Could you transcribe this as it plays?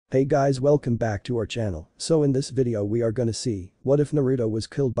Hey guys, welcome back to our channel. So in this video we are gonna see, what if Naruto was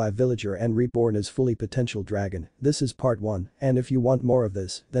killed by villager and reborn as fully potential dragon. This is part 1, and if you want more of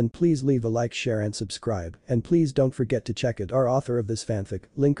this, then please leave a like, share and subscribe, and please don't forget to check it our author of this fanfic,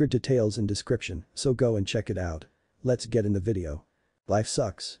 link or details in description, so go and check it out. Let's get in the video. Life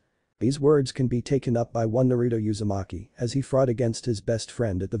sucks. These words can be taken up by one Naruto Uzumaki as he fought against his best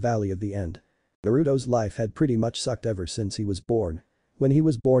friend at the Valley of the End. Naruto's life had pretty much sucked ever since he was born. When he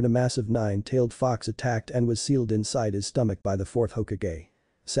was born, a massive 9-tailed fox attacked and was sealed inside his stomach by the 4th Hokage.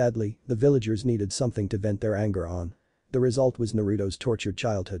 Sadly, the villagers needed something to vent their anger on. The result was Naruto's tortured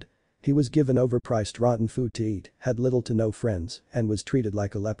childhood. He was given overpriced rotten food to eat, had little to no friends, and was treated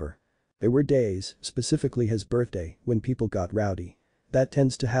like a leper. There were days, specifically his birthday, when people got rowdy. That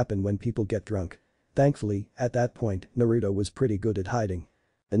tends to happen when people get drunk. Thankfully, at that point, Naruto was pretty good at hiding.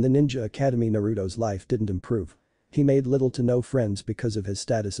 In the Ninja Academy, Naruto's life didn't improve. He made little to no friends because of his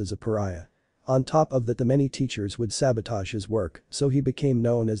status as a pariah. On top of that, the many teachers would sabotage his work, so he became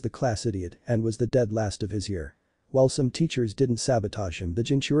known as the class idiot and was the dead last of his year. While some teachers didn't sabotage him, the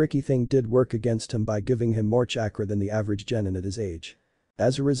Jinchuriki thing did work against him by giving him more chakra than the average genin at his age.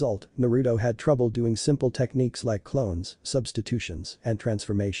 As a result, Naruto had trouble doing simple techniques like clones, substitutions, and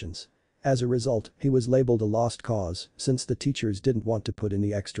transformations. As a result, he was labeled a lost cause since the teachers didn't want to put in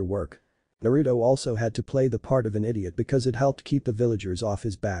the extra work. Naruto also had to play the part of an idiot because it helped keep the villagers off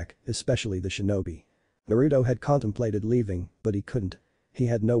his back, especially the shinobi. Naruto had contemplated leaving, but he couldn't. He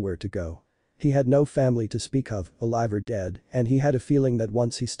had nowhere to go. He had no family to speak of, alive or dead, and he had a feeling that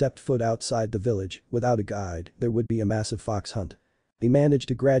once he stepped foot outside the village, without a guide, there would be a massive fox hunt. He managed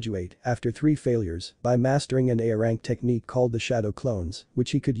to graduate, after 3 failures, by mastering an A-rank technique called the shadow clones,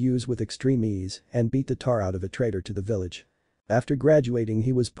 which he could use with extreme ease and beat the tar out of a traitor to the village. After graduating,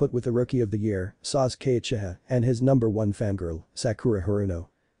 he was put with the Rookie of the Year, Sasuke Uchiha, and his number 1 fangirl, Sakura Haruno.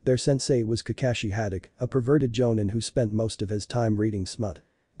 Their sensei was Kakashi Haddock, a perverted jonin who spent most of his time reading smut.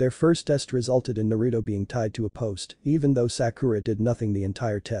 Their first test resulted in Naruto being tied to a post, even though Sakura did nothing the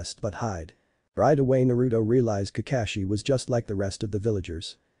entire test but hide. Right away, Naruto realized Kakashi was just like the rest of the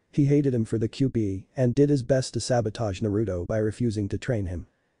villagers. He hated him for the QB and did his best to sabotage Naruto by refusing to train him.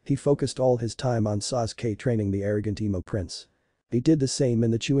 He focused all his time on Sasuke training the arrogant emo prince. He did the same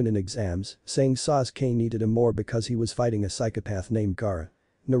in the Chunin exams, saying Sasuke needed him more because he was fighting a psychopath named Gaara.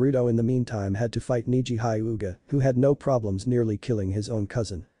 Naruto in the meantime had to fight Neji Hyuga, who had no problems nearly killing his own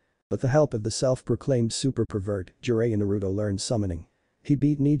cousin. With the help of the self-proclaimed super pervert, Jiraiya, Naruto learned summoning. He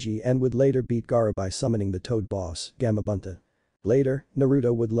beat Neji and would later beat Gaara by summoning the toad boss, Gamabunta. Later,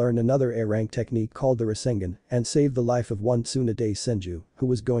 Naruto would learn another A-rank technique called the Rasengan and save the life of one Tsunade Senju, who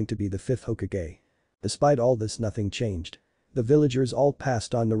was going to be the 5th Hokage. Despite all this, nothing changed. The villagers all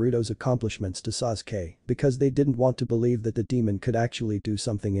passed on Naruto's accomplishments to Sasuke because they didn't want to believe that the demon could actually do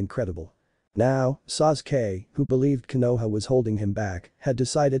something incredible. Now, Sasuke, who believed Konoha was holding him back, had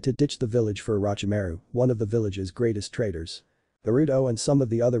decided to ditch the village for Orochimaru, one of the village's greatest traitors. Naruto and some of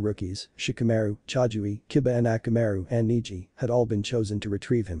the other rookies, Shikamaru, Chajui, Kiba and Akamaru and Neji, had all been chosen to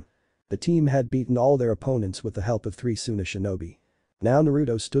retrieve him. The team had beaten all their opponents with the help of 3 Suna shinobi. Now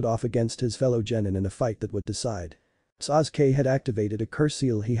Naruto stood off against his fellow genin in a fight that would decide. Sasuke had activated a curse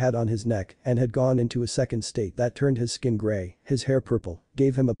seal he had on his neck and had gone into a second state that turned his skin gray, his hair purple,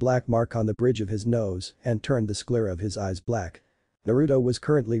 gave him a black mark on the bridge of his nose, and turned the sclera of his eyes black. Naruto was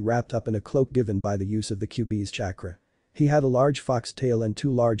currently wrapped up in a cloak given by the use of the QB's chakra. He had a large fox tail and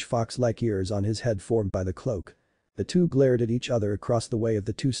 2 large fox-like ears on his head formed by the cloak. The two glared at each other across the way of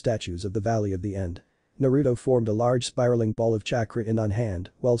the 2 statues of the Valley of the End. Naruto formed a large spiraling ball of chakra in on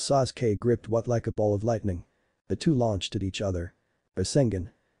hand, while Sasuke gripped what like a ball of lightning. The two launched at each other.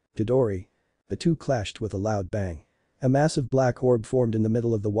 Rasengan. Chidori. The two clashed with a loud bang. A massive black orb formed in the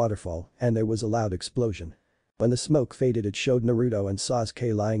middle of the waterfall, and there was a loud explosion. When the smoke faded, it showed Naruto and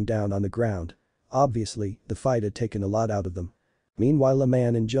Sasuke lying down on the ground. Obviously, the fight had taken a lot out of them. Meanwhile, a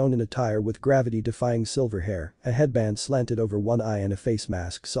man in jonin attire with gravity-defying silver hair, a headband slanted over one eye and a face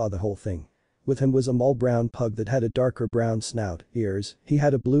mask saw the whole thing. With him was a mole brown pug that had a darker brown snout, ears, he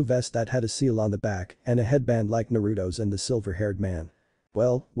had a blue vest that had a seal on the back, and a headband like Naruto's and the silver-haired man.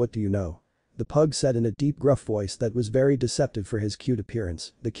 "Well, what do you know?" The pug said in a deep gruff voice that was very deceptive for his cute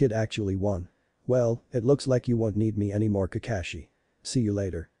appearance. The kid actually won. "Well, it looks like you won't need me anymore, Kakashi. See you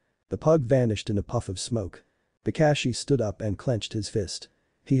later." The pug vanished in a puff of smoke. Kakashi stood up and clenched his fist.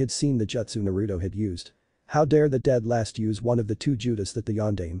 He had seen the jutsu Naruto had used. How dare the dead last use one of the 2 jutsus that the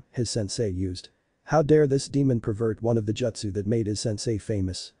yondaime, his sensei, used? How dare this demon pervert one of the jutsu that made his sensei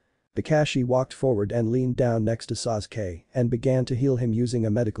famous? Kakashi walked forward and leaned down next to Sasuke and began to heal him using a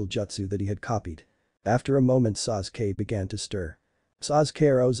medical jutsu that he had copied. After a moment, Sasuke began to stir.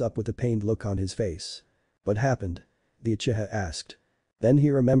 Sasuke rose up with a pained look on his face. What happened? The Uchiha asked. Then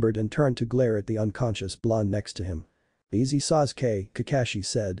he remembered and turned to glare at the unconscious blonde next to him. "Easy Sasuke," Kakashi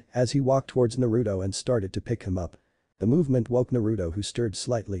said as he walked towards Naruto and started to pick him up. The movement woke Naruto, who stirred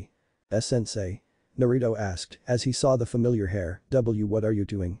slightly. "Sensei?" Naruto asked as he saw the familiar hair. What are you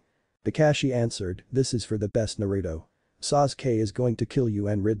doing?" Kakashi answered, "This is for the best, Naruto. Sasuke is going to kill you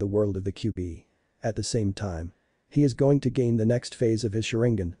and rid the world of the QB. At the same time, he is going to gain the next phase of his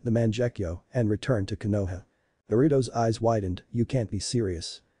Sharingan, the Mangekyo, and return to Konoha." Naruto's eyes widened. "You can't be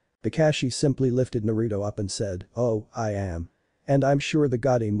serious." Kakashi simply lifted Naruto up and said, "Oh, I am. And I'm sure the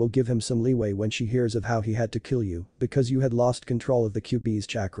Godin will give him some leeway when she hears of how he had to kill you because you had lost control of the QB's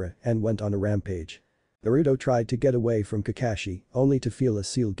chakra and went on a rampage." Naruto tried to get away from Kakashi, only to feel a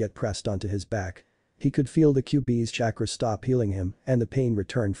seal get pressed onto his back. He could feel the QB's chakra stop healing him and the pain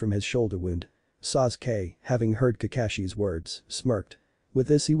returned from his shoulder wound. Sasuke, having heard Kakashi's words, smirked. With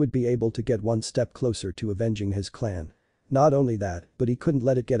this he would be able to get one step closer to avenging his clan. Not only that, but he couldn't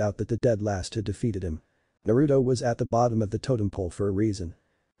let it get out that the dead last had defeated him. Naruto was at the bottom of the totem pole for a reason.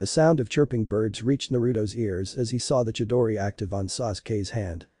 The sound of chirping birds reached Naruto's ears as he saw the Chidori active on Sasuke's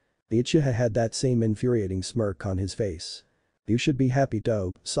hand. The Uchiha had that same infuriating smirk on his face. "You should be happy,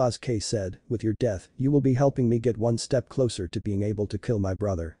 dope," Sasuke said, "with your death, you will be helping me get one step closer to being able to kill my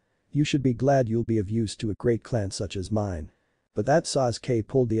brother. You should be glad you'll be of use to a great clan such as mine." But that Sasuke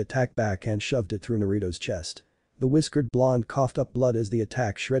pulled the attack back and shoved it through Naruto's chest. The whiskered blonde coughed up blood as the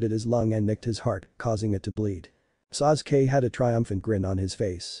attack shredded his lung and nicked his heart, causing it to bleed. Sasuke had a triumphant grin on his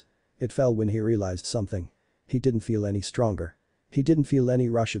face. It fell when he realized something. He didn't feel any stronger. He didn't feel any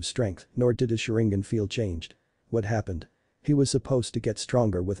rush of strength, nor did his Sharingan feel changed. What happened? He was supposed to get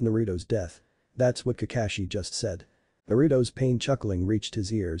stronger with Naruto's death. That's what Kakashi just said. Naruto's pain chuckling reached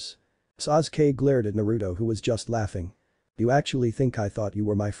his ears. Sasuke glared at Naruto, who was just laughing. "You actually think I thought you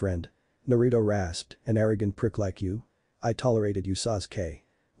were my friend?" Naruto rasped, "An arrogant prick like you? I tolerated you, Sasuke.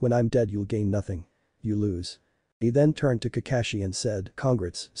 When I'm dead you'll gain nothing. You lose." He then turned to Kakashi and said,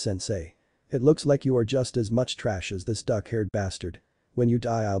 "Congrats, sensei. It looks like you are just as much trash as this duck-haired bastard. When you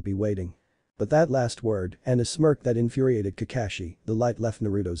die I'll be waiting." But that last word, and a smirk that infuriated Kakashi, the light left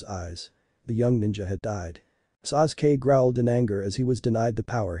Naruto's eyes. The young ninja had died. Sasuke growled in anger as he was denied the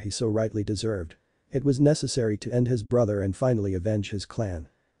power he so rightly deserved. It was necessary to end his brother and finally avenge his clan.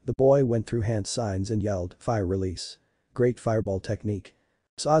 The boy went through hand signs and yelled, "Fire release." Great fireball technique.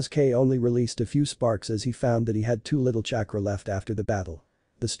 Sasuke only released a few sparks as he found that he had too little chakra left after the battle.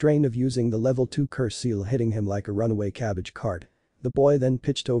 The strain of using the level 2 curse seal hitting him like a runaway cabbage cart. The boy then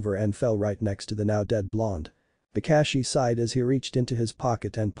pitched over and fell right next to the now dead blonde. Kakashi sighed as he reached into his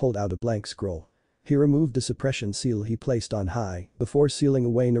pocket and pulled out a blank scroll. He removed the suppression seal he placed on high before sealing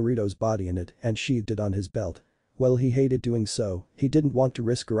away Naruto's body in it and sheathed it on his belt. While he hated doing so, he didn't want to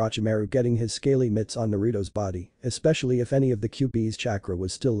risk Orochimaru getting his scaly mitts on Naruto's body, especially if any of the QB's chakra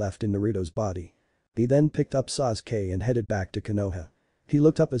was still left in Naruto's body. He then picked up Sasuke and headed back to Konoha. He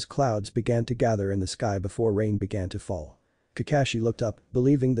looked up as clouds began to gather in the sky before rain began to fall. Kakashi looked up,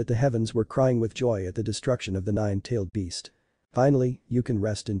 believing that the heavens were crying with joy at the destruction of the nine-tailed beast. "Finally, you can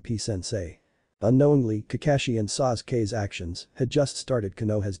rest in peace, sensei." Unknowingly, Kakashi and Sasuke's actions had just started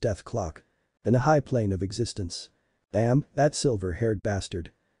Konoha's death clock. In a high plane of existence. "Damn, that silver-haired bastard."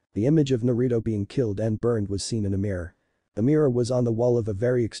 The image of Naruto being killed and burned was seen in a mirror. The mirror was on the wall of a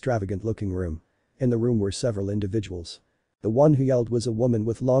very extravagant-looking room. In the room were several individuals. The one who yelled was a woman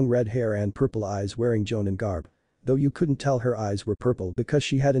with long red hair and purple eyes wearing Jonin garb. Though you couldn't tell her eyes were purple because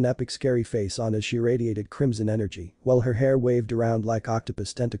she had an epic scary face on as she radiated crimson energy while her hair waved around like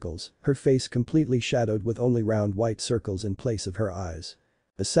octopus tentacles, her face completely shadowed with only round white circles in place of her eyes.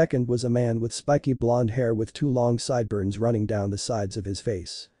 The second was a man with spiky blonde hair with two long sideburns running down the sides of his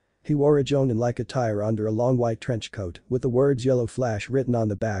face. He wore a Jonin-like attire under a long white trench coat with the words "Yellow Flash" written on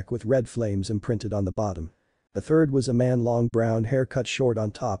the back with red flames imprinted on the bottom. The third was a man, long brown hair cut short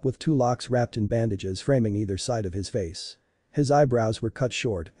on top with two locks wrapped in bandages framing either side of his face. His eyebrows were cut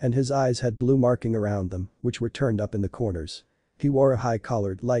short and his eyes had blue marking around them, which were turned up in the corners. He wore a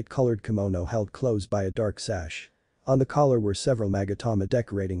high-collared, light-colored kimono held closed by a dark sash. On the collar were several magatama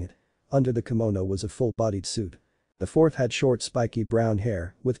decorating it. Under the kimono was a full-bodied suit. The fourth had short spiky brown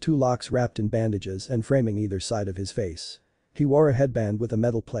hair with two locks wrapped in bandages and framing either side of his face. He wore a headband with a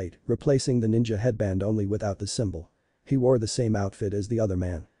metal plate, replacing the ninja headband only without the symbol. He wore the same outfit as the other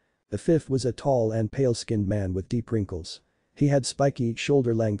man. The fifth was a tall and pale-skinned man with deep wrinkles. He had spiky,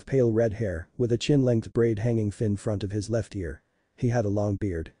 shoulder-length pale red hair with a chin-length braid hanging in front of his left ear. He had a long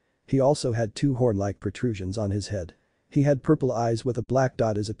beard. He also had two horn-like protrusions on his head. He had purple eyes with a black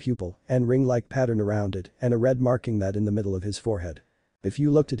dot as a pupil and ring-like pattern around it and a red marking that in the middle of his forehead. If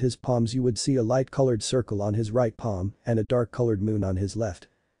you looked at his palms you would see a light-colored circle on his right palm and a dark-colored moon on his left.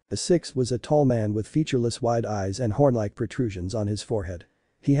 The sixth was a tall man with featureless wide eyes and horn-like protrusions on his forehead.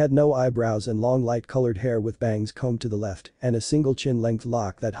 He had no eyebrows and long light-colored hair with bangs combed to the left and a single chin-length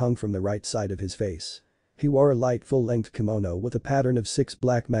lock that hung from the right side of his face. He wore a light full-length kimono with a pattern of 6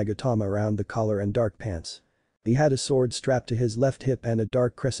 black magatama around the collar and dark pants. He had a sword strapped to his left hip and a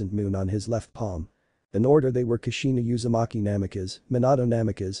dark crescent moon on his left palm. In order they were Kushina Uzumaki Namikaze, Minato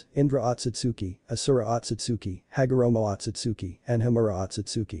Namikaze, Indra Otsutsuki, Asura Otsutsuki, Hagoromo Otsutsuki, and Himura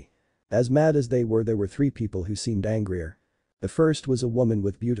Otsutsuki. As mad as they were, there were 3 people who seemed angrier. The first was a woman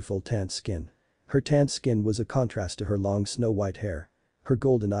with beautiful tanned skin. Her tanned skin was a contrast to her long snow-white hair. Her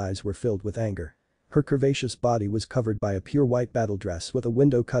golden eyes were filled with anger. Her curvaceous body was covered by a pure white battle dress with a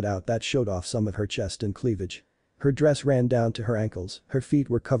window cut out that showed off some of her chest and cleavage. Her dress ran down to her ankles, her feet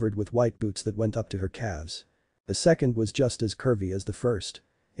were covered with white boots that went up to her calves. The second was just as curvy as the first.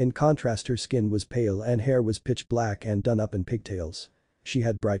 In contrast, her skin was pale and hair was pitch black and done up in pigtails. She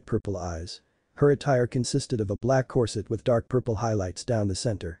had bright purple eyes. Her attire consisted of a black corset with dark purple highlights down the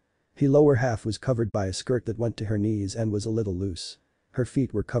center. Her lower half was covered by a skirt that went to her knees and was a little loose. Her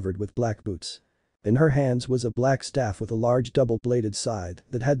feet were covered with black boots. In her hands was a black staff with a large double-bladed scythe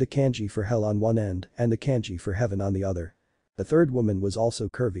that had the kanji for hell on one end and the kanji for heaven on the other. The third woman was also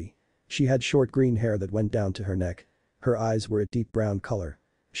curvy. She had short green hair that went down to her neck. Her eyes were a deep brown color.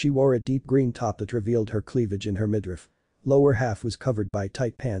 She wore a deep green top that revealed her cleavage in her midriff. Lower half was covered by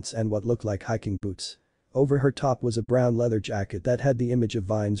tight pants and what looked like hiking boots. Over her top was a brown leather jacket that had the image of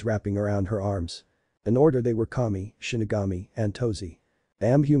vines wrapping around her arms. In order they were Kami, Shinigami, and Tozi.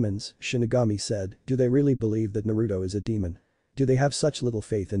 Damn humans, Shinigami said, do they really believe that Naruto is a demon? Do they have such little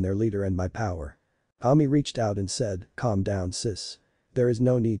faith in their leader and my power? Kami reached out and said, calm down sis. There is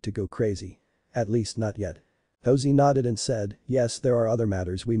no need to go crazy. At least not yet. Tozi nodded and said, yes, there are other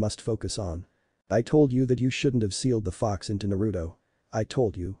matters we must focus on. I told you that you shouldn't have sealed the fox into Naruto. I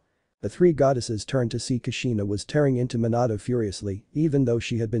told you. The 3 goddesses turned to see Kushina was tearing into Minato furiously, even though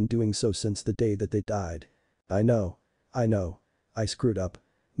she had been doing so since the day that they died. I know. I screwed up.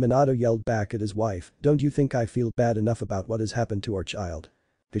 Minato yelled back at his wife, don't you think I feel bad enough about what has happened to our child?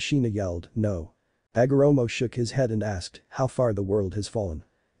 Kushina yelled, no. Hagoromo shook his head and asked, how far the world has fallen.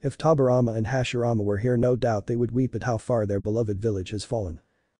 If Tobirama and Hashirama were here, no doubt they would weep at how far their beloved village has fallen.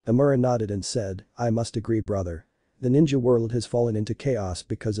 Amura nodded and said, I must agree brother. The ninja world has fallen into chaos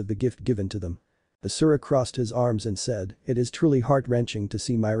because of the gift given to them. Asura crossed his arms and said, it is truly heart-wrenching to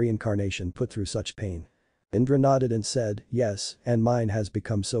see my reincarnation put through such pain. Indra nodded and said, yes, and mine has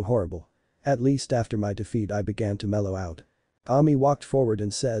become so horrible. At least after my defeat I began to mellow out. Kami walked forward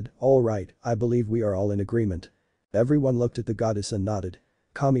and said, all right, I believe we are all in agreement. Everyone looked at the goddess and nodded.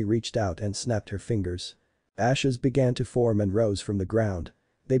 Kami reached out and snapped her fingers. Ashes began to form and rose from the ground.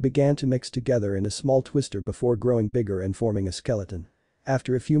 They began to mix together in a small twister before growing bigger and forming a skeleton.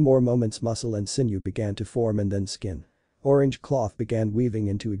 After a few more moments, muscle and sinew began to form and then skin. Orange cloth began weaving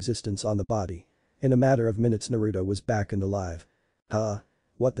into existence on the body. In a matter of minutes Naruto was back and alive.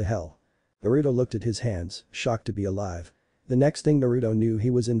 What the hell? Naruto looked at his hands, shocked to be alive. The next thing Naruto knew,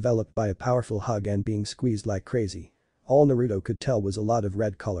 he was enveloped by a powerful hug and being squeezed like crazy. All Naruto could tell was a lot of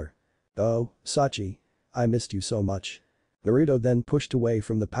red color. Oh, Sachi. I missed you so much. Naruto then pushed away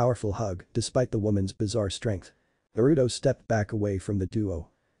from the powerful hug despite the woman's bizarre strength. Naruto stepped back away from the duo.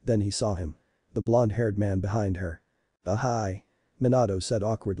 Then he saw him. The blonde-haired man behind her. Hi. Minato said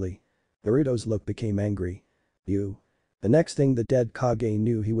awkwardly. Naruto's look became angry. You. The next thing the dead Kage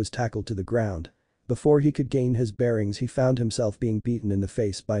knew, he was tackled to the ground. Before he could gain his bearings, he found himself being beaten in the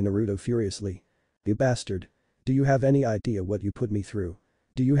face by Naruto furiously. You bastard. Do you have any idea what you put me through?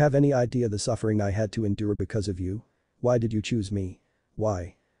 Do you have any idea the suffering I had to endure because of you? Why did you choose me?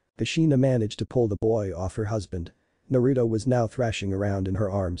 Why? Kushina managed to pull the boy off her husband. Naruto was now thrashing around in her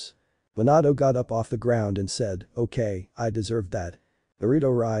arms. Minato got up off the ground and said, okay, I deserved that.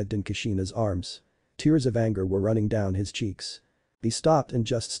 Naruto writhed in Kushina's arms. Tears of anger were running down his cheeks. He stopped and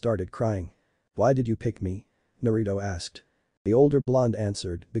just started crying. Why did you pick me? Naruto asked. The older blonde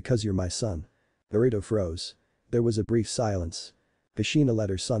answered, because you're my son. Naruto froze. There was a brief silence. Kushina let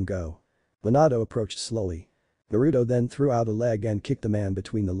her son go. Minato approached slowly. Naruto then threw out a leg and kicked the man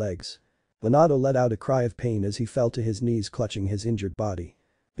between the legs. Minato let out a cry of pain as he fell to his knees, clutching his injured body.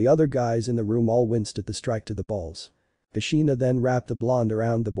 The other guys in the room all winced at the strike to the balls. Kushina then wrapped the blonde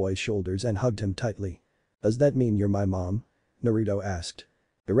around the boy's shoulders and hugged him tightly. Does that mean you're my mom? Naruto asked.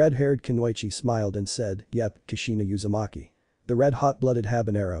 The red-haired Kunoichi smiled and said, yep, Kushina Uzumaki. The red hot-blooded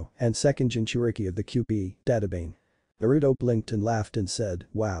habanero and second Jinchuriki of the QB, Databane. Naruto blinked and laughed and said,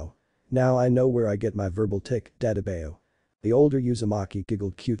 wow. Now I know where I get my verbal tick, Databeo. The older Uzumaki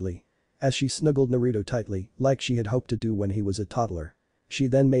giggled cutely. As she snuggled Naruto tightly, like she had hoped to do when he was a toddler. She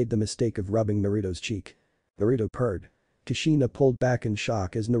then made the mistake of rubbing Naruto's cheek. Naruto purred. Kushina pulled back in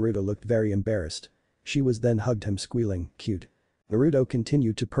shock as Naruto looked very embarrassed. She was then hugged him squealing, cute. Naruto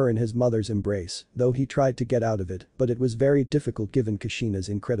continued to purr in his mother's embrace, though he tried to get out of it, but it was very difficult given Kushina's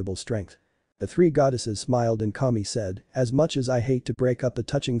incredible strength. The three goddesses smiled and Kami said, as much as I hate to break up the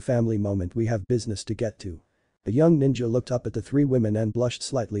touching family moment, we have business to get to. The young ninja looked up at the three women and blushed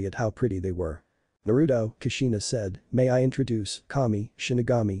slightly at how pretty they were. Naruto, Kushina said, may I introduce Kami,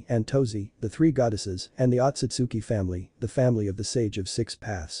 Shinigami, and Tozi, the three goddesses, and the Otsutsuki family, the family of the Sage of Six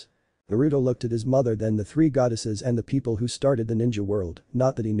Paths. Naruto looked at his mother, then the three goddesses and the people who started the ninja world,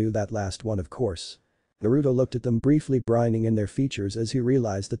 not that he knew that last one of course. Naruto looked at them briefly, brining in their features as he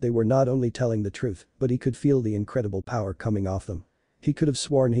realized that they were not only telling the truth, but he could feel the incredible power coming off them. He could have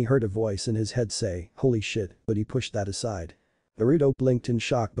sworn he heard a voice in his head say, holy shit, but he pushed that aside. Naruto blinked in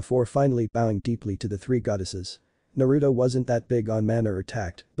shock before finally bowing deeply to the three goddesses. Naruto wasn't that big on manner or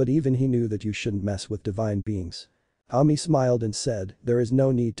tact, but even he knew that you shouldn't mess with divine beings. Kami smiled and said, there is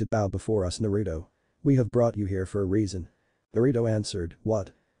no need to bow before us, Naruto. We have brought you here for a reason. Naruto answered,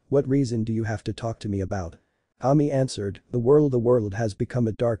 what? What reason do you have to talk to me about? Kami answered, the world has become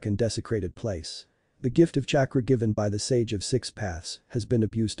a dark and desecrated place. The gift of chakra given by the Sage of Six Paths has been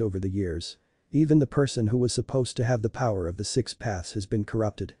abused over the years. Even the person who was supposed to have the power of the Six Paths has been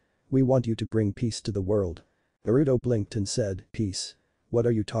corrupted. We want you to bring peace to the world. Naruto blinked and said, peace? What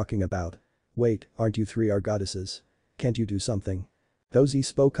are you talking about? Wait, aren't you three our goddesses? Can't you do something? Tozi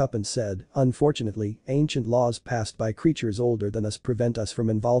spoke up and said, unfortunately, ancient laws passed by creatures older than us prevent us from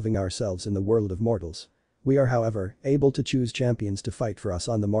involving ourselves in the world of mortals. We are, however, able to choose champions to fight for us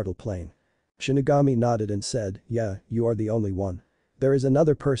on the mortal plane. Shinigami nodded and said, yeah, you are the only one. There is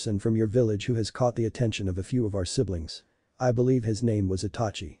another person from your village who has caught the attention of a few of our siblings. I believe his name was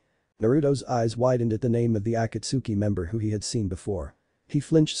Itachi. Naruto's eyes widened at the name of the Akatsuki member who he had seen before. He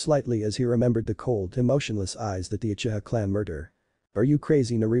flinched slightly as he remembered the cold, emotionless eyes that the Uchiha clan murderer. Are you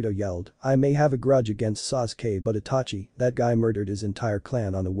crazy? Naruto yelled. I may have a grudge against Sasuke, but Itachi, that guy murdered his entire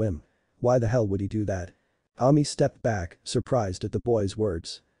clan on a whim. Why the hell would he do that? Kami stepped back, surprised at the boy's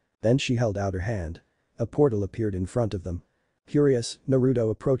words. Then she held out her hand. A portal appeared in front of them. Curious, Naruto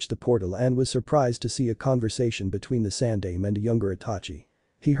approached the portal and was surprised to see a conversation between the Sandaime and a younger Itachi.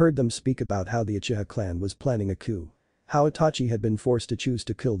 He heard them speak about how the Uchiha clan was planning a coup. How Itachi had been forced to choose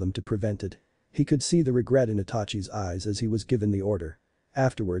to kill them to prevent it. He could see the regret in Itachi's eyes as he was given the order.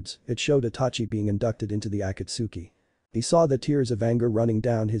 Afterwards, it showed Itachi being inducted into the Akatsuki. He saw the tears of anger running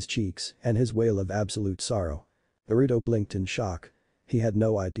down his cheeks and his wail of absolute sorrow. Naruto blinked in shock. He had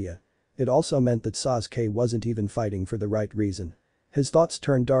no idea. It also meant that Sasuke wasn't even fighting for the right reason. His thoughts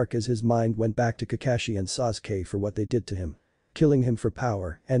turned dark as his mind went back to Kakashi and Sasuke for what they did to him. Killing him for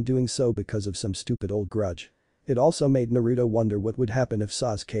power and doing so because of some stupid old grudge. It also made Naruto wonder what would happen if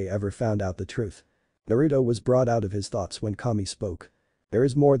Sasuke ever found out the truth. Naruto was brought out of his thoughts when Kami spoke. There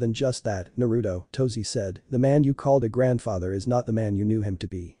is more than just that, Naruto, Tozi said, the man you called a grandfather is not the man you knew him to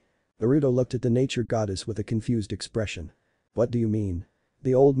be. Naruto looked at the nature goddess with a confused expression. What do you mean?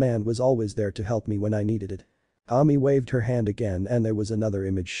 The old man was always there to help me when I needed it. Kami waved her hand again and there was another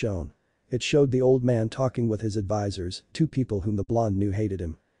image shown. It showed the old man talking with his advisors, two people whom the blonde knew hated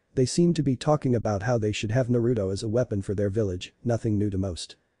him. They seemed to be talking about how they should have Naruto as a weapon for their village, nothing new to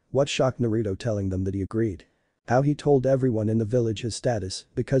most. What shocked Naruto telling them that he agreed? How he told everyone in the village his status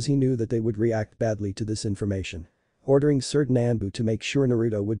because he knew that they would react badly to this information. Ordering certain Anbu to make sure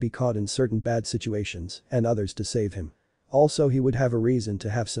Naruto would be caught in certain bad situations and others to save him. Also he would have a reason to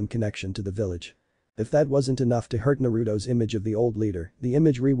have some connection to the village. If that wasn't enough to hurt Naruto's image of the old leader, the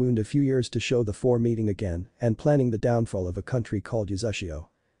image rewound a few years to show the four meeting again and planning the downfall of a country called Uzushio.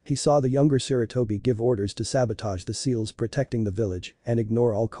 He saw the younger Sarutobi give orders to sabotage the seals protecting the village and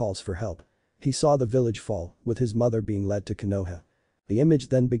ignore all calls for help. He saw the village fall, with his mother being led to Konoha. The image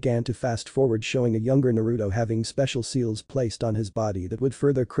then began to fast forward showing a younger Naruto having special seals placed on his body that would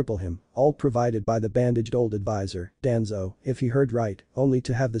further cripple him, all provided by the bandaged old advisor, Danzo, if he heard right, only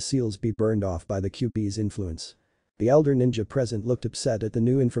to have the seals be burned off by the QB's influence. The elder ninja present looked upset at the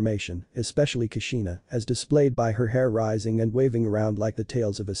new information, especially Kushina, as displayed by her hair rising and waving around like the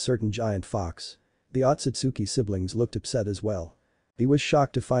tails of a certain giant fox. The Otsutsuki siblings looked upset as well. He was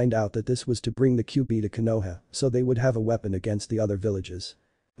shocked to find out that this was to bring the QB to Konoha, so they would have a weapon against the other villages.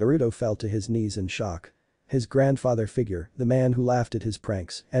 Naruto fell to his knees in shock. His grandfather figure, the man who laughed at his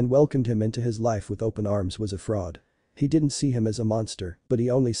pranks and welcomed him into his life with open arms, was a fraud. He didn't see him as a monster, but he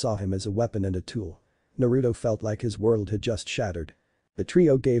only saw him as a weapon and a tool. Naruto felt like his world had just shattered. The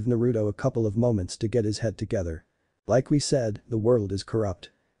trio gave Naruto a couple of moments to get his head together. Like we said, the world is corrupt.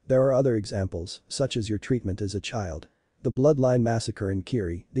 There are other examples, such as your treatment as a child. The bloodline massacre in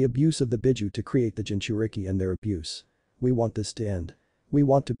Kiri, the abuse of the Biju to create the Jinchuriki and their abuse. We want this to end. We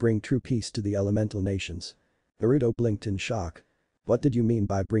want to bring true peace to the elemental nations. Naruto blinked in shock. What did you mean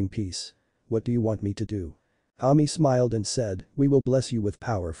by bring peace? What do you want me to do? Ami smiled and said, we will bless you with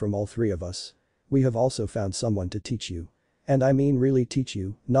power from all three of us. We have also found someone to teach you. And I mean really teach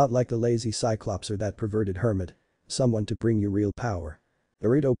you, not like the lazy Cyclops or that perverted hermit. Someone to bring you real power.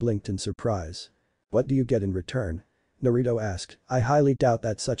 Naruto blinked in surprise. What do you get in return? Naruto asked, I highly doubt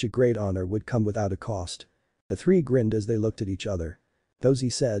that such a great honor would come without a cost. The three grinned as they looked at each other. Those he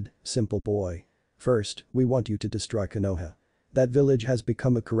said, simple boy. First, we want you to destroy Konoha. That village has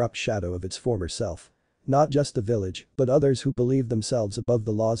become a corrupt shadow of its former self. Not just the village, but others who believe themselves above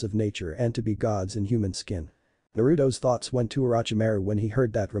the laws of nature and to be gods in human skin. Naruto's thoughts went to Orochimaru when he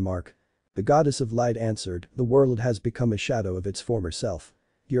heard that remark. The goddess of light answered, the world has become a shadow of its former self.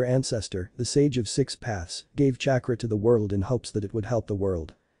 Your ancestor, the sage of six paths, gave chakra to the world in hopes that it would help the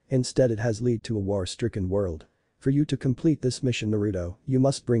world. Instead it has led to a war-stricken world. For you to complete this mission, Naruto, you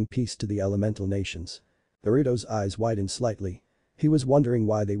must bring peace to the elemental nations. Naruto's eyes widened slightly. He was wondering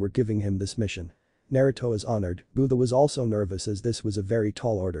why they were giving him this mission. Naruto is honored, Buddha was also nervous as this was a very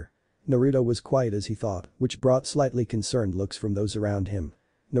tall order. Naruto was quiet as he thought, which brought slightly concerned looks from those around him.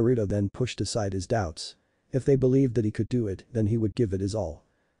 Naruto then pushed aside his doubts. If they believed that he could do it, then he would give it his all.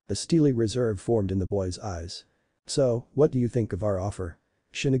 A steely reserve formed in the boy's eyes. So, what do you think of our offer?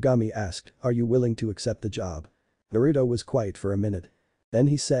 Shinigami asked, are you willing to accept the job? Naruto was quiet for a minute. Then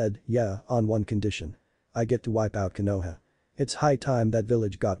he said, yeah, on one condition. I get to wipe out Konoha. It's high time that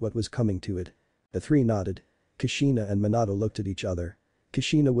village got what was coming to it. The three nodded. Kushina and Minato looked at each other.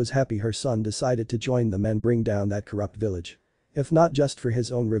 Kushina was happy her son decided to join them and bring down that corrupt village. If not just for his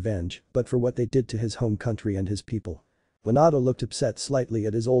own revenge, but for what they did to his home country and his people. Minato looked upset slightly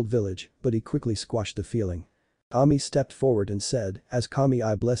at his old village, but he quickly squashed the feeling. Ami stepped forward and said, as Kami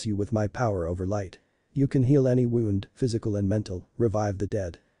I bless you with my power over light. You can heal any wound, physical and mental, revive the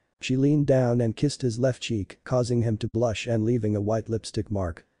dead. She leaned down and kissed his left cheek, causing him to blush and leaving a white lipstick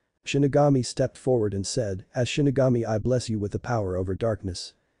mark. Shinigami stepped forward and said, as Shinigami I bless you with the power over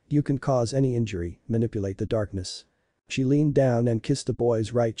darkness. You can cause any injury, manipulate the darkness. She leaned down and kissed the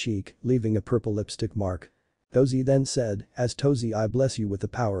boy's right cheek, leaving a purple lipstick mark. Tozi then said, as Tozi I bless you with the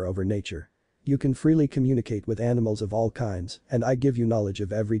power over nature. You can freely communicate with animals of all kinds, and I give you knowledge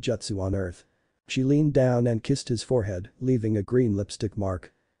of every jutsu on earth. She leaned down and kissed his forehead, leaving a green lipstick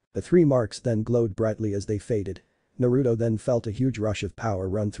mark. The three marks then glowed brightly as they faded. Naruto then felt a huge rush of power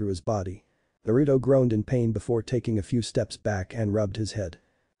run through his body. Naruto groaned in pain before taking a few steps back and rubbed his head.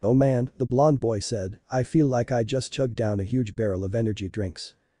 Oh man, the blonde boy said, I feel like I just chugged down a huge barrel of energy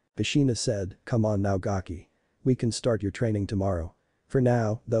drinks. Kushina said, come on now Gaki. We can start your training tomorrow. For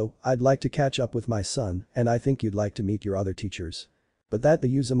now, though, I'd like to catch up with my son and I think you'd like to meet your other teachers. But that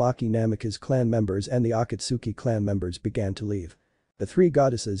the Uzumaki Namikaze clan members and the Akatsuki clan members began to leave. The three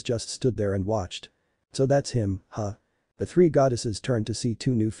goddesses just stood there and watched. So that's him, huh? The three goddesses turned to see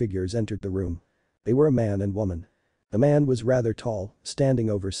two new figures entered the room. They were a man and woman. The man was rather tall, standing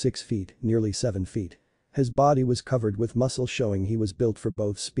over 6 feet, nearly 7 feet. His body was covered with muscle showing he was built for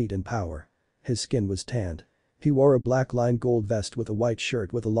both speed and power. His skin was tanned. He wore a black lined gold vest with a white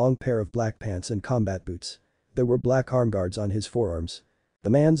shirt with a long pair of black pants and combat boots. There were black arm guards on his forearms. The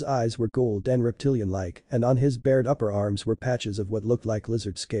man's eyes were gold and reptilian-like and on his bared upper arms were patches of what looked like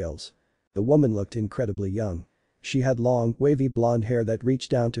lizard scales. The woman looked incredibly young. She had long, wavy blonde hair that reached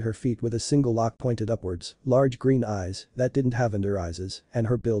down to her feet with a single lock pointed upwards, large green eyes that didn't have under eyes, and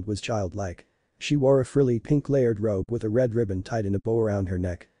her build was childlike. She wore a frilly pink layered robe with a red ribbon tied in a bow around her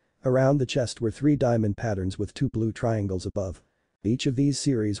neck. Around the chest were 3 diamond patterns with 2 blue triangles above. Each of these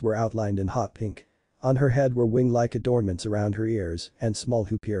series were outlined in hot pink. On her head were wing-like adornments around her ears and small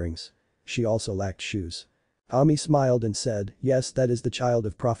hoop earrings. She also lacked shoes. Ami smiled and said, yes, that is the child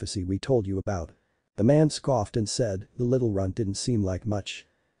of prophecy we told you about. The man scoffed and said, the little runt didn't seem like much.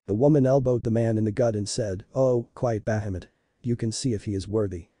 The woman elbowed the man in the gut and said, oh, quiet Bahamut. You can see if he is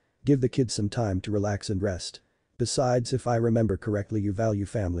worthy. Give the kid some time to relax and rest. Besides, if I remember correctly, you value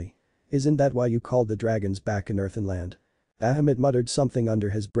family. Isn't that why you called the dragons back in Earth and Land? Bahamut muttered something under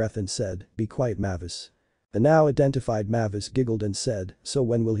his breath and said, be quiet Mavis. The now identified Mavis giggled and said, so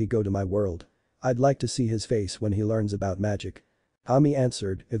when will he go to my world? I'd like to see his face when he learns about magic. Ami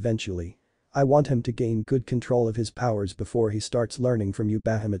answered, eventually. I want him to gain good control of his powers before he starts learning from you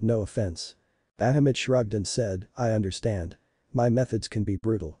Bahamut, no offense. Bahamut shrugged and said, I understand. My methods can be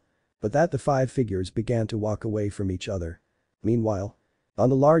brutal. But that the 5 figures began to walk away from each other. Meanwhile, on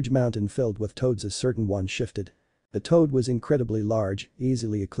a large mountain filled with toads a certain one shifted. The toad was incredibly large,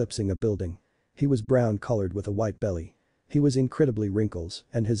 easily eclipsing a building. He was brown colored with a white belly. He was incredibly wrinkles,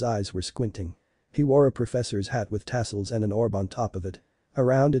 and his eyes were squinting. He wore a professor's hat with tassels and an orb on top of it.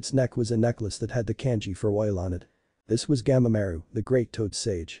 Around its neck was a necklace that had the kanji for oil on it. This was Gamamaru, the great toad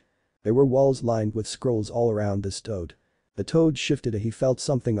sage. There were walls lined with scrolls all around this toad. The toad shifted as he felt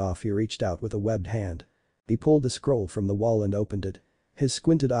something off. He reached out with a webbed hand. He pulled the scroll from the wall and opened it. His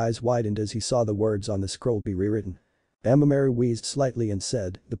squinted eyes widened as he saw the words on the scroll be rewritten. Gamamaru wheezed slightly and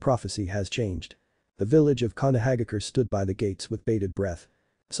said, "The prophecy has changed." The village of Konohagakure stood by the gates with bated breath.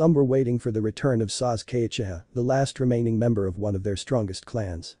 Some were waiting for the return of Sasuke Uchiha, the last remaining member of one of their strongest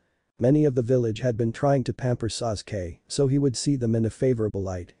clans. Many of the village had been trying to pamper Sasuke so he would see them in a favorable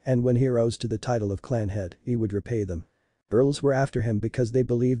light, and when he rose to the title of clan head, he would repay them. Girls were after him because they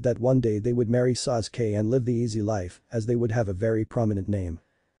believed that one day they would marry Sasuke and live the easy life, as they would have a very prominent name.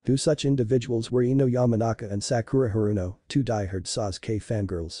 Two such individuals were Ino Yamanaka and Sakura Haruno, two diehard Sasuke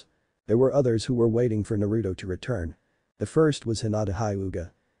fangirls. There were others who were waiting for Naruto to return. The first was Hinata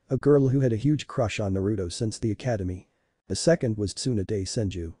Hyuga, a girl who had a huge crush on Naruto since the academy. The second was Tsunade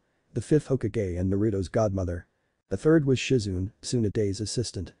Senju, the fifth Hokage and Naruto's godmother. The third was Shizune, Tsunade's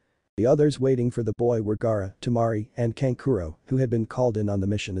assistant. The others waiting for the boy were Gaara, Temari, and Kankuro, who had been called in on the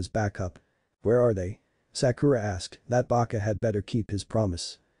mission as backup. "Where are they?" Sakura asked. "That baka had better keep his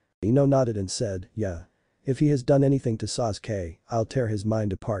promise." Ino nodded and said, "Yeah. If he has done anything to Sasuke, I'll tear his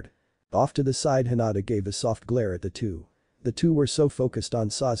mind apart." Off to the side, Hinata gave a soft glare at the two. The two were so focused on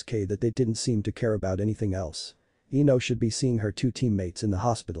Sasuke that they didn't seem to care about anything else. Ino should be seeing her two teammates in the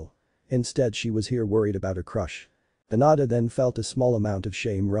hospital. Instead, she was here worried about her crush. Hinata then felt a small amount of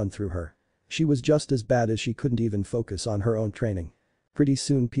shame run through her. She was just as bad as she couldn't even focus on her own training. Pretty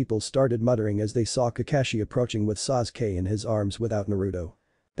soon people started muttering as they saw Kakashi approaching with Sasuke in his arms without Naruto.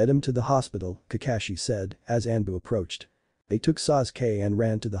 "Get him to the hospital," Kakashi said as Anbu approached. They took Sasuke and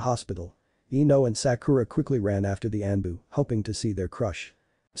ran to the hospital. Ino and Sakura quickly ran after the Anbu, hoping to see their crush.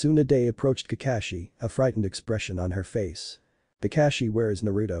 Tsunade approached Kakashi, a frightened expression on her face. "Kakashi, where is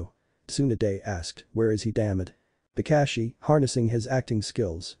Naruto?" Tsunade asked. "Where is he, damn it?" Kakashi, harnessing his acting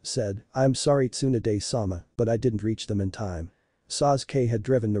skills, said, "I'm sorry Tsunade-sama, but I didn't reach them in time. Sasuke had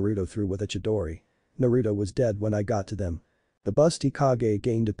driven Naruto through with a Chidori. Naruto was dead when I got to them." The busty Kage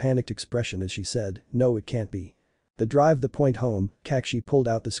gained a panicked expression as she said, "No, it can't be." To drive the point home, Kakashi pulled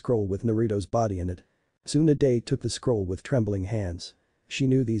out the scroll with Naruto's body in it. Tsunade took the scroll with trembling hands. She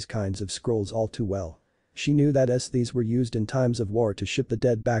knew these kinds of scrolls all too well. She knew that these were used in times of war to ship the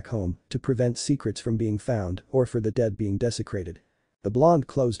dead back home, to prevent secrets from being found, or for the dead being desecrated. The blonde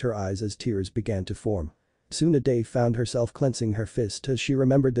closed her eyes as tears began to form. Tsunade found herself clencing her fist as she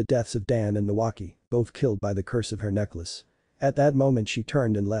remembered the deaths of Dan and Nawaki, both killed by the curse of her necklace. At that moment she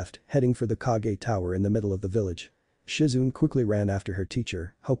turned and left, heading for the Kage Tower in the middle of the village. Shizune quickly ran after her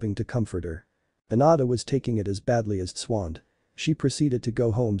teacher, hoping to comfort her. Hinata was taking it as badly as Swand. She proceeded to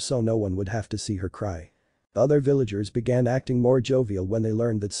go home so no one would have to see her cry. Other villagers began acting more jovial when they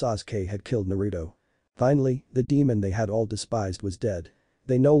learned that Sasuke had killed Naruto. Finally, the demon they had all despised was dead.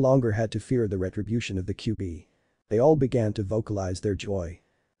 They no longer had to fear the retribution of the QB. They all began to vocalize their joy.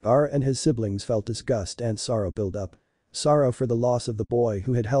 Gaara and his siblings felt disgust and sorrow build up. Sorrow for the loss of the boy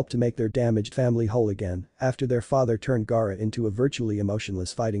who had helped to make their damaged family whole again after their father turned Gaara into a virtually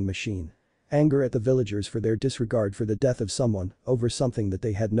emotionless fighting machine. Anger at the villagers for their disregard for the death of someone over something that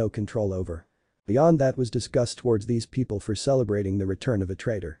they had no control over. Beyond that was disgust towards these people for celebrating the return of a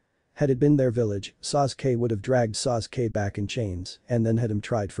traitor. Had it been their village, Sasuke would have dragged Sasuke back in chains and then had him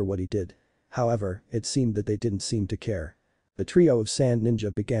tried for what he did. However, it seemed that they didn't seem to care. The trio of Sand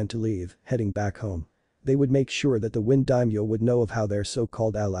Ninja began to leave, heading back home. They would make sure that the Wind Daimyo would know of how their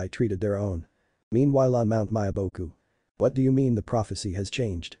so-called ally treated their own. Meanwhile on Mount Mayaboku. "What do you mean the prophecy has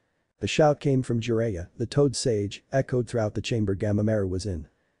changed?" The shout came from Jiraiya, the Toad Sage, echoed throughout the chamber Gamamaru was in.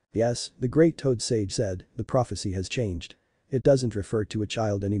 "Yes," the great Toad Sage said, "the prophecy has changed. It doesn't refer to a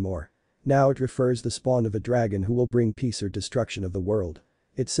child anymore. Now it refers the spawn of a dragon who will bring peace or destruction of the world.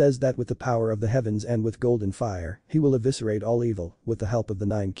 It says that with the power of the heavens and with golden fire, he will eviscerate all evil with the help of the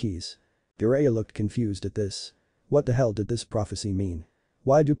 9 keys. Jiraiya looked confused at this. What the hell did this prophecy mean?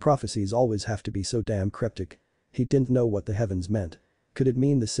 Why do prophecies always have to be so damn cryptic? He didn't know what the heavens meant. Could it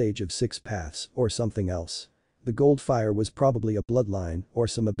mean the Sage of 6 Paths or something else? The gold fire was probably a bloodline or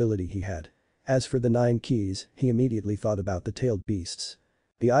some ability he had. As for the 9 keys, he immediately thought about the tailed beasts.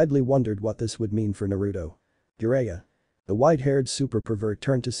 He idly wondered what this would mean for Naruto. Jiraiya. The white-haired super pervert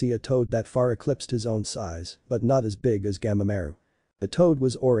turned to see a toad that far eclipsed his own size, but not as big as Gamamaru. The toad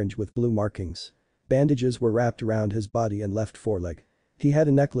was orange with blue markings. Bandages were wrapped around his body and left foreleg. He had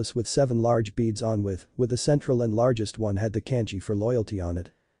a necklace with 7 large beads on with the central and largest one had the kanji for loyalty on it.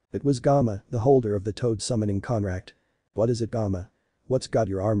 It was Gamma, the holder of the toad summoning contract. What is it, Gamma? What's got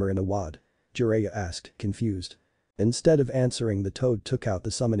your armor in a wad? Jiraiya asked, confused. Instead of answering, the toad took out the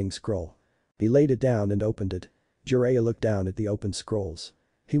summoning scroll. He laid it down and opened it. Jiraiya looked down at the open scrolls.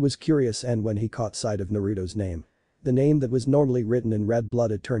 He was curious, and when he caught sight of Naruto's name. The name that was normally written in red blood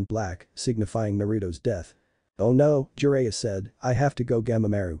had turned black, signifying Naruto's death. Oh no, Jiraiya said, I have to go.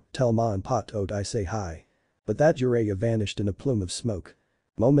 Gamamaru, tell Ma and Pa Toad I say hi. But that Jiraiya vanished in a plume of smoke.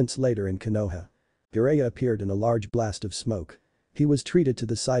 Moments later in Konoha. Jiraiya appeared in a large blast of smoke. He was treated to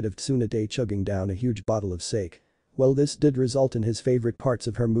the sight of Tsunade chugging down a huge bottle of sake. Well, this did result in his favorite parts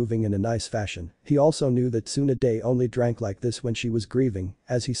of her moving in a nice fashion. He also knew that Tsunade only drank like this when she was grieving,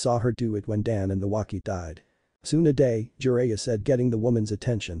 as he saw her do it when Dan and the Waki died. Tsunade, Jiraiya said, getting the woman's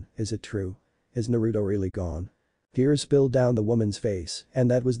attention, is it true? Is Naruto really gone? Tears spilled down the woman's face,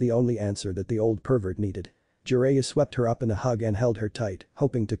 and that was the only answer that the old pervert needed. Jiraiya swept her up in a hug and held her tight,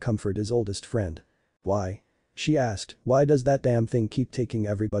 hoping to comfort his oldest friend. Why? She asked, why does that damn thing keep taking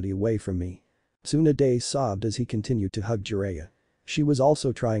everybody away from me? Tsunade sobbed as he continued to hug Jiraiya. She was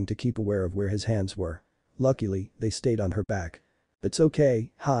also trying to keep aware of where his hands were. Luckily, they stayed on her back. It's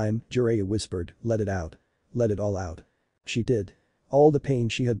okay, Haim, Jiraiya whispered, let it out. Let it all out. She did. All the pain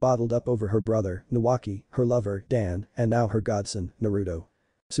she had bottled up over her brother, Nawaki, her lover, Dan, and now her godson, Naruto.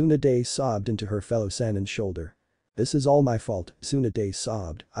 Tsunade sobbed into her fellow Sanin's shoulder. This is all my fault, Tsunade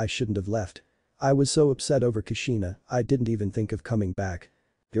sobbed, I shouldn't have left. I was so upset over Kushina, I didn't even think of coming back.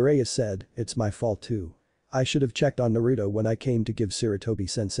 Jiraiya said, it's my fault too. I should have checked on Naruto when I came to give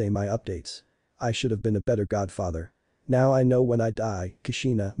Sarutobi-sensei my updates. I should have been a better godfather. Now I know when I die,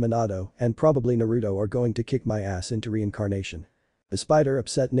 Kushina, Minato, and probably Naruto are going to kick my ass into reincarnation. Despite her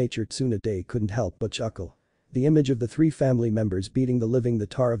upset-natured, Tsunade couldn't help but chuckle. The image of the 3 family members beating the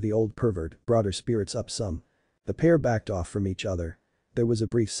tar of the old pervert brought her spirits up some. The pair backed off from each other. There was a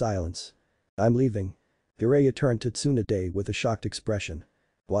brief silence. I'm leaving. Jiraiya turned to Tsunade with a shocked expression.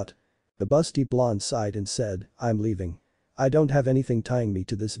 What? The busty blonde sighed and said, I'm leaving. I don't have anything tying me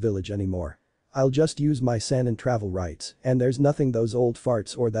to this village anymore. I'll just use my Sanin travel rights, and there's nothing those old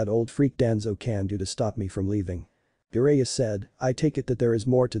farts or that old freak Danzo can do to stop me from leaving. Jiraiya said, I take it that there is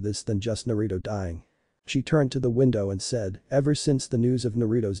more to this than just Naruto dying. She turned to the window and said, ever since the news of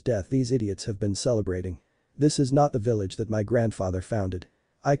Naruto's death these idiots have been celebrating. This is not the village that my grandfather founded.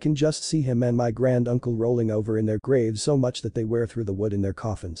 I can just see him and my grand-uncle rolling over in their graves so much that they wear through the wood in their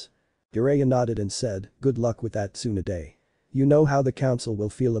coffins. Jiraiya nodded and said, good luck with that, Tsunade. You know how the council will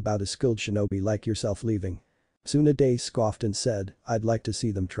feel about a skilled shinobi like yourself leaving. Tsunade scoffed and said, I'd like to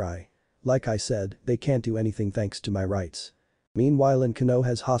see them try. Like I said, they can't do anything thanks to my rights. Meanwhile in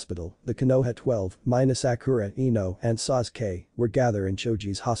Konoha's hospital, the Konoha 12, minus Sakura, Ino, and Sasuke, were gathered in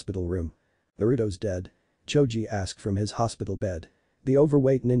Choji's hospital room. Naruto's dead. Choji asked from his hospital bed. The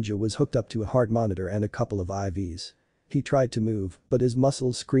overweight ninja was hooked up to a heart monitor and a couple of IVs. He tried to move, but his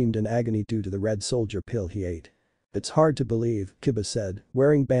muscles screamed in agony due to the red soldier pill he ate. It's hard to believe, Kiba said,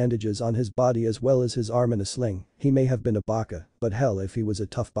 wearing bandages on his body as well as his arm in a sling. He may have been a baka, but hell if he was a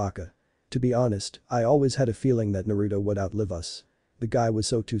tough baka. To be honest, I always had a feeling that Naruto would outlive us. The guy was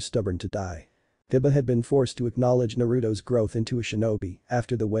so too stubborn to die. Kiba had been forced to acknowledge Naruto's growth into a shinobi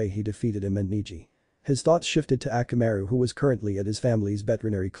after the way he defeated him and Neji. His thoughts shifted to Akamaru, who was currently at his family's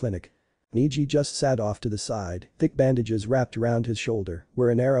veterinary clinic. Neji just sat off to the side, thick bandages wrapped around his shoulder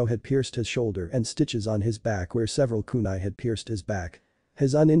where an arrow had pierced his shoulder and stitches on his back where several kunai had pierced his back.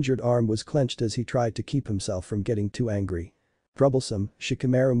 His uninjured arm was clenched as he tried to keep himself from getting too angry. Troublesome,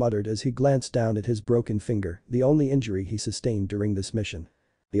 Shikamaru muttered as he glanced down at his broken finger, the only injury he sustained during this mission.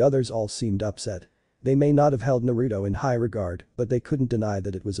 The others all seemed upset. They may not have held Naruto in high regard, but they couldn't deny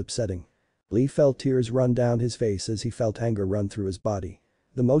that it was upsetting. Lee felt tears run down his face as he felt anger run through his body.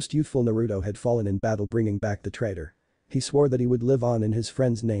 The most youthful Naruto had fallen in battle bringing back the traitor. He swore that he would live on in his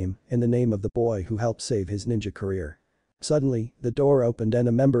friend's name, in the name of the boy who helped save his ninja career. Suddenly, the door opened and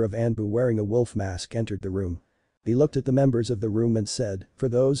a member of Anbu wearing a wolf mask entered the room. He looked at the members of the room and said, for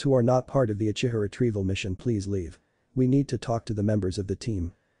those who are not part of the Uchiha retrieval mission, please leave. We need to talk to the members of the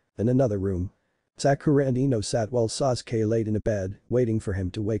team. In another room. Sakura and Ino sat while Sasuke laid in a bed, waiting for him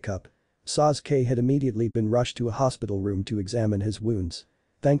to wake up. Sasuke had immediately been rushed to a hospital room to examine his wounds.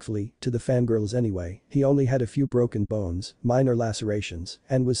 Thankfully, to the fangirls anyway, he only had a few broken bones, minor lacerations,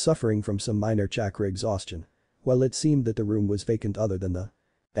 and was suffering from some minor chakra exhaustion. Well, it seemed that the room was vacant other than the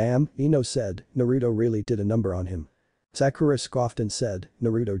Damn, Ino said, Naruto really did a number on him. Sakura scoffed and said,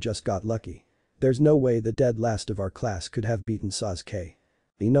 Naruto just got lucky. There's no way the dead last of our class could have beaten Sasuke.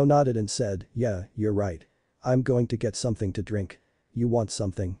 Ino nodded and said, yeah, you're right. I'm going to get something to drink. You want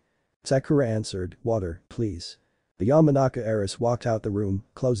something? Sakura answered, water, please. The Yamanaka heiress walked out the room,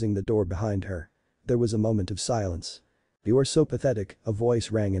 closing the door behind her. There was a moment of silence. "You're so pathetic," a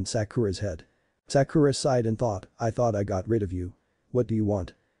voice rang in Sakura's head. Sakura sighed and thought, I thought I got rid of you. What do you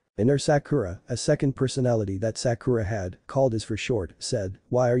want? Inner Sakura, a second personality that Sakura had, called as for short, said,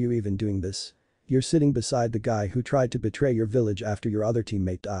 why are you even doing this? You're sitting beside the guy who tried to betray your village after your other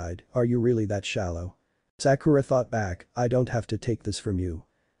teammate died, are you really that shallow? Sakura thought back, I don't have to take this from you.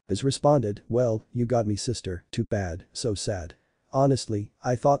 Iz responded, well, you got me sister, too bad, so sad. Honestly,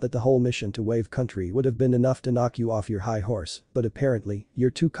 I thought that the whole mission to Wave Country would have been enough to knock you off your high horse, but apparently, you're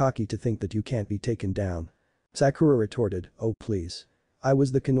too cocky to think that you can't be taken down. Sakura retorted, oh please. I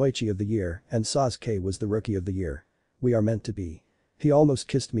was the Kunoichi of the year and Sasuke was the rookie of the year. We are meant to be. He almost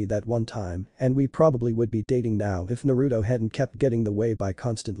kissed me that one time and we probably would be dating now if Naruto hadn't kept getting the way by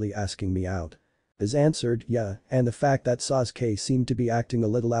constantly asking me out. Iz answered, yeah, and the fact that Sasuke seemed to be acting a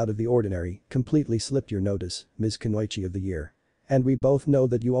little out of the ordinary completely slipped your notice, Ms. Kunoichi of the year. And we both know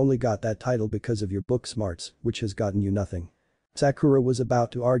that you only got that title because of your book smarts, which has gotten you nothing. Sakura was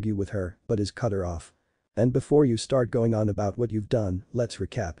about to argue with her, but Iz cut her off. And before you start going on about what you've done, let's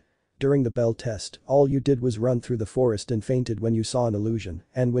recap. During the bell test, all you did was run through the forest and fainted when you saw an illusion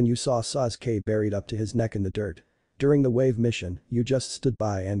and when you saw Sasuke buried up to his neck in the dirt. During the wave mission, you just stood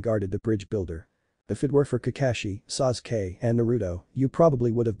by and guarded the bridge builder. If it were for Kakashi, Sasuke, and Naruto, you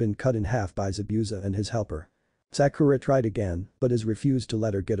probably would have been cut in half by Zabuza and his helper. Sakura tried again, but Iz refused to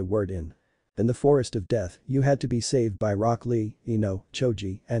let her get a word in. In the forest of death, you had to be saved by Rock Lee, Ino,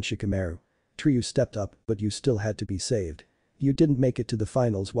 Choji, and Shikamaru. Ryu stepped up, but you still had to be saved. You didn't make it to the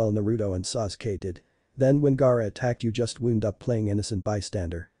finals while Naruto and Sasuke did. Then when Gaara attacked you just wound up playing innocent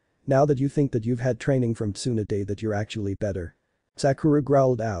bystander. Now that you think that you've had training from Tsunade that you're actually better. Sakura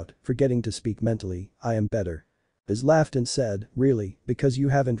growled out, forgetting to speak mentally, I am better. Iz laughed and said, really, because you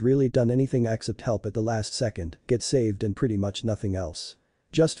haven't really done anything except help at the last second, get saved and pretty much nothing else.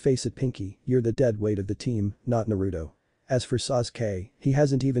 Just face it Pinky, you're the dead weight of the team, not Naruto. As for Sasuke, he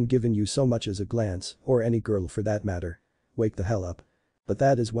hasn't even given you so much as a glance, or any girl for that matter. Wake the hell up. But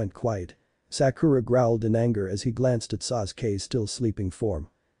that is went quiet. Sakura growled in anger as he glanced at Sasuke's still sleeping form.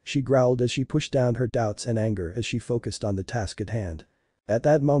 She growled as she pushed down her doubts and anger as she focused on the task at hand. At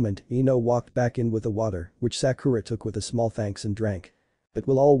that moment, Ino walked back in with the water, which Sakura took with a small thanks and drank. It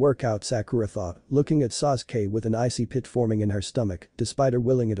will all work out, Sakura thought, looking at Sasuke with an icy pit forming in her stomach, despite her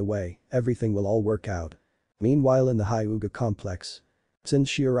willing it away, everything will all work out. Meanwhile in the Hyuga complex. Since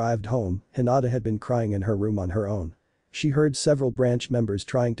she arrived home, Hinata had been crying in her room on her own. She heard several branch members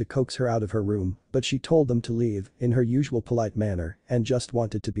trying to coax her out of her room, but she told them to leave in her usual polite manner and just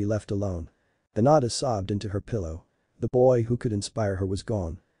wanted to be left alone. Hinata sobbed into her pillow. The boy who could inspire her was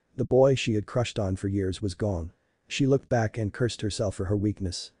gone. The boy she had crushed on for years was gone. She looked back and cursed herself for her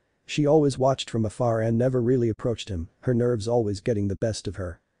weakness. She always watched from afar and never really approached him, her nerves always getting the best of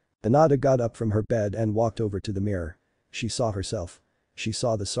her. Hinata got up from her bed and walked over to the mirror. She saw herself. She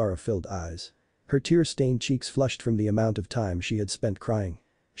saw the sorrow-filled eyes. Her tear-stained cheeks flushed from the amount of time she had spent crying.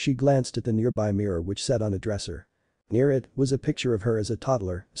 She glanced at the nearby mirror which sat on a dresser. Near it was a picture of her as a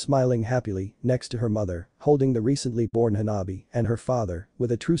toddler, smiling happily, next to her mother, holding the recently born Hanabi and her father,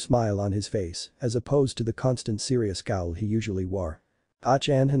 with a true smile on his face, as opposed to the constant serious scowl he usually wore.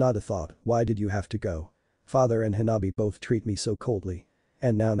 Ah-chan, Hinata thought, why did you have to go? Father and Hanabi both treat me so coldly.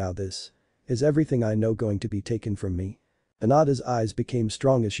 And now this. Is everything I know going to be taken from me? Hinata's eyes became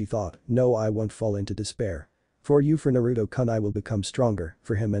strong as she thought, no, I won't fall into despair. For Naruto-kun I will become stronger,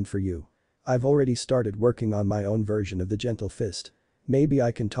 for him and for you. I've already started working on my own version of the gentle fist. Maybe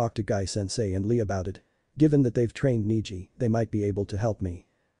I can talk to Guy-sensei and Lee about it. Given that they've trained Niji, they might be able to help me.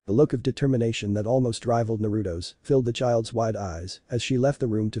 The look of determination that almost rivaled Naruto's filled the child's wide eyes as she left the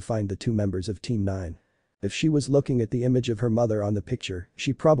room to find the two members of Team 9. If she was looking at the image of her mother on the picture,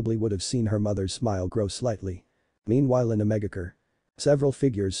 she probably would have seen her mother's smile grow slightly. Meanwhile in Omegakure, several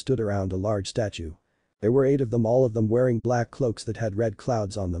figures stood around a large statue. There were 8 of them, all of them wearing black cloaks that had red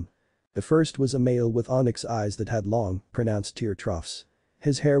clouds on them. The first was a male with onyx eyes that had long, pronounced tear troughs.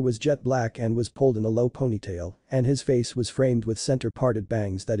 His hair was jet black and was pulled in a low ponytail, and his face was framed with center-parted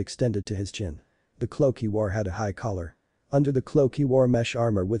bangs that extended to his chin. The cloak he wore had a high collar. Under the cloak he wore mesh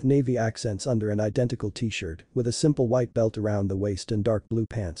armor with navy accents under an identical t-shirt, with a simple white belt around the waist and dark blue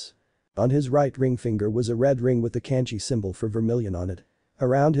pants. On his right ring finger was a red ring with the kanji symbol for vermilion on it.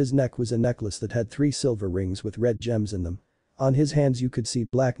 Around his neck was a necklace that had 3 silver rings with red gems in them. On his hands you could see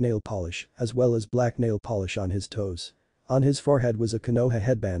black nail polish, as well as black nail polish on his toes. On his forehead was a Konoha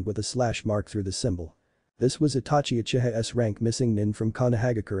headband with a slash mark through the symbol. This was Itachi Uchiha's rank missing nin from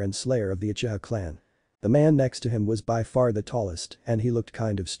Konohagakure and slayer of the Uchiha clan. The man next to him was by far the tallest, and he looked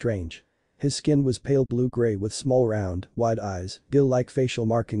kind of strange. His skin was pale blue-gray with small round, wide eyes, gill-like facial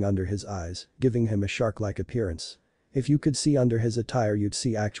marking under his eyes, giving him a shark-like appearance. If you could see under his attire you'd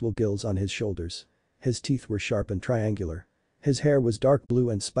see actual gills on his shoulders. His teeth were sharp and triangular. His hair was dark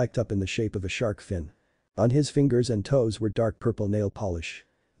blue and spiked up in the shape of a shark fin. On his fingers and toes were dark purple nail polish.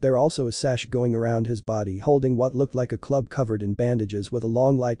 There also a sash going around his body holding what looked like a club covered in bandages with a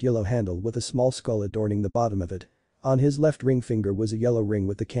long light yellow handle with a small skull adorning the bottom of it. On his left ring finger was a yellow ring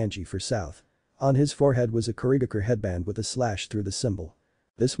with the kanji for south. On his forehead was a Kurigakur headband with a slash through the symbol.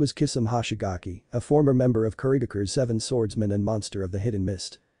 This was Kisame Hoshigaki, a former member of Kurigakur's Seven Swordsmen and Monster of the Hidden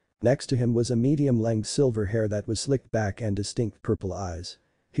Mist. Next to him was a medium-length silver hair that was slicked back and distinct purple eyes.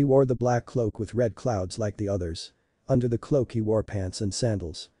 He wore the black cloak with red clouds like the others. Under the cloak he wore pants and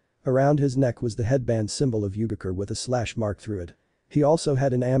sandals. Around his neck was the headband symbol of Yugakur with a slash mark through it. He also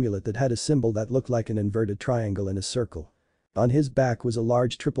had an amulet that had a symbol that looked like an inverted triangle in a circle. On his back was a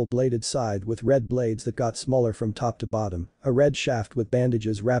large triple-bladed scythe with red blades that got smaller from top to bottom, a red shaft with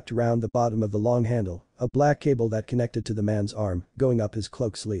bandages wrapped around the bottom of the long handle, a black cable that connected to the man's arm, going up his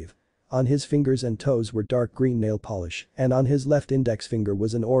cloak sleeve. On his fingers and toes were dark green nail polish, and on his left index finger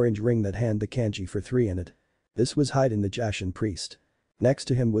was an orange ring that had the kanji for 3 in it. This was Haiden the Jashin priest. Next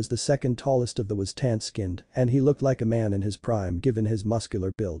to him was the second tallest of the was tan-skinned, and he looked like a man in his prime given his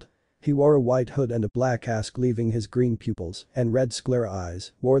muscular build. He wore a white hood and a black mask leaving his green pupils and red sclera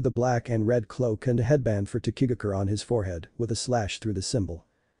eyes, wore the black and red cloak and a headband for Tokigakur on his forehead with a slash through the symbol.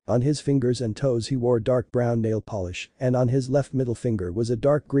 On his fingers and toes he wore dark brown nail polish, and on his left middle finger was a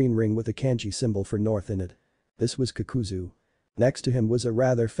dark green ring with a kanji symbol for north in it. This was Kakuzu. Next to him was a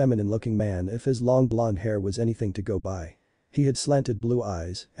rather feminine-looking man if his long blonde hair was anything to go by. He had slanted blue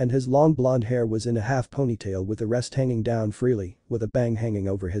eyes, and his long blonde hair was in a half ponytail with the rest hanging down freely, with a bang hanging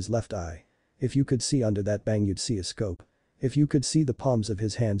over his left eye. If you could see under that bang you'd see a scope. If you could see the palms of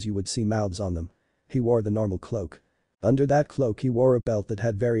his hands you would see mouths on them. He wore the normal cloak. Under that cloak he wore a belt that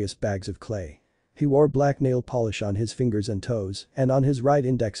had various bags of clay. He wore black nail polish on his fingers and toes, and on his right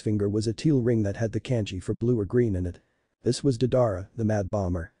index finger was a teal ring that had the kanji for blue or green in it. This was Dodara, the Mad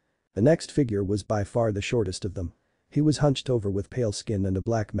Bomber. The next figure was by far the shortest of them. He was hunched over with pale skin and a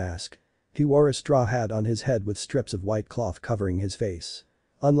black mask. He wore a straw hat on his head with strips of white cloth covering his face.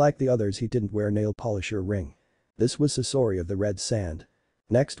 Unlike the others he didn't wear nail polish or ring. This was Sasori of the Red Sand.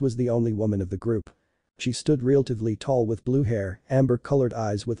 Next was the only woman of the group. She stood relatively tall with blue hair, amber-colored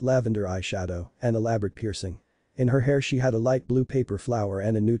eyes with lavender eyeshadow, and elaborate piercing. In her hair she had a light blue paper flower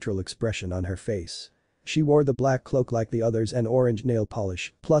and a neutral expression on her face. She wore the black cloak like the others and orange nail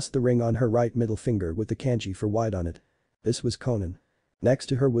polish, plus the ring on her right middle finger with the kanji for white on it. This was Conan. Next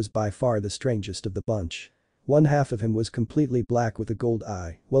to her was by far the strangest of the bunch. One half of him was completely black with a gold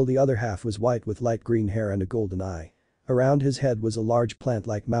eye, while the other half was white with light green hair and a golden eye. Around his head was a large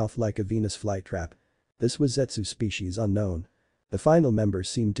plant-like mouth like a Venus flytrap. This was Zetsu species unknown. The final member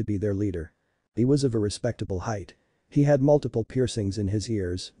seemed to be their leader. He was of a respectable height. He had multiple piercings in his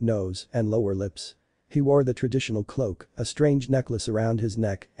ears, nose, and lower lips. He wore the traditional cloak, a strange necklace around his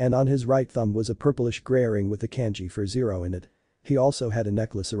neck, and on his right thumb was a purplish gray ring with a kanji for 0 in it. He also had a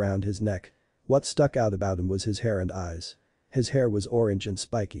necklace around his neck. What stuck out about him was his hair and eyes. His hair was orange and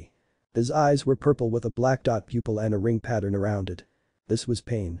spiky. His eyes were purple with a black dot pupil and a ring pattern around it. This was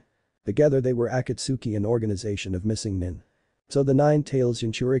Pain. Together they were Akatsuki, an organization of missing nin. So the 9 tails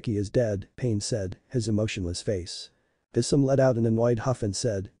Jinchuriki is dead, Pain said, his emotionless face. Disam let out an annoyed huff and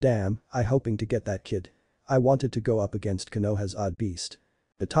said, damn, I hoping to get that kid. I wanted to go up against Konoha's odd beast.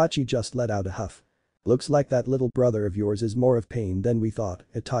 Itachi just let out a huff. Looks like that little brother of yours is more of Pain than we thought,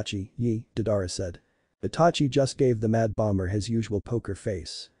 Itachi, ye, Dodara said. Itachi just gave the Mad Bomber his usual poker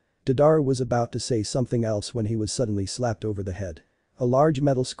face. Dodara was about to say something else when he was suddenly slapped over the head. A large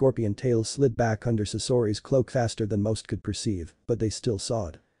metal scorpion tail slid back under Sasori's cloak faster than most could perceive, but they still saw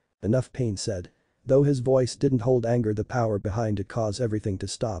it. Enough, Pain said. Though his voice didn't hold anger, the power behind it caused everything to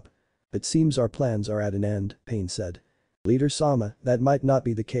stop. It seems our plans are at an end, Pain said. Leader Sama, that might not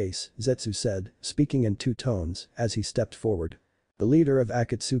be the case, Zetsu said, speaking in 2 tones, as he stepped forward. The leader of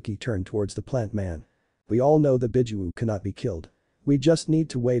Akatsuki turned towards the plant man. We all know the Biju cannot be killed. We just need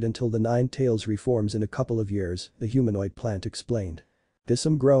to wait until the 9 tails reforms in a couple of years, the humanoid plant explained.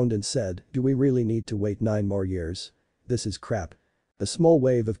 Disam groaned and said, do we really need to wait 9 more years? This is crap. A small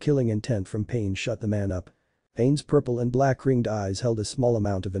wave of killing intent from Pain shut the man up. Pain's purple and black ringed eyes held a small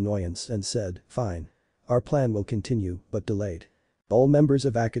amount of annoyance and said, fine. Our plan will continue, but delayed. All members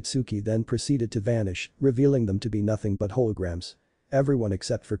of Akatsuki then proceeded to vanish, revealing them to be nothing but holograms. Everyone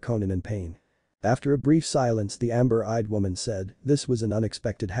except for Conan and Pain. After a brief silence, the amber-eyed woman said, this was an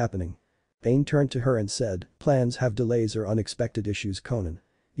unexpected happening. Pain turned to her and said, plans have delays or unexpected issues, Conan.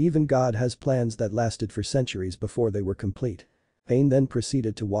 Even God has plans that lasted for centuries before they were complete. Pain then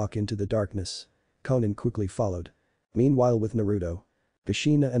proceeded to walk into the darkness. Conan quickly followed. Meanwhile with Naruto.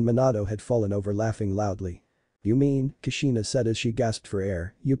 Kushina and Minato had fallen over laughing loudly. You mean, Kushina said as she gasped for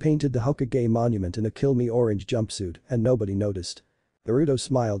air, you painted the Hokage monument in a kill me orange jumpsuit and nobody noticed. Naruto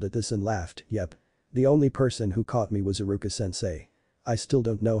smiled at this and laughed, yep. The only person who caught me was Iruka-sensei. I still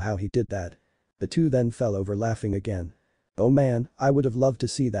don't know how he did that. The two then fell over laughing again. Oh man, I would have loved to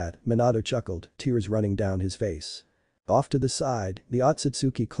see that, Minato chuckled, tears running down his face. Off to the side, the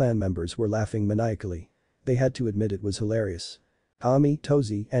Otsutsuki clan members were laughing maniacally. They had to admit it was hilarious. Kami,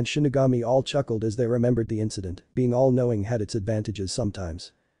 Tozi, and Shinigami all chuckled as they remembered the incident, being all-knowing had its advantages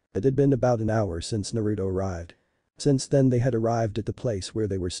sometimes. It had been about an hour since Naruto arrived. Since then they had arrived at the place where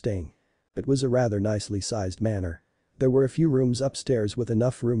they were staying. It was a rather nicely sized manor. There were a few rooms upstairs with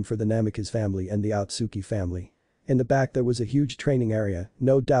enough room for the Namikaze family and the Otsutsuki family. In the back there was a huge training area,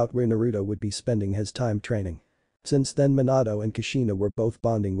 no doubt where Naruto would be spending his time training. Since then Minato and Kushina were both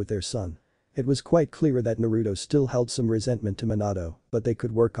bonding with their son. It was quite clear that Naruto still held some resentment to Minato, but they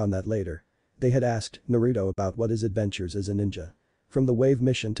could work on that later. They had asked Naruto about what his adventures as a ninja. From the wave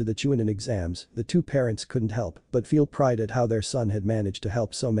mission to the Chunin exams, the two parents couldn't help but feel pride at how their son had managed to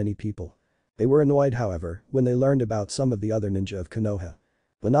help so many people. They were annoyed however, when they learned about some of the other ninja of Konoha.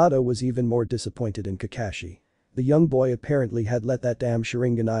 Minato was even more disappointed in Kakashi. The young boy apparently had let that damn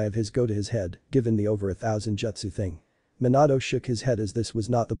Sharingan eye of his go to his head, given the over 1,000 jutsu thing. Minato shook his head as this was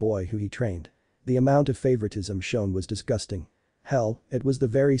not the boy who he trained. The amount of favoritism shown was disgusting. Hell, it was the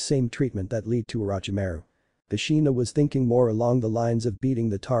very same treatment that led to Orochimaru. Kushina was thinking more along the lines of beating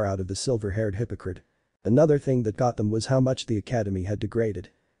the tar out of the silver-haired hypocrite. Another thing that got them was how much the academy had degraded.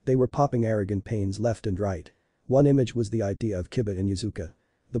 They were popping arrogant pains left and right. One image was the idea of Kiba and Yuzuka.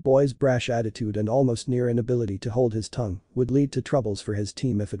 The boy's brash attitude and almost near inability to hold his tongue would lead to troubles for his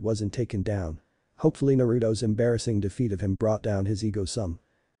team if it wasn't taken down. Hopefully Naruto's embarrassing defeat of him brought down his ego some.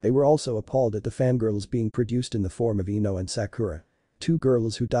 They were also appalled at the fangirls being produced in the form of Ino and Sakura. Two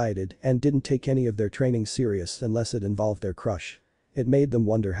girls who dieted and didn't take any of their training serious unless it involved their crush. It made them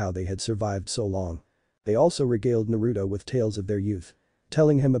wonder how they had survived so long. They also regaled Naruto with tales of their youth.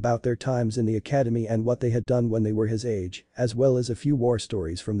 Telling him about their times in the academy and what they had done when they were his age, as well as a few war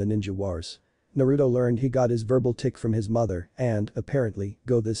stories from the ninja wars. Naruto learned he got his verbal tick from his mother and, apparently,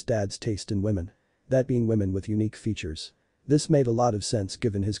 go this dad's taste in women. That being women with unique features. This made a lot of sense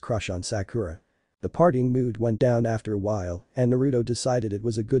given his crush on Sakura. The partying mood went down after a while and Naruto decided it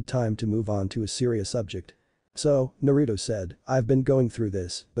was a good time to move on to a serious subject. So, Naruto said, I've been going through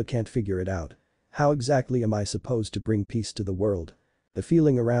this but can't figure it out. How exactly am I supposed to bring peace to the world? The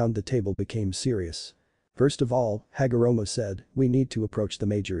feeling around the table became serious. First of all, Hagoromo said, we need to approach the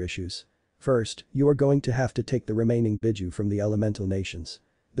major issues. First, you are going to have to take the remaining Biju from the elemental nations.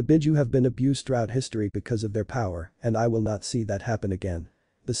 The Biju have been abused throughout history because of their power, and I will not see that happen again.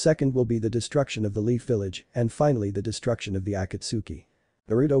 The second will be the destruction of the Leaf Village, and finally the destruction of the Akatsuki.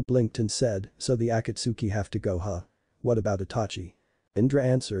 Naruto blinked and said, so the Akatsuki have to go huh? What about Itachi? Indra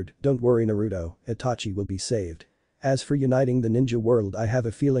answered, don't worry Naruto, Itachi will be saved. As for uniting the ninja world I have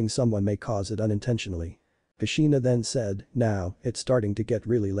a feeling someone may cause it unintentionally. Kushina then said, now, it's starting to get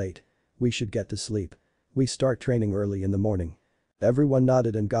really late. We should get to sleep. We start training early in the morning. Everyone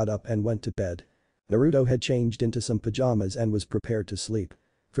nodded and got up and went to bed. Naruto had changed into some pajamas and was prepared to sleep.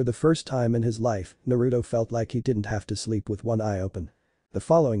 For the first time in his life, Naruto felt like he didn't have to sleep with one eye open. The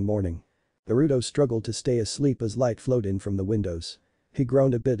following morning. Naruto struggled to stay asleep as light flowed in from the windows. He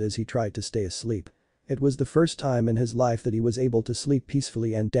groaned a bit as he tried to stay asleep. It was the first time in his life that he was able to sleep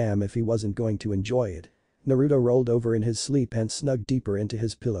peacefully and damn if he wasn't going to enjoy it. Naruto rolled over in his sleep and snugged deeper into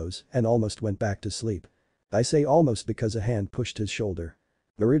his pillows and almost went back to sleep. I say almost because a hand pushed his shoulder.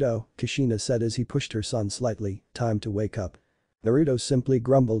 Naruto, Kushina said as he pushed her son slightly, time to wake up. Naruto simply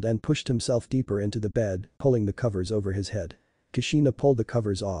grumbled and pushed himself deeper into the bed, pulling the covers over his head. Kushina pulled the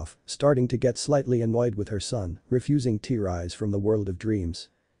covers off, starting to get slightly annoyed with her son, refusing to rise from the world of dreams.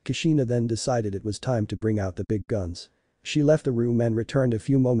 Kushina then decided it was time to bring out the big guns. She left the room and returned a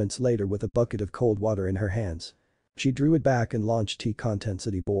few moments later with a bucket of cold water in her hands. She drew it back and launched tea contents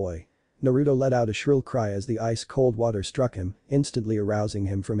at boy. Naruto let out a shrill cry as the ice-cold water struck him, instantly arousing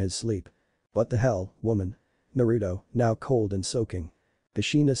him from his sleep. What the hell, woman? Naruto, now cold and soaking.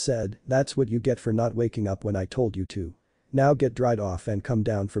 Kushina said, that's what you get for not waking up when I told you to. Now get dried off and come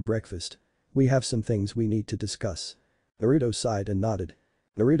down for breakfast. We have some things we need to discuss. Naruto sighed and nodded.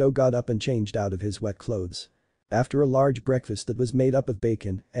 Naruto got up and changed out of his wet clothes. After a large breakfast that was made up of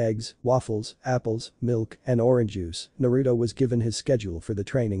bacon, eggs, waffles, apples, milk, and orange juice, Naruto was given his schedule for the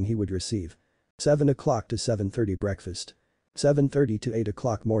training he would receive. 7 o'clock to 7:30 breakfast. 7:30 to 8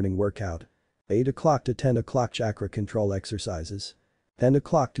 o'clock morning workout. 8 o'clock to 10 o'clock chakra control exercises. 10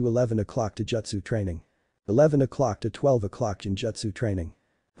 o'clock to 11 o'clock to jutsu training. 11 o'clock to 12 o'clock ninjutsu training.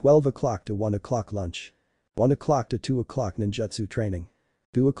 12 o'clock to 1 o'clock lunch. 1 o'clock to 2 o'clock ninjutsu training.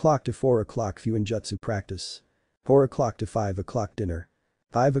 2 o'clock to 4 o'clock fuinjutsu practice. 4 o'clock to 5 o'clock dinner.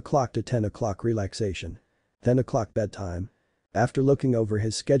 5 o'clock to 10 o'clock relaxation. 10 o'clock bedtime. After looking over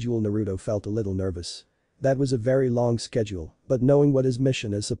his schedule, Naruto felt a little nervous. That was a very long schedule, but knowing what his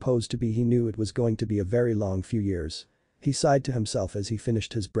mission is supposed to be, he knew it was going to be a very long few years. He sighed to himself as he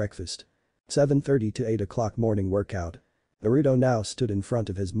finished his breakfast. 7:30 to 8 o'clock morning workout. Naruto now stood in front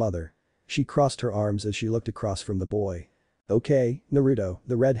of his mother. She crossed her arms as she looked across from the boy. "Okay, Naruto,"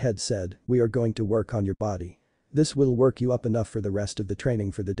 the redhead said, "we are going to work on your body. This will work you up enough for the rest of the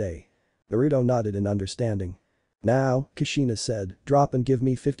training for the day." Naruto nodded in understanding. "Now," Kushina said, "drop and give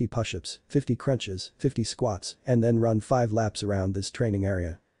me 50 push-ups, 50 crunches, 50 squats, and then run 5 laps around this training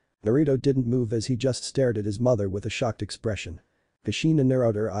area." Naruto didn't move as he just stared at his mother with a shocked expression. Kushina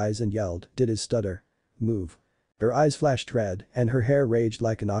narrowed her eyes and yelled, "Did his stutter? Move." Her eyes flashed red and her hair raged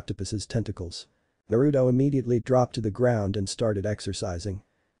like an octopus's tentacles. Naruto immediately dropped to the ground and started exercising.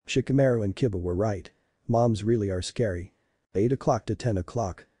 Shikamaru and Kiba were right. Moms really are scary. 8 o'clock to 10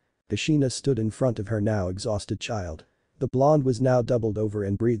 o'clock. Kushina stood in front of her now exhausted child. The blonde was now doubled over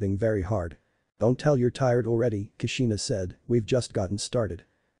and breathing very hard. "Don't tell you're tired already," Kushina said, "we've just gotten started."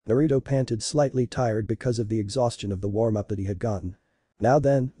 Naruto panted, slightly tired because of the exhaustion of the warm-up that he had gotten. "Now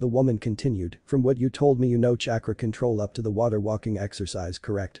then," the woman continued, "from what you told me you know chakra control up to the water walking exercise,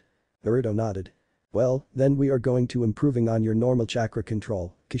 correct?" Naruto nodded. "Well, then we are going to improving on your normal chakra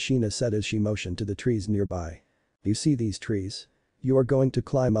control," Kushina said as she motioned to the trees nearby. "You see these trees? You are going to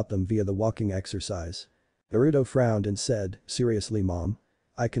climb up them via the walking exercise." Naruto frowned and said, "Seriously, mom?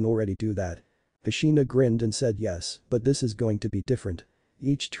 I can already do that." Kushina grinned and said, "Yes, but this is going to be different.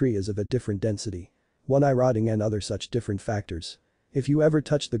 Each tree is of a different density. One eye rotting and other such different factors. If you ever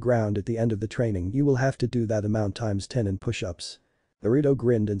touch the ground at the end of the training, you will have to do that amount times 10 in push-ups." Naruto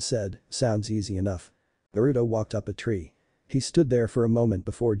grinned and said, "Sounds easy enough." Naruto walked up a tree. He stood there for a moment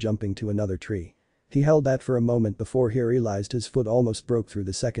before jumping to another tree. He held that for a moment before he realized his foot almost broke through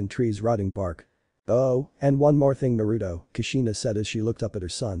the second tree's rotting bark. "Oh, and one more thing, Naruto," Kushina said as she looked up at her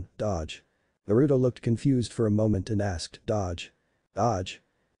son, "dodge." Naruto looked confused for a moment and asked, "Dodge? Dodge?"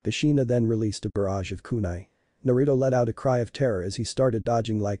 Kushina then released a barrage of kunai. Naruto let out a cry of terror as he started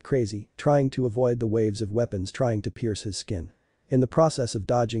dodging like crazy, trying to avoid the waves of weapons trying to pierce his skin. In the process of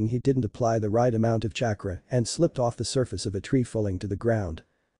dodging, he didn't apply the right amount of chakra and slipped off the surface of a tree, falling to the ground.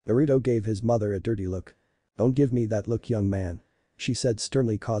 Naruto gave his mother a dirty look. "Don't give me that look, young man," she said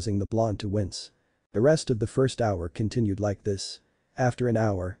sternly, causing the blonde to wince. The rest of the first hour continued like this. After an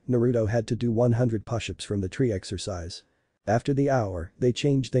hour, Naruto had to do 100 push-ups from the tree exercise. After the hour, they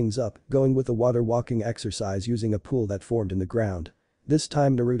changed things up, going with the water walking exercise using a pool that formed in the ground. This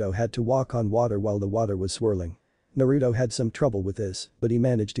time Naruto had to walk on water while the water was swirling. Naruto had some trouble with this, but he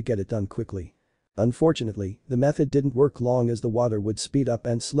managed to get it done quickly. Unfortunately, the method didn't work long as the water would speed up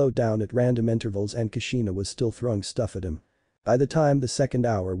and slow down at random intervals and Kushina was still throwing stuff at him. By the time the second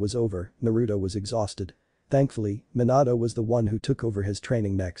hour was over, Naruto was exhausted. Thankfully, Minato was the one who took over his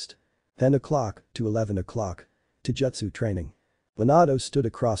training next. 10 o'clock to 11 o'clock. To jutsu training. Minato stood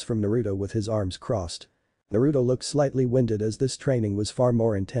across from Naruto with his arms crossed. Naruto looked slightly winded as this training was far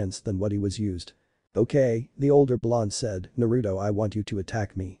more intense than what he was used. "Okay," the older blonde said, "Naruto, I want you to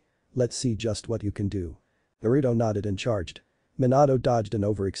attack me. Let's see just what you can do." Naruto nodded and charged. Minato dodged an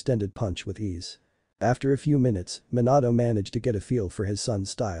overextended punch with ease. After a few minutes, Minato managed to get a feel for his son's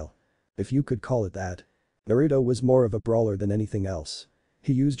style. If you could call it that. Naruto was more of a brawler than anything else.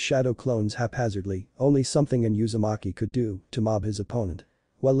 He used shadow clones haphazardly, only something an Uzumaki could do, to mob his opponent.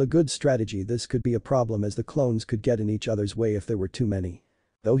 While a good strategy, this could be a problem as the clones could get in each other's way if there were too many.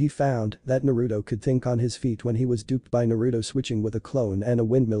 Though he found that Naruto could think on his feet when he was duped by Naruto switching with a clone and a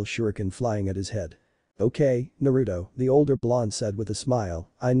windmill shuriken flying at his head. "Okay, Naruto," the older blonde said with a smile,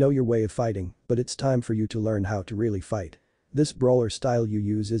 "I know your way of fighting, but it's time for you to learn how to really fight. This brawler style you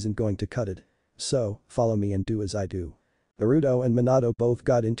use isn't going to cut it. So, follow me and do as I do." Naruto and Minato both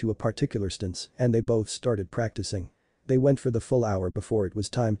got into a particular stance and they both started practicing. They went for the full hour before it was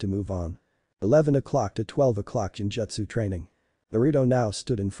time to move on. 11 o'clock to 12 o'clock ninjutsu training. Naruto now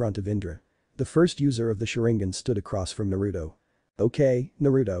stood in front of Indra. The first user of the Sharingan stood across from Naruto. "Okay,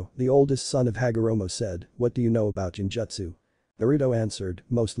 Naruto," the oldest son of Hagoromo said, "what do you know about ninjutsu?" Naruto answered,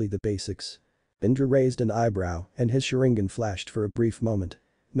 "Mostly the basics." Indra raised an eyebrow and his Sharingan flashed for a brief moment.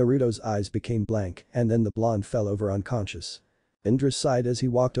 Naruto's eyes became blank and then the blonde fell over unconscious. Indra sighed as he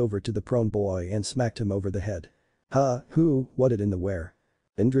walked over to the prone boy and smacked him over the head. Huh, who, what it in the where?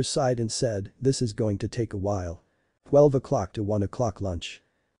 Indra sighed and said, this is going to take a while. 12 o'clock to 1 o'clock lunch.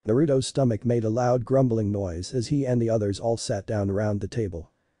 Naruto's stomach made a loud grumbling noise as he and the others all sat down around the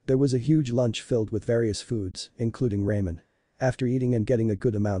table. There was a huge lunch filled with various foods, including ramen. After eating and getting a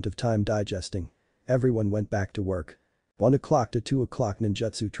good amount of time digesting, everyone went back to work. 1 o'clock to 2 o'clock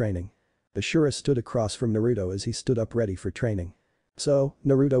ninjutsu training. Ashura stood across from Naruto as he stood up ready for training. So,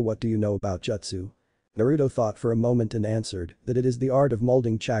 Naruto, what do you know about jutsu? Naruto thought for a moment and answered that it is the art of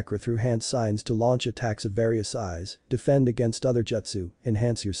molding chakra through hand signs to launch attacks of various size, defend against other jutsu,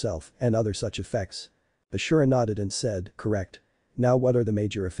 enhance yourself, and other such effects. Ashura nodded and said, correct. Now what are the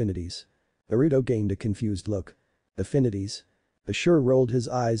major affinities? Naruto gained a confused look. Affinities? Ashura rolled his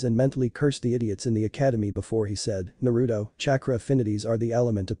eyes and mentally cursed the idiots in the academy before he said, Naruto, chakra affinities are the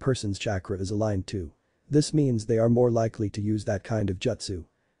element a person's chakra is aligned to. This means they are more likely to use that kind of jutsu.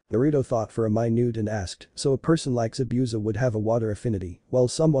 Naruto thought for a minute and asked, so a person like Zabuza would have a water affinity, while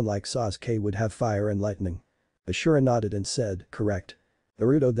someone like Sasuke would have fire and lightning. Ashura nodded and said, correct.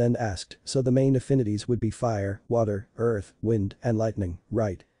 Naruto then asked, so the main affinities would be fire, water, earth, wind, and lightning,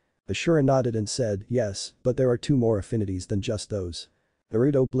 right? Ashura nodded and said, yes, but there are 2 more affinities than just those.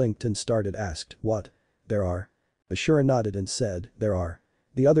 Naruto blinked and started asked, what? There are? Ashura nodded and said, there are.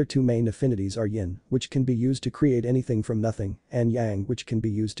 The other 2 main affinities are yin, which can be used to create anything from nothing, and yang, which can be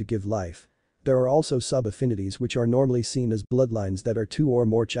used to give life. There are also sub-affinities which are normally seen as bloodlines that are 2 or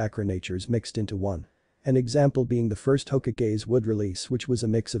more chakra natures mixed into one. An example being the first Hokage's wood release, which was a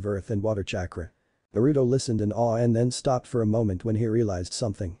mix of earth and water chakra. Naruto listened in awe and then stopped for a moment when he realized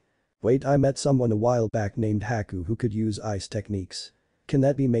something. Wait, I met someone a while back named Haku who could use ice techniques. Can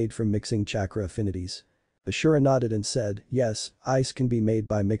that be made from mixing chakra affinities? Ashura nodded and said, yes, ice can be made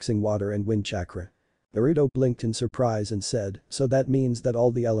by mixing water and wind chakra. Naruto blinked in surprise and said, so that means that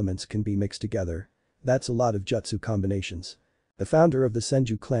all the elements can be mixed together. That's a lot of jutsu combinations. The founder of the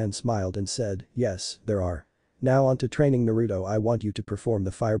Senju clan smiled and said, yes, there are. Now on to training Naruto, I want you to perform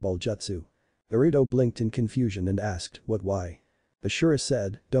the fireball jutsu. Naruto blinked in confusion and asked, what, why? Ashura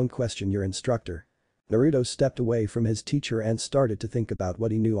said, don't question your instructor. Naruto stepped away from his teacher and started to think about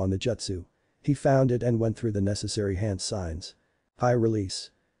what he knew on the jutsu. He found it and went through the necessary hand signs. High release.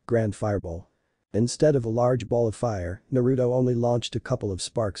 Grand fireball. Instead of a large ball of fire, Naruto only launched a couple of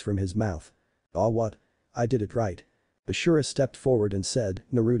sparks from his mouth. Aw, what? I did it right. Ashura stepped forward and said,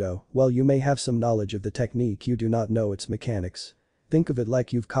 Naruto, while you may have some knowledge of the technique, you do not know its mechanics. Think of it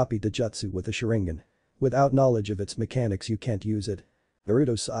like you've copied the jutsu with a Sharingan. Without knowledge of its mechanics you can't use it.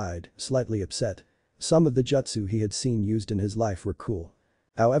 Naruto sighed, slightly upset. Some of the jutsu he had seen used in his life were cool.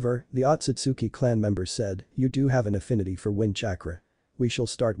 However, the Otsutsuki clan member said, you do have an affinity for wind chakra. We shall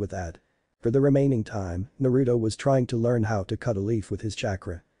start with that. For the remaining time, Naruto was trying to learn how to cut a leaf with his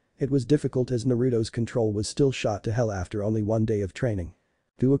chakra. It was difficult as Naruto's control was still shot to hell after only 1 day of training.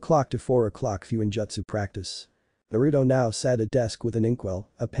 2 o'clock to 4 o'clock Fuinjutsu practice. Naruto now sat at a desk with an inkwell,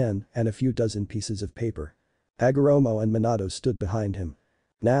 a pen, and a few dozen pieces of paper. Hagoromo and Minato stood behind him.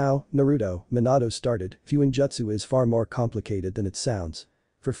 Now, Naruto, Minato started, Fuinjutsu is far more complicated than it sounds.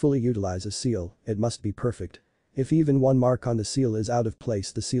 For fully utilize a seal, it must be perfect. If even one mark on the seal is out of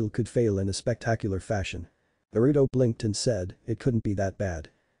place, the seal could fail in a spectacular fashion. Naruto blinked and said, it couldn't be that bad.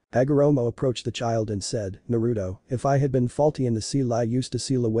 Hagoromo approached the child and said, Naruto, if I had been faulty in the seal I used to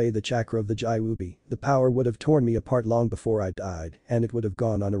seal away the chakra of the Jaiubi, the power would have torn me apart long before I died, and it would have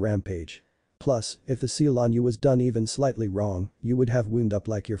gone on a rampage. Plus, if the seal on you was done even slightly wrong, you would have wound up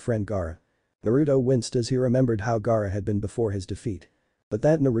like your friend Gaara. Naruto winced as he remembered how Gaara had been before his defeat. But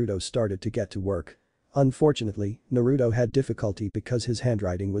that Naruto started to get to work. Unfortunately, Naruto had difficulty because his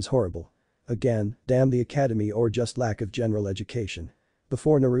handwriting was horrible. Again, damn the academy or just lack of general education.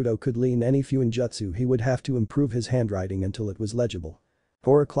 Before Naruto could learn any Fuinjutsu he would have to improve his handwriting until it was legible.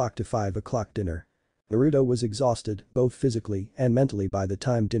 4 o'clock to 5 o'clock dinner. Naruto was exhausted, both physically and mentally by the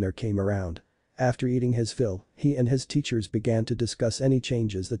time dinner came around. After eating his fill, he and his teachers began to discuss any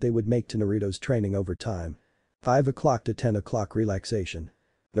changes that they would make to Naruto's training over time. 5 o'clock to 10 o'clock relaxation.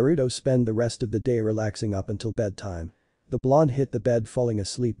 Naruto spent the rest of the day relaxing up until bedtime. The blonde hit the bed falling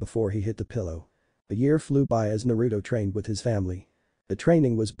asleep before he hit the pillow. A year flew by as Naruto trained with his family. The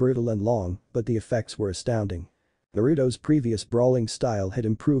training was brutal and long, but the effects were astounding. Naruto's previous brawling style had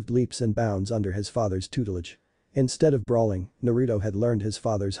improved leaps and bounds under his father's tutelage. Instead of brawling, Naruto had learned his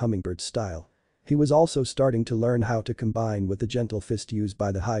father's hummingbird style. He was also starting to learn how to combine with the gentle fist used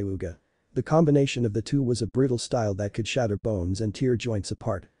by the Hyuga. The combination of the two was a brutal style that could shatter bones and tear joints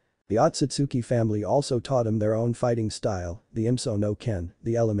apart. The Otsutsuki family also taught him their own fighting style, the Imso no Ken,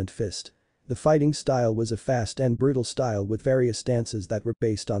 the element fist. The fighting style was a fast and brutal style with various stances that were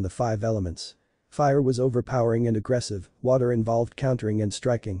based on the 5 elements. Fire was overpowering and aggressive, water involved countering and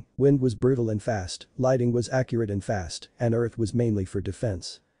striking, wind was brutal and fast, lighting was accurate and fast, and earth was mainly for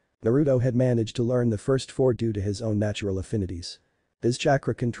defense. Naruto had managed to learn the first 4 due to his own natural affinities. His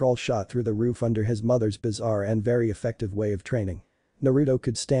chakra control shot through the roof under his mother's bizarre and very effective way of training. Naruto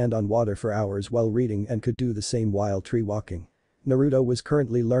could stand on water for hours while reading and could do the same while tree walking. Naruto was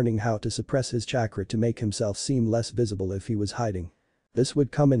currently learning how to suppress his chakra to make himself seem less visible if he was hiding. This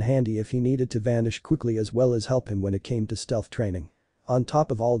would come in handy if he needed to vanish quickly as well as help him when it came to stealth training. On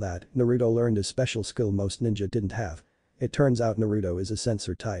top of all that, Naruto learned a special skill most ninja didn't have. It turns out Naruto is a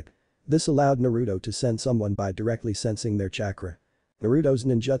sensor type. This allowed Naruto to sense someone by directly sensing their chakra. Naruto's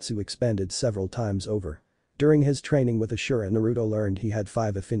ninjutsu expanded several times over. During his training with Ashura, Naruto learned he had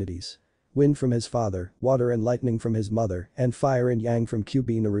 5 affinities. Wind from his father, water and lightning from his mother, and fire and yang from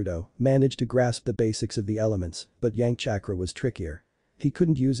QB. Naruto managed to grasp the basics of the elements, but yang chakra was trickier. He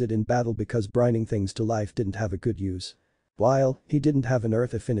couldn't use it in battle because brining things to life didn't have a good use. While he didn't have an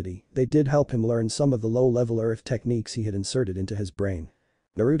earth affinity, they did help him learn some of the low-level earth techniques he had inserted into his brain.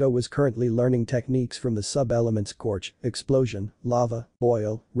 Naruto was currently learning techniques from the sub-elements scorch, explosion, lava,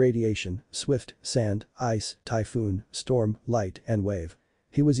 boil, radiation, swift, sand, ice, typhoon, storm, light, and wave.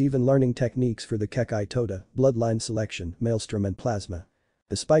 He was even learning techniques for the Kekai Toda, bloodline selection, maelstrom and plasma.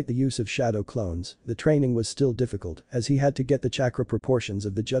 Despite the use of shadow clones, the training was still difficult as he had to get the chakra proportions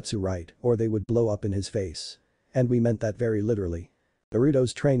of the jutsu right or they would blow up in his face. And we meant that very literally.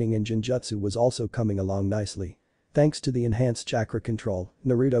 Naruto's training in Genjutsu was also coming along nicely. Thanks to the enhanced chakra control,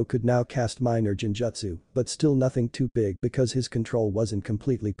 Naruto could now cast minor Genjutsu, but still nothing too big because his control wasn't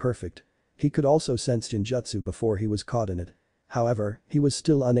completely perfect. He could also sense Genjutsu before he was caught in it. However, he was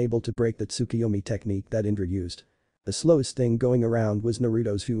still unable to break the Tsukuyomi technique that Indra used. The slowest thing going around was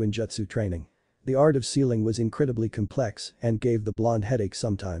Naruto's Fuinjutsu training. The art of sealing was incredibly complex and gave the blonde headaches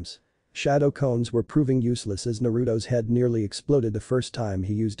sometimes. Shadow cones were proving useless as Naruto's head nearly exploded the first time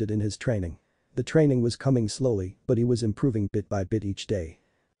he used it in his training. The training was coming slowly, but he was improving bit by bit each day.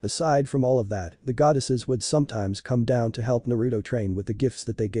 Aside from all of that, the goddesses would sometimes come down to help Naruto train with the gifts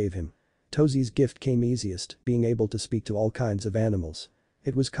that they gave him. Tozi's gift came easiest, being able to speak to all kinds of animals.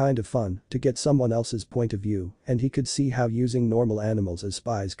 It was kind of fun to get someone else's point of view, and he could see how using normal animals as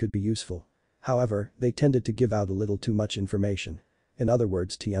spies could be useful. However, they tended to give out a little too much information. In other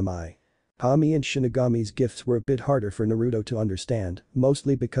words, TMI. Kami and Shinigami's gifts were a bit harder for Naruto to understand,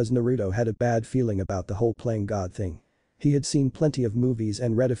 mostly because Naruto had a bad feeling about the whole playing God thing. He had seen plenty of movies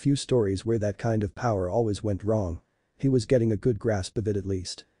and read a few stories where that kind of power always went wrong. He was getting a good grasp of it at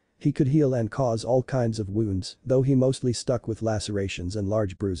least. He could heal and cause all kinds of wounds, though he mostly stuck with lacerations and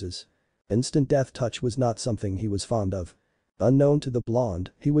large bruises. Instant death touch was not something he was fond of. Unknown to the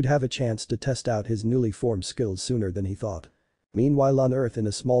blonde, he would have a chance to test out his newly formed skills sooner than he thought. Meanwhile on Earth in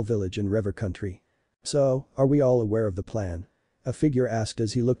a small village in River Country. So, are we all aware of the plan? A figure asked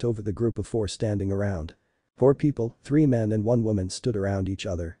as he looked over the group of 4 standing around. 4 people, 3 men and 1 woman stood around each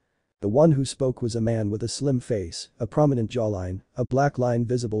other. The one who spoke was a man with a slim face, a prominent jawline, a black line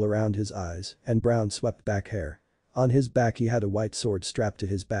visible around his eyes, and brown swept back hair. On his back he had a white sword strapped to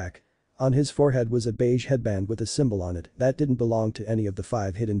his back. On his forehead was a beige headband with a symbol on it that didn't belong to any of the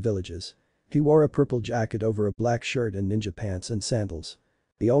 5 hidden villages. He wore a purple jacket over a black shirt and ninja pants and sandals.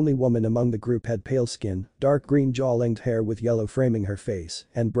 The only woman among the group had pale skin, dark green jaw-length hair with yellow framing her face,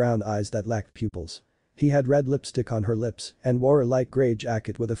 and brown eyes that lacked pupils. He had red lipstick on her lips and wore a light gray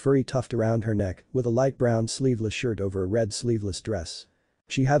jacket with a furry tuft around her neck with a light brown sleeveless shirt over a red sleeveless dress.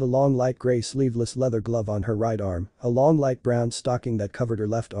 She had a long light gray sleeveless leather glove on her right arm, a long light brown stocking that covered her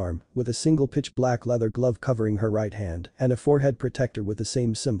left arm, with a single pitch black leather glove covering her right hand and a forehead protector with the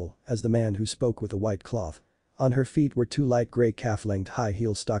same symbol as the man who spoke with a white cloth. On her feet were 2 light gray calf-length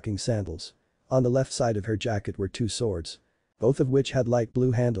high-heel stocking sandals. On the left side of her jacket were 2 swords. Both of which had light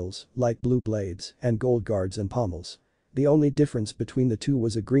blue handles, light blue blades, and gold guards and pommels. The only difference between the 2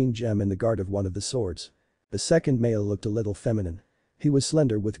 was a green gem in the guard of one of the swords. The second male looked a little feminine. He was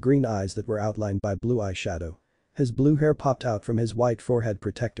slender with green eyes that were outlined by blue eyeshadow. His blue hair popped out from his white forehead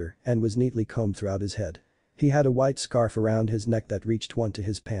protector and was neatly combed throughout his head. He had a white scarf around his neck that reached to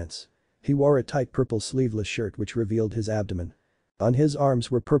his pants. He wore a tight purple sleeveless shirt which revealed his abdomen. On his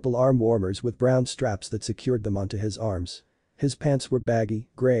arms were purple arm warmers with brown straps that secured them onto his arms. His pants were baggy,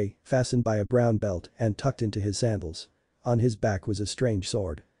 gray, fastened by a brown belt and tucked into his sandals. On his back was a strange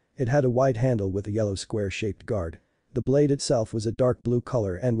sword. It had a white handle with a yellow square-shaped guard. The blade itself was a dark blue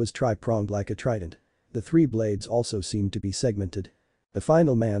color and was tri-pronged like a trident. The 3 blades also seemed to be segmented. The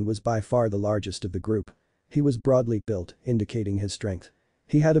final man was by far the largest of the group. He was broadly built, indicating his strength.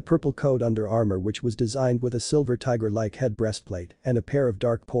 He had a purple coat under armor which was designed with a silver tiger-like head breastplate and a pair of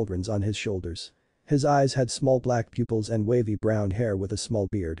dark pauldrons on his shoulders. His eyes had small black pupils and wavy brown hair with a small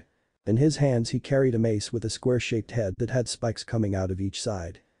beard. In his hands he carried a mace with a square-shaped head that had spikes coming out of each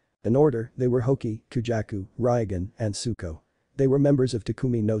side. In order, they were Hoki, Kujaku, Raigan, and Tsuko. They were members of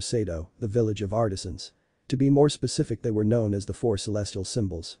Takumi no Sado, the village of artisans. To be more specific, they were known as the Four Celestial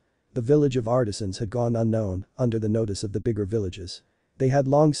Symbols. The village of artisans had gone unknown, under the notice of the bigger villages. They had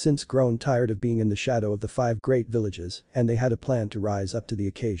long since grown tired of being in the shadow of the 5 great villages, and they had a plan to rise up to the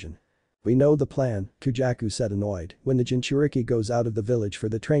occasion. "We know the plan," Kujaku said, annoyed. "When the Jinchuriki goes out of the village for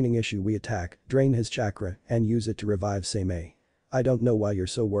the training issue, we attack, drain his chakra, and use it to revive Seimei. I don't know why you're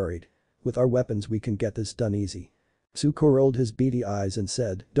so worried. With our weapons we can get this done easy." Tsuko rolled his beady eyes and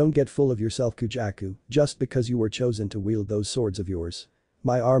said, "Don't get full of yourself, Kujaku, just because you were chosen to wield those swords of yours.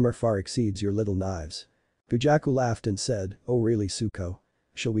 My armor far exceeds your little knives." Kujaku laughed and said, "Oh really, Tsuko?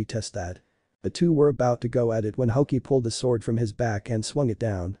 Shall we test that?" The two were about to go at it when Hoki pulled the sword from his back and swung it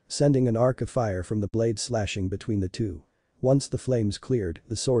down, sending an arc of fire from the blade slashing between the two. Once the flames cleared,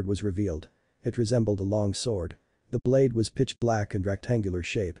 the sword was revealed. It resembled a long sword. The blade was pitch black and rectangular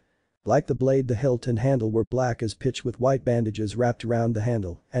shape. Like the blade, the hilt and handle were black as pitch with white bandages wrapped around the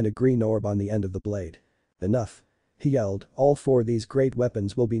handle and a green orb on the end of the blade. "Enough," he yelled, "all 4 of these great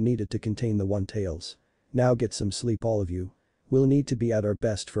weapons will be needed to contain the one-tails. Now get some sleep, all of you. We'll need to be at our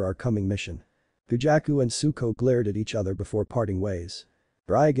best for our coming mission." Kujaku and Tsuko glared at each other before parting ways.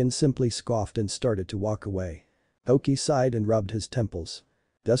 Raigan simply scoffed and started to walk away. Hoki sighed and rubbed his temples.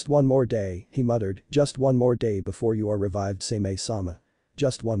 "Just one more day," he muttered, "just one more day before you are revived, Seimei-sama.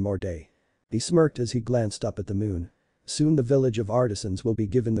 Just one more day." He smirked as he glanced up at the moon. Soon the village of artisans will be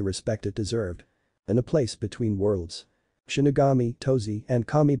given the respect it deserved. In a place between worlds. Shinigami, Tozi, and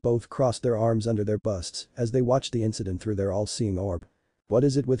Kami both crossed their arms under their busts as they watched the incident through their all-seeing orb. "What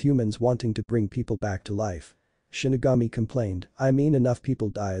is it with humans wanting to bring people back to life?" Shinigami complained. "I mean, enough people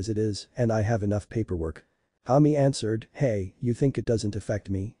die as it is, and I have enough paperwork." Kami answered, "Hey, you think it doesn't affect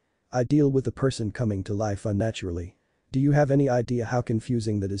me? I deal with the person coming to life unnaturally. Do you have any idea how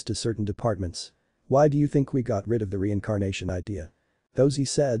confusing that is to certain departments? Why do you think we got rid of the reincarnation idea?" Tozi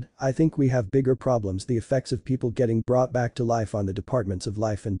said, "I think we have bigger problems, the effects of people getting brought back to life on the departments of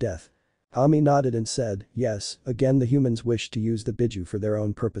life and death." Kami nodded and said, "Yes, again the humans wish to use the Biju for their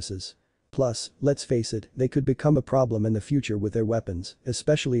own purposes. Plus, let's face it, they could become a problem in the future with their weapons,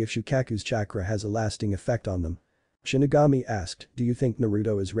 especially if Shukaku's chakra has a lasting effect on them." Shinigami asked, "Do you think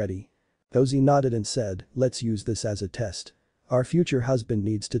Naruto is ready?" Tozi nodded and said, "Let's use this as a test. Our future husband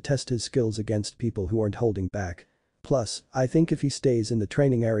needs to test his skills against people who aren't holding back. Plus, I think if he stays in the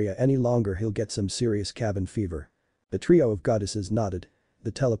training area any longer he'll get some serious cabin fever." The trio of goddesses nodded.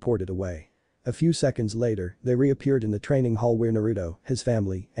 They teleported away. A few seconds later, they reappeared in the training hall where Naruto, his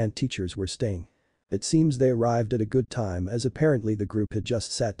family, and teachers were staying. It seems they arrived at a good time as apparently the group had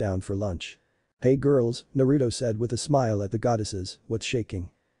just sat down for lunch. "Hey girls," Naruto said with a smile at the goddesses, "what's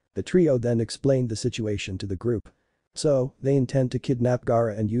shaking?" The trio then explained the situation to the group. "So, they intend to kidnap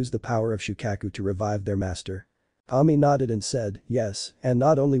Gaara and use the power of Shukaku to revive their master?" Kami nodded and said, "Yes, and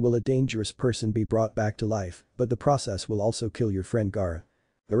not only will a dangerous person be brought back to life, but the process will also kill your friend Gaara."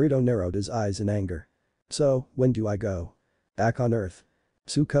 Naruto narrowed his eyes in anger. "So, when do I go back on Earth?"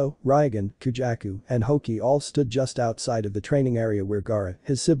 Tsuko, Raigan, Kujaku, and Hoki all stood just outside of the training area where Gaara,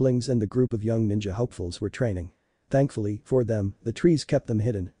 his siblings and the group of young ninja hopefuls were training. Thankfully, for them, the trees kept them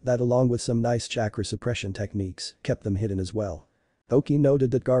hidden, that along with some nice chakra suppression techniques, kept them hidden as well. Hoki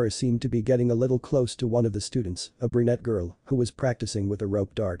noted that Gaara seemed to be getting a little close to one of the students, a brunette girl, who was practicing with a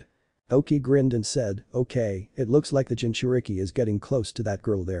rope dart. Hoki grinned and said, "Okay, it looks like the Jinchuriki is getting close to that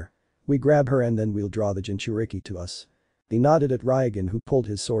girl there. We grab her and then we'll draw the Jinchuriki to us." He nodded at Raigan who pulled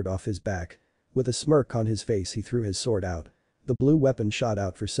his sword off his back. With a smirk on his face he threw his sword out. The blue weapon shot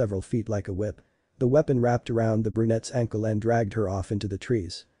out for several feet like a whip. The weapon wrapped around the brunette's ankle and dragged her off into the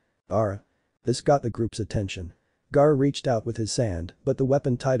trees. "Gaara." This got the group's attention. Gaara reached out with his sand, but the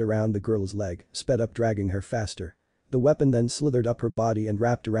weapon tied around the girl's leg, sped up dragging her faster. The weapon then slithered up her body and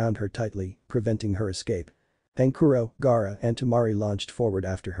wrapped around her tightly, preventing her escape. Tenkuro, Gaara and Temari launched forward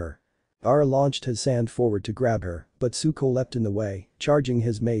after her. Gaara launched his sand forward to grab her, but Tsuko leapt in the way, charging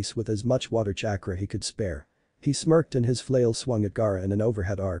his mace with as much water chakra he could spare. He smirked and his flail swung at Gaara in an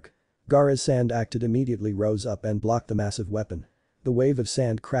overhead arc. Gaara's sand acted immediately rose up and blocked the massive weapon. The wave of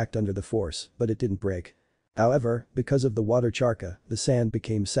sand cracked under the force, but it didn't break. However, because of the water chakra, the sand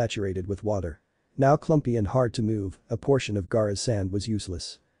became saturated with water. Now clumpy and hard to move, a portion of Gaara's sand was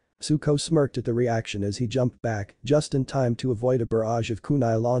useless. Tsuko smirked at the reaction as he jumped back, just in time to avoid a barrage of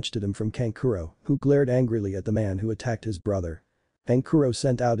kunai launched at him from Kankuro, who glared angrily at the man who attacked his brother. Kankuro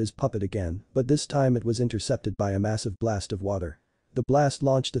sent out his puppet again, but this time it was intercepted by a massive blast of water. The blast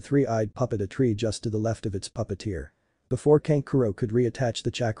launched a three-eyed puppet a tree just to the left of its puppeteer. Before Kankuro could reattach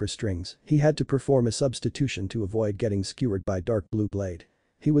the chakra strings, he had to perform a substitution to avoid getting skewered by dark blue blade.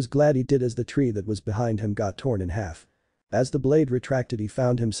 He was glad he did as the tree that was behind him got torn in half. As the blade retracted he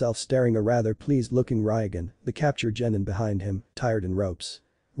found himself staring a rather pleased-looking Raigan, the captured genin behind him, tired in ropes.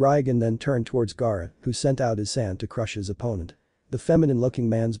 Raigan then turned towards Gaara, who sent out his sand to crush his opponent. The feminine-looking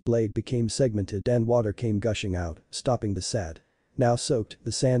man's blade became segmented and water came gushing out, stopping the sand. Now soaked,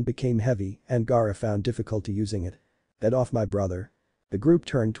 the sand became heavy and Gaara found difficulty using it. "Get off my brother." The group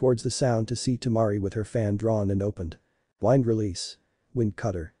turned towards the sound to see Tamari with her fan drawn and opened. Wind release. Wind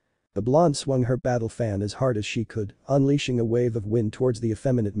cutter. The blonde swung her battle fan as hard as she could, unleashing a wave of wind towards the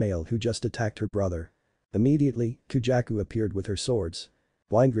effeminate male who just attacked her brother. Immediately, Kujaku appeared with her swords.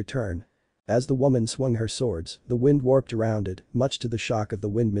 Wind return. As the woman swung her swords, the wind warped around it, much to the shock of the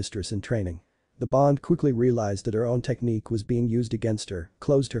wind mistress in training. The Bond quickly realized that her own technique was being used against her,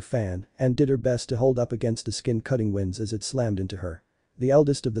 closed her fan, and did her best to hold up against the skin-cutting winds as it slammed into her. The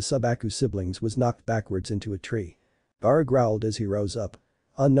eldest of the Subaku siblings was knocked backwards into a tree. Gaara growled as he rose up.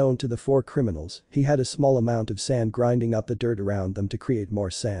 Unknown to the four criminals, he had a small amount of sand grinding up the dirt around them to create more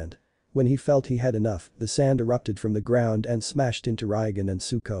sand. When he felt he had enough, the sand erupted from the ground and smashed into Raigan and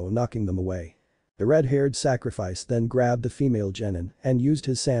Tsuko, knocking them away. The red-haired sacrifice then grabbed the female genin and used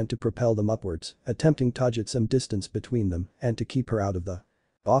his sand to propel them upwards, attempting to get some distance between them and to keep her out of the.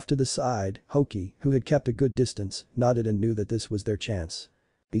 Off to the side, Hoki, who had kept a good distance, nodded and knew that this was their chance.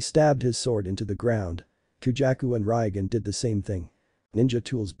 He stabbed his sword into the ground. Kujaku and Raigan did the same thing. Ninja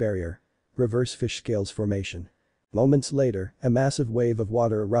Tools barrier. Reverse fish scales formation. Moments later, a massive wave of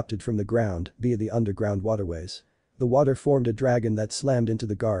water erupted from the ground via the underground waterways. The water formed a dragon that slammed into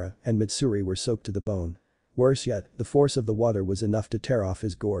the Gaara and Mitsuri were soaked to the bone. Worse yet, the force of the water was enough to tear off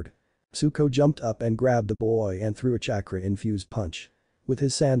his gourd. Tsuko jumped up and grabbed the boy and threw a chakra-infused punch. With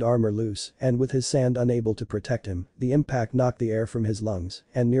his sand armor loose and with his sand unable to protect him, the impact knocked the air from his lungs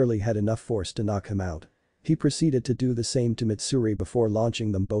and nearly had enough force to knock him out. He proceeded to do the same to Mitsuri before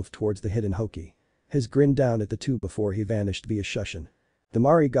launching them both towards the hidden Hoki. His grin down at the two before he vanished via Shushin.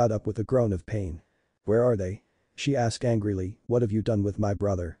 Damari got up with a groan of pain. "Where are they?" she asked angrily, "What have you done with my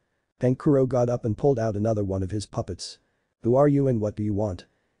brother?" Kankuro got up and pulled out another one of his puppets. "Who are you and what do you want?"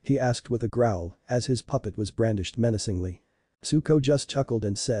 he asked with a growl as his puppet was brandished menacingly. Tsuko just chuckled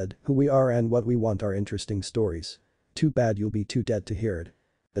and said, "Who we are and what we want are interesting stories. Too bad you'll be too dead to hear it."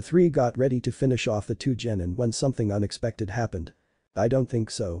 The three got ready to finish off the two genin when something unexpected happened. "I don't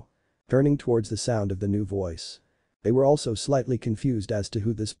think so." Turning towards the sound of the new voice. They were also slightly confused as to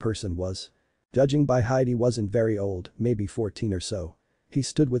who this person was. Judging by height he wasn't very old, maybe 14 or so. He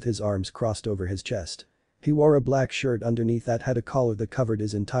stood with his arms crossed over his chest. He wore a black shirt underneath that had a collar that covered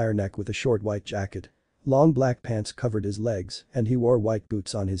his entire neck with a short white jacket. Long black pants covered his legs and he wore white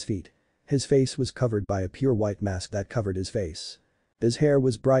boots on his feet. His face was covered by a pure white mask that covered his face. His hair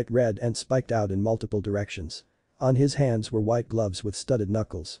was bright red and spiked out in multiple directions. On his hands were white gloves with studded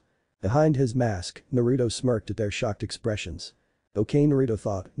knuckles. Behind his mask, Naruto smirked at their shocked expressions. "Okay," Naruto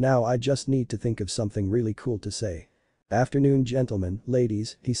thought, "now I just need to think of something really cool to say." "Afternoon, gentlemen,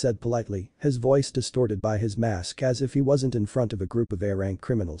 ladies," he said politely, his voice distorted by his mask as if he wasn't in front of a group of A-rank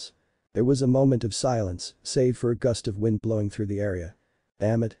criminals. There was a moment of silence, save for a gust of wind blowing through the area.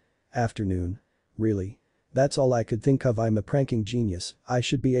 "Damn it. Afternoon. Really? That's all I could think of. I'm a pranking genius, I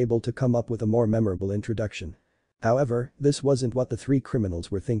should be able to come up with a more memorable introduction." However, this wasn't what the three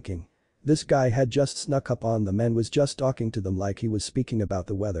criminals were thinking. This guy had just snuck up on them and was just talking to them like he was speaking about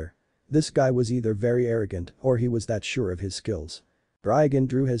the weather. This guy was either very arrogant or he was that sure of his skills. Raigan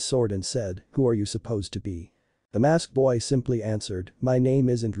drew his sword and said, "Who are you supposed to be?" The masked boy simply answered, "My name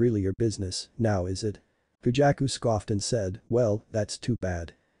isn't really your business, now is it?" Kujaku scoffed and said, "Well, that's too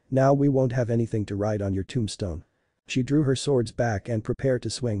bad. Now we won't have anything to write on your tombstone." She drew her swords back and prepared to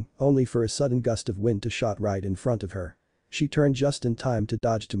swing, only for a sudden gust of wind to shot right in front of her. She turned just in time to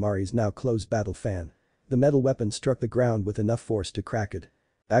dodge Tamari's now closed battle fan. The metal weapon struck the ground with enough force to crack it.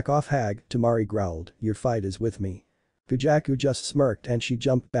 "Back off, hag," Tamari growled, "your fight is with me." Kujaku just smirked and she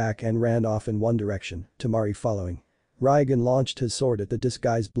jumped back and ran off in one direction, Tamari following. Raigan launched his sword at the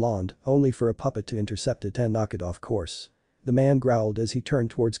disguised blonde, only for a puppet to intercept it and knock it off course. The man growled as he turned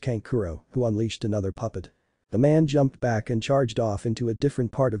towards Kankuro, who unleashed another puppet. The man jumped back and charged off into a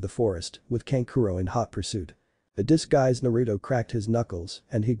different part of the forest, with Kankuro in hot pursuit. The disguised Naruto cracked his knuckles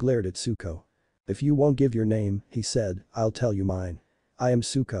and he glared at Tsuko. "If you won't give your name," he said, "I'll tell you mine. I am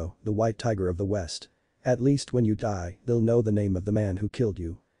Suko, the white tiger of the west. At least when you die, they'll know the name of the man who killed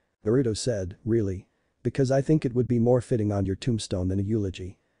you." Naruto said, "Really? Because I think it would be more fitting on your tombstone than a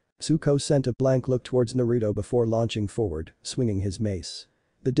eulogy." Suko sent a blank look towards Naruto before launching forward, swinging his mace.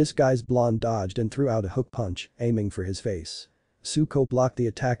 The disguised blonde dodged and threw out a hook punch, aiming for his face. Suko blocked the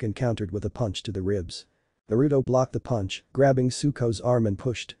attack and countered with a punch to the ribs. Naruto blocked the punch, grabbing Suko's arm and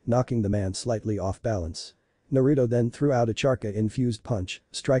pushed, knocking the man slightly off balance. Naruto then threw out a chakra-infused punch,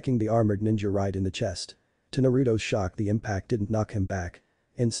 striking the armored ninja right in the chest. To Naruto's shock, the impact didn't knock him back.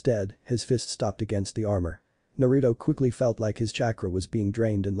 Instead, his fist stopped against the armor. Naruto quickly felt like his chakra was being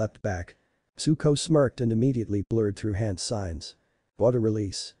drained and leapt back. Suko smirked and immediately blurred through hand signs. Water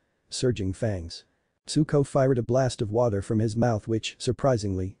release. Surging fangs. Suko fired a blast of water from his mouth which,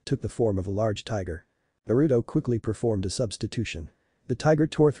 surprisingly, took the form of a large tiger. Naruto quickly performed a substitution. The tiger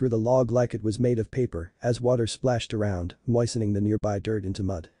tore through the log like it was made of paper as water splashed around, moistening the nearby dirt into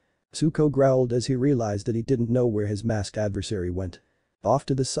mud. Suko growled as he realized that he didn't know where his masked adversary went. Off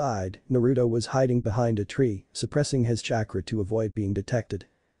to the side, Naruto was hiding behind a tree, suppressing his chakra to avoid being detected.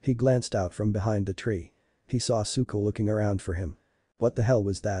 He glanced out from behind the tree. He saw Suko looking around for him. What the hell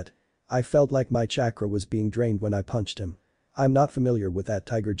was that? I felt like my chakra was being drained when I punched him. I'm not familiar with that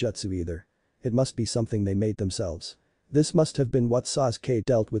tiger jutsu either. It must be something they made themselves. This must have been what Sasuke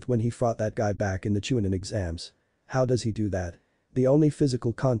dealt with when he fought that guy back in the Chunin exams. How does he do that? The only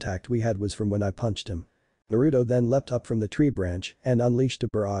physical contact we had was from when I punched him. Naruto then leapt up from the tree branch and unleashed a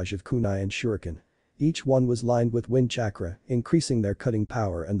barrage of kunai and shuriken. Each one was lined with wind chakra, increasing their cutting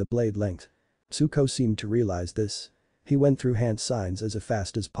power and the blade length. Suko seemed to realize this. He went through hand signs as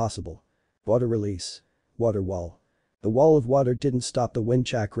fast as possible. Water release. Water wall. The wall of water didn't stop. The wind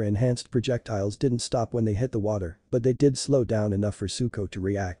chakra enhanced projectiles didn't stop when they hit the water, but they did slow down enough for Suko to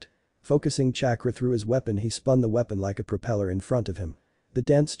react. Focusing chakra through his weapon, he spun the weapon like a propeller in front of him. The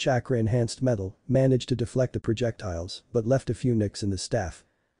dense chakra-enhanced metal managed to deflect the projectiles but left a few nicks in the staff.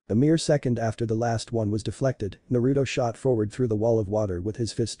 A mere second after the last one was deflected, Naruto shot forward through the wall of water with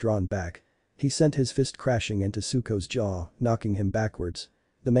his fist drawn back. He sent his fist crashing into Suko's jaw, knocking him backwards.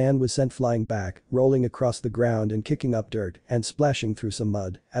 The man was sent flying back, rolling across the ground and kicking up dirt and splashing through some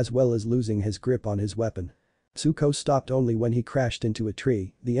mud, as well as losing his grip on his weapon. Suko stopped only when he crashed into a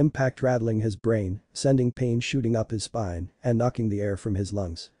tree, the impact rattling his brain, sending pain shooting up his spine and knocking the air from his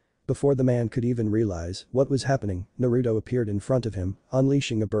lungs. Before the man could even realize what was happening, Naruto appeared in front of him,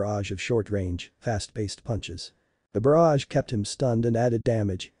 unleashing a barrage of short-range, fast-paced punches. The barrage kept him stunned and added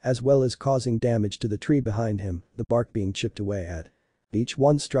damage, as well as causing damage to the tree behind him, the bark being chipped away at. Each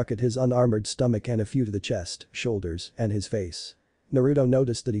one struck at his unarmored stomach and a few to the chest, shoulders, and his face. Naruto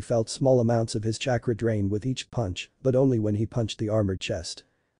noticed that he felt small amounts of his chakra drain with each punch, but only when he punched the armored chest.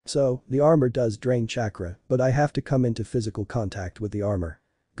 So, the armor does drain chakra, but I have to come into physical contact with the armor.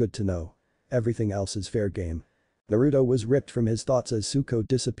 Good to know. Everything else is fair game. Naruto was ripped from his thoughts as Suko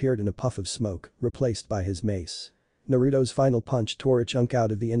disappeared in a puff of smoke, replaced by his mace. Naruto's final punch tore a chunk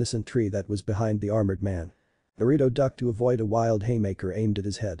out of the innocent tree that was behind the armored man. Naruto ducked to avoid a wild haymaker aimed at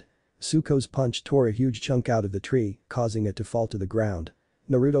his head. Suko's punch tore a huge chunk out of the tree, causing it to fall to the ground.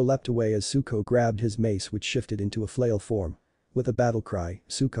 Naruto leapt away as Suko grabbed his mace which shifted into a flail form. With a battle cry,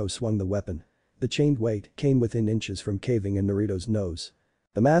 Suko swung the weapon. The chained weight came within inches from caving in Naruto's nose.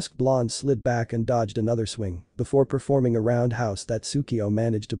 The masked blonde slid back and dodged another swing before performing a roundhouse that Tsukio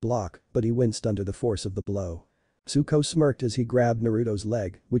managed to block, but he winced under the force of the blow. Suko smirked as he grabbed Naruto's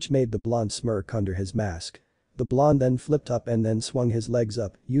leg, which made the blonde smirk under his mask. The blonde then flipped up and then swung his legs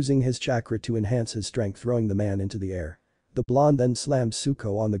up, using his chakra to enhance his strength, throwing the man into the air. The blonde then slammed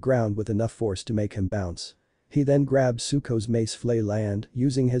Suko on the ground with enough force to make him bounce. He then grabbed Suko's mace flail and,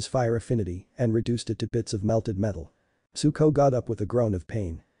 using his fire affinity, and reduced it to bits of melted metal. Suko got up with a groan of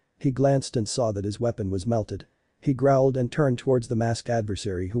pain. He glanced and saw that his weapon was melted. He growled and turned towards the masked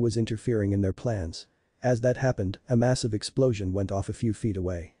adversary who was interfering in their plans. As that happened, a massive explosion went off a few feet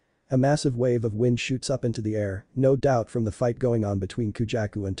away. A massive wave of wind shoots up into the air, no doubt from the fight going on between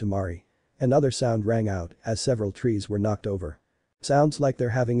Kujaku and Temari. Another sound rang out as several trees were knocked over. Sounds like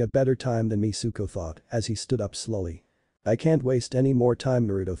they're having a better time than me, Suko thought as he stood up slowly. I can't waste any more time,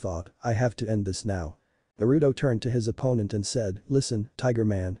 Naruto thought, I have to end this now. Naruto turned to his opponent and said, listen, Tiger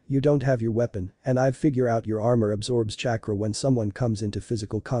Man, you don't have your weapon and I've figured out your armor absorbs chakra when someone comes into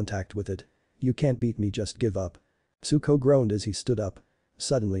physical contact with it. You can't beat me, just give up. Suko groaned as he stood up.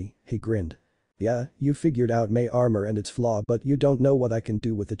 Suddenly, he grinned. Yeah, you figured out my armor and its flaw, but you don't know what I can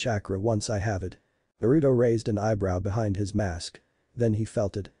do with the chakra once I have it. Naruto raised an eyebrow behind his mask. Then he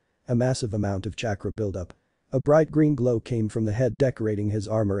felt it. A massive amount of chakra buildup. A bright green glow came from the head decorating his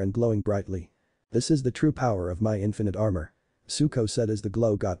armor and glowing brightly. This is the true power of my infinite armor. Suko said as the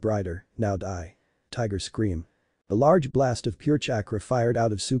glow got brighter, "Now die." Tiger scream. A large blast of pure chakra fired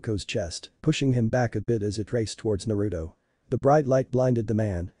out of Suko's chest, pushing him back a bit as it raced towards Naruto. The bright light blinded the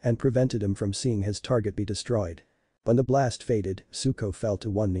man and prevented him from seeing his target be destroyed. When the blast faded, Suko fell to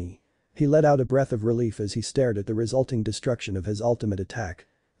one knee. He let out a breath of relief as he stared at the resulting destruction of his ultimate attack.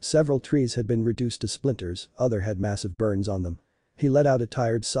 Several trees had been reduced to splinters, others had massive burns on them. He let out a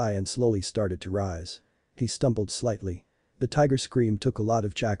tired sigh and slowly started to rise. He stumbled slightly. The tiger scream took a lot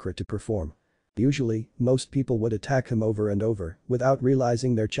of chakra to perform. Usually, most people would attack him over and over without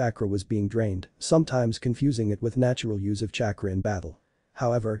realizing their chakra was being drained, sometimes confusing it with natural use of chakra in battle.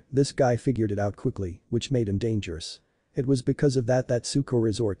 However, this guy figured it out quickly, which made him dangerous. It was because of that Suko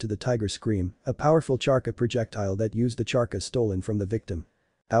resort to the tiger scream, a powerful chakra projectile that used the chakra stolen from the victim.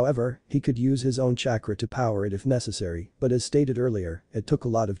 However, he could use his own chakra to power it if necessary, but as stated earlier, it took a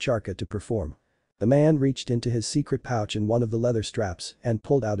lot of chakra to perform. The man reached into his secret pouch in one of the leather straps and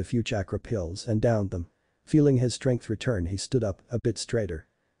pulled out a few chakra pills and downed them. Feeling his strength return, he stood up, a bit straighter.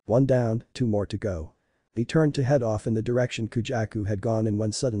 One down, two more to go. He turned to head off in the direction Kujaku had gone in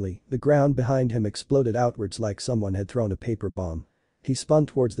when suddenly, the ground behind him exploded outwards like someone had thrown a paper bomb. He spun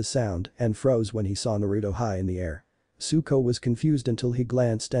towards the sound and froze when he saw Naruto high in the air. Suko was confused until he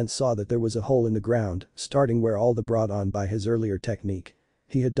glanced and saw that there was a hole in the ground, starting where all the brought on by his earlier technique.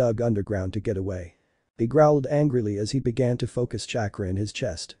 He had dug underground to get away. He growled angrily as he began to focus chakra in his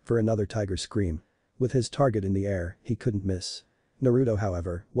chest for another tiger scream. With his target in the air, he couldn't miss. Naruto,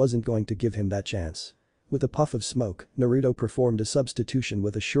 however, wasn't going to give him that chance. With a puff of smoke, Naruto performed a substitution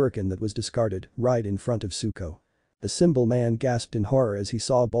with a shuriken that was discarded right in front of Suko. The symbol man gasped in horror as he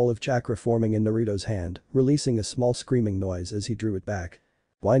saw a bowl of chakra forming in Naruto's hand, releasing a small screaming noise as he drew it back.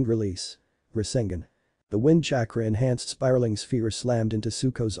 Wind release. Rasengan. The wind chakra enhanced spiraling sphere slammed into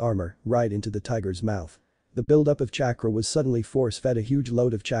Suko's armor, right into the tiger's mouth. The buildup of chakra was suddenly force-fed a huge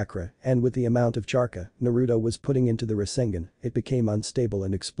load of chakra, and with the amount of chakra Naruto was putting into the Rasengan, it became unstable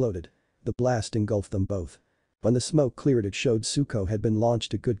and exploded. The blast engulfed them both. When the smoke cleared, it showed Suko had been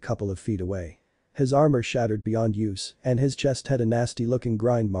launched a good couple of feet away. His armor shattered beyond use, and his chest had a nasty-looking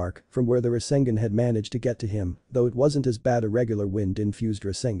grind mark from where the Rasengan had managed to get to him, though it wasn't as bad a regular wind-infused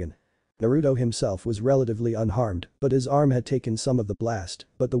Rasengan. Naruto himself was relatively unharmed, but his arm had taken some of the blast,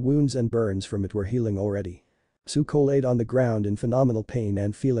 but the wounds and burns from it were healing already. Suko laid on the ground in phenomenal pain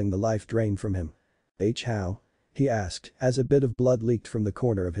and feeling the life drain from him. How?" he asked, as a bit of blood leaked from the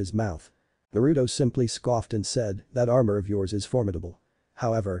corner of his mouth. Naruto simply scoffed and said, "That armor of yours is formidable.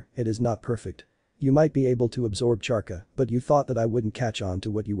 However, it is not perfect. You might be able to absorb chakra, but you thought that I wouldn't catch on to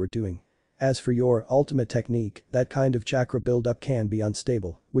what you were doing. As for your ultimate technique, that kind of chakra buildup can be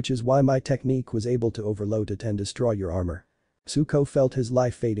unstable, which is why my technique was able to overload it and destroy your armor." Suko felt his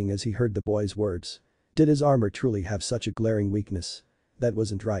life fading as he heard the boy's words. Did his armor truly have such a glaring weakness? That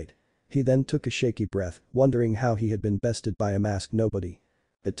wasn't right. He then took a shaky breath, wondering how he had been bested by a masked nobody.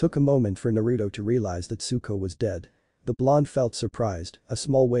 It took a moment for Naruto to realize that Suko was dead. The blonde felt surprised, a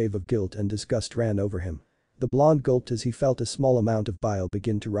small wave of guilt and disgust ran over him. The blonde gulped as he felt a small amount of bile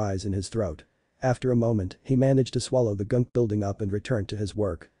begin to rise in his throat. After a moment, he managed to swallow the gunk building up and returned to his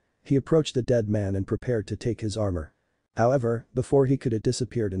work. He approached the dead man and prepared to take his armor. However, before he could, it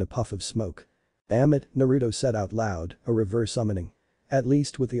disappeared in a puff of smoke. "Damn it," Naruto said out loud, a reverse summoning. "At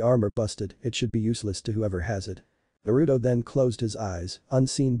least with the armor busted, it should be useless to whoever has it." Naruto then closed his eyes,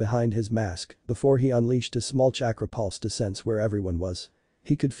 unseen behind his mask, before he unleashed a small chakra pulse to sense where everyone was.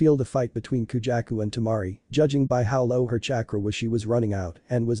 He could feel the fight between Kujaku and Temari, judging by how low her chakra was. She was running out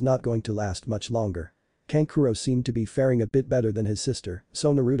and was not going to last much longer. Kankuro seemed to be faring a bit better than his sister,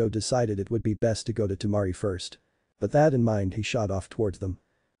 so Naruto decided it would be best to go to Temari first. With that in mind, he shot off towards them.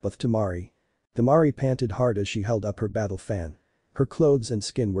 But Temari panted hard as she held up her battle fan. Her clothes and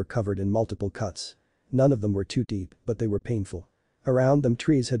skin were covered in multiple cuts. None of them were too deep, but they were painful. Around them,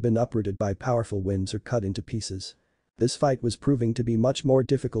 trees had been uprooted by powerful winds or cut into pieces. This fight was proving to be much more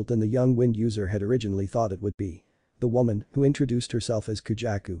difficult than the young wind user had originally thought it would be. The woman, who introduced herself as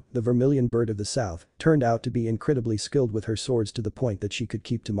Kujaku, the vermilion bird of the south, turned out to be incredibly skilled with her swords to the point that she could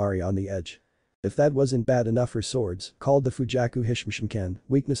keep Temari on the edge. If that wasn't bad enough, her swords, called the Fujaku Hishimshinken,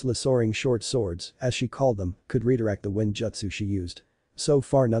 weaknessless soaring short swords, as she called them, could redirect the wind jutsu she used. So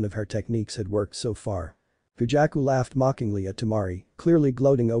far, none of her techniques had worked so far. Fujaku laughed mockingly at Temari, clearly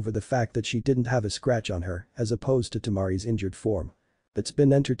gloating over the fact that she didn't have a scratch on her, as opposed to Temari's injured form. "It's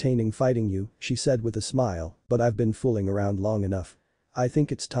been entertaining fighting you," she said with a smile, "but I've been fooling around long enough. I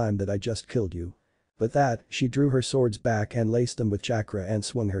think it's time that I just killed you." With that, she drew her swords back and laced them with chakra and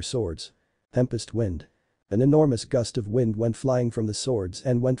swung her swords. Tempest wind. An enormous gust of wind went flying from the swords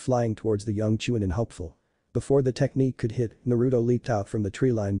and went flying towards the young Chunin hopeful. Before the technique could hit, Naruto leaped out from the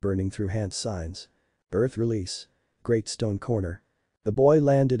tree line burning through hand signs. Earth release. Great stone corner. The boy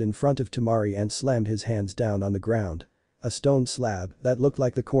landed in front of Tamari and slammed his hands down on the ground. A stone slab that looked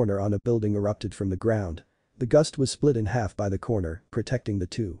like the corner on a building erupted from the ground. The gust was split in half by the corner, protecting the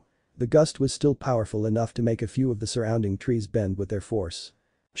two. The gust was still powerful enough to make a few of the surrounding trees bend with their force.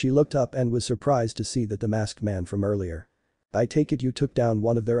 She looked up and was surprised to see that the masked man from earlier. "I take it you took down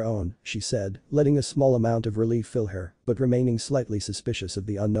one of their own," she said, letting a small amount of relief fill her, but remaining slightly suspicious of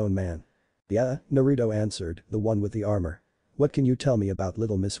the unknown man. "Yeah," Naruto answered, "the one with the armor. What can you tell me about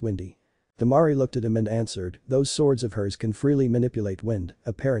little Miss Windy?" Tamari looked at him and answered, "Those swords of hers can freely manipulate wind,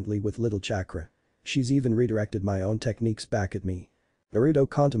 apparently with little chakra. She's even redirected my own techniques back at me." Naruto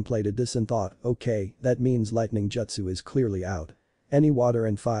contemplated this and thought, okay, that means lightning jutsu is clearly out. Any water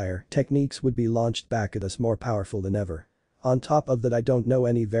and fire techniques would be launched back at us more powerful than ever. On top of that, I don't know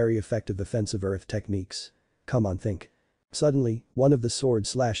any very effective offensive earth techniques. Come on, think. Suddenly, one of the swords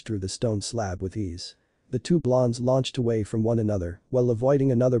slashed through the stone slab with ease. The two blondes launched away from one another while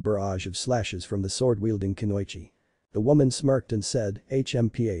avoiding another barrage of slashes from the sword-wielding Kunoichi. The woman smirked and said,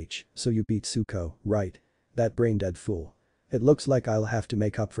 "HMPH, so you beat Tsuko, right? That brain-dead fool. It looks like I'll have to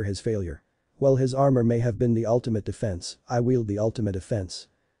make up for his failure. Well, his armor may have been the ultimate defense, I wield the ultimate offense."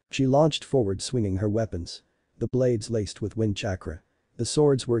 She launched forward swinging her weapons. The blades laced with wind chakra. The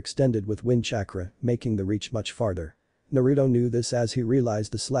swords were extended with wind chakra, making the reach much farther. Naruto knew this as he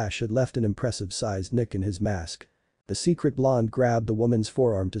realized the slash had left an impressive sized nick in his mask. The secret blonde grabbed the woman's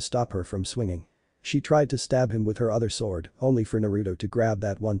forearm to stop her from swinging. She tried to stab him with her other sword, only for Naruto to grab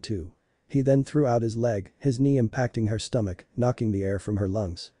that one too. He then threw out his leg, his knee impacting her stomach, knocking the air from her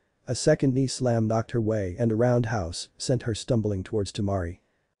lungs. A second knee slam knocked her way and a roundhouse sent her stumbling towards Tamari.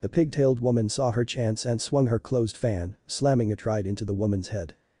 The pigtailed woman saw her chance and swung her closed fan, slamming it right into the woman's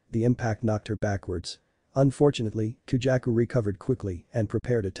head. The impact knocked her backwards. Unfortunately, Kujaku recovered quickly and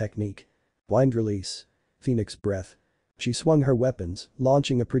prepared a technique. Wind release. Phoenix breath. She swung her weapons,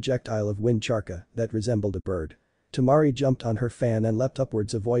 launching a projectile of wind chakra that resembled a bird. Tamari jumped on her fan and leapt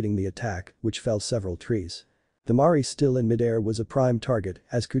upwards avoiding the attack, which fell several trees. Tamari still in midair was a prime target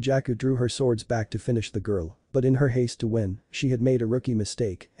as Kujaku drew her swords back to finish the girl, but in her haste to win, she had made a rookie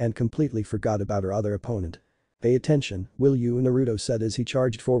mistake and completely forgot about her other opponent. "Pay attention, will you?" Naruto said as he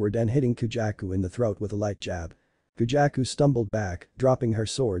charged forward and hitting Kujaku in the throat with a light jab. Kujaku stumbled back, dropping her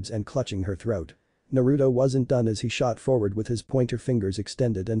swords and clutching her throat. Naruto wasn't done as he shot forward with his pointer fingers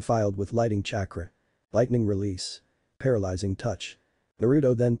extended and filed with lighting chakra. Lightning release. Paralyzing touch.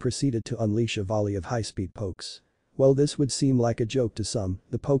 Naruto then proceeded to unleash a volley of high-speed pokes. While this would seem like a joke to some,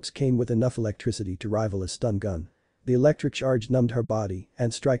 the pokes came with enough electricity to rival a stun gun. The electric charge numbed her body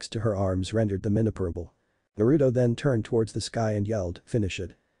and strikes to her arms rendered them inoperable. Naruto then turned towards the sky and yelled, "Finish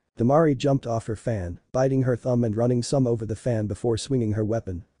it." Tamari jumped off her fan, biting her thumb and running some over the fan before swinging her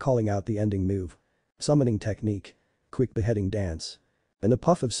weapon, calling out the ending move. Summoning technique. Quick beheading dance. In a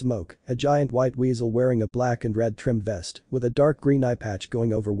puff of smoke, a giant white weasel wearing a black and red trimmed vest with a dark green eye patch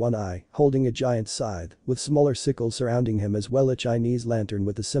going over one eye, holding a giant scythe with smaller sickles surrounding him as well a Chinese lantern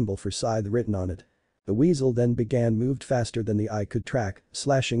with a symbol for scythe written on it. The weasel then moved faster than the eye could track,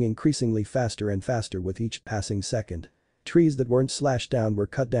 slashing increasingly faster and faster with each passing second. Trees that weren't slashed down were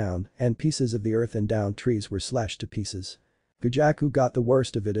cut down and pieces of the earth and down trees were slashed to pieces. Kujaku got the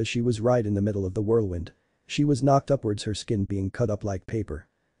worst of it as she was right in the middle of the whirlwind. She was knocked upwards, her skin being cut up like paper.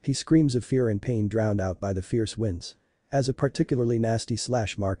 He screams of fear and pain drowned out by the fierce winds. As a particularly nasty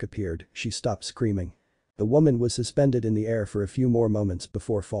slash mark appeared, she stopped screaming. The woman was suspended in the air for a few more moments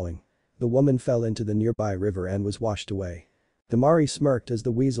before falling. The woman fell into the nearby river and was washed away. Tamari smirked as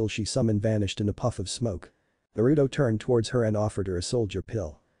the weasel she summoned vanished in a puff of smoke. Naruto turned towards her and offered her a soldier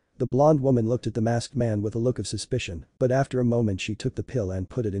pill. The blonde woman looked at the masked man with a look of suspicion, but after a moment she took the pill and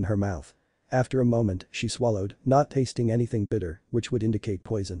put it in her mouth. After a moment, she swallowed, not tasting anything bitter, which would indicate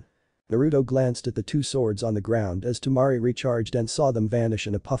poison. Naruto glanced at the two swords on the ground as Tamari recharged and saw them vanish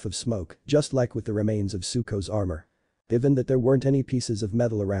in a puff of smoke, just like with the remains of Tsuko's armor. Given that there weren't any pieces of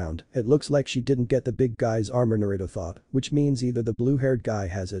metal around, it looks like she didn't get the big guy's armor, Naruto thought, which means either the blue-haired guy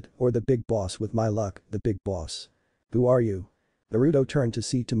has it or the big boss, with my luck, the big boss. "Who are you?" Naruto turned to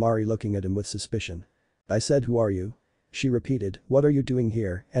see Tamari looking at him with suspicion. "I said who are you?" She repeated, "What are you doing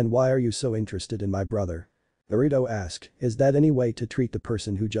here and why are you so interested in my brother?" Naruto asked, "Is that any way to treat the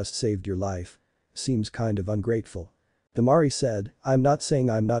person who just saved your life? Seems kind of ungrateful." Tamari said, "I'm not saying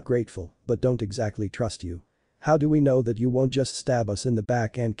I'm not grateful, but don't exactly trust you. How do we know that you won't just stab us in the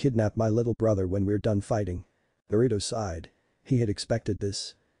back and kidnap my little brother when we're done fighting?" Naruto sighed. He had expected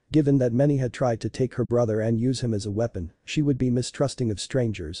this. Given that many had tried to take her brother and use him as a weapon, she would be mistrusting of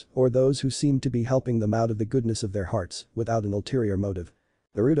strangers or those who seemed to be helping them out of the goodness of their hearts without an ulterior motive.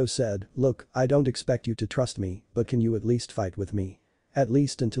 Naruto said, "Look, I don't expect you to trust me, but can you at least fight with me? At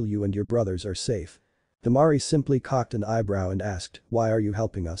least until you and your brothers are safe." Temari simply cocked an eyebrow and asked, "Why are you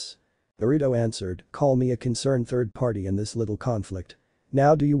helping us?" Naruto answered, "Call me a concerned third party in this little conflict.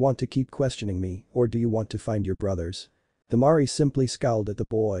 Now do you want to keep questioning me or do you want to find your brothers?" Temari simply scowled at the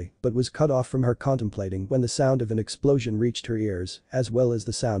boy but was cut off from her contemplating when the sound of an explosion reached her ears as well as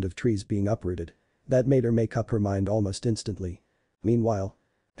the sound of trees being uprooted. That made her make up her mind almost instantly. Meanwhile,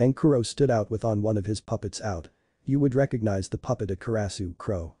 Kankuro stood out with on one of his puppets out. You would recognize the puppet at Karasu,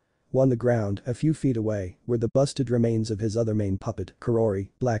 Crow. On the ground, a few feet away, were the busted remains of his other main puppet, Kurori,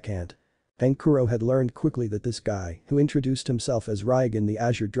 Black Ant. Kankuro had learned quickly that this guy, who introduced himself as Raigan the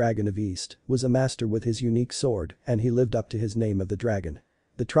Azure Dragon of East, was a master with his unique sword and he lived up to his name of the dragon.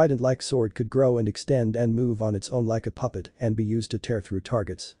 The trident-like sword could grow and extend and move on its own like a puppet and be used to tear through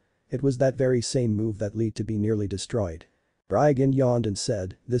targets. It was that very same move that led to be nearly destroyed. Raigan yawned and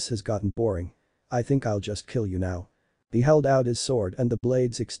said, "This has gotten boring. I think I'll just kill you now." He held out his sword and the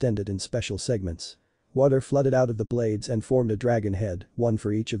blades extended in special segments. Water flooded out of the blades and formed a dragon head, one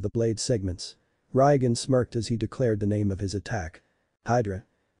for each of the blade segments. Raigan smirked as he declared the name of his attack. Hydra.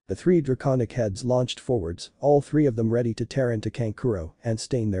 The three draconic heads launched forwards, all three of them ready to tear into Kankuro and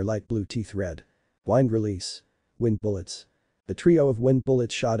stain their light blue teeth red. Wind release. Wind bullets. The trio of wind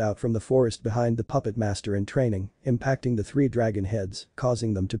bullets shot out from the forest behind the puppet master in training, impacting the three dragon heads,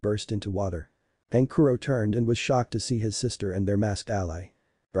 causing them to burst into water. Kankuro turned and was shocked to see his sister and their masked ally.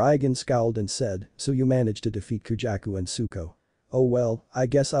 Raigan scowled and said, "So you managed to defeat Kujaku and Tsuko. Oh well, I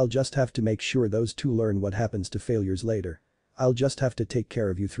guess I'll just have to make sure those two learn what happens to failures later. I'll just have to take care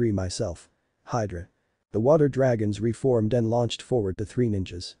of you three myself." Hydra. The water dragons reformed and launched forward the three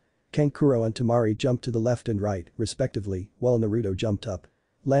ninjas. Kankuro and Temari jumped to the left and right, respectively, while Naruto jumped up.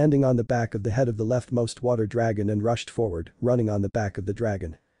 Landing on the back of the head of the leftmost water dragon and rushed forward, running on the back of the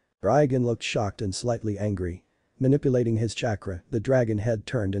dragon. Raigan looked shocked and slightly angry. Manipulating his chakra, the dragon head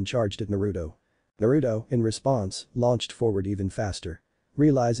turned and charged at Naruto. Naruto, in response, launched forward even faster.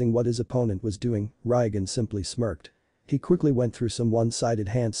 Realizing what his opponent was doing, Raigan simply smirked. He quickly went through some one-sided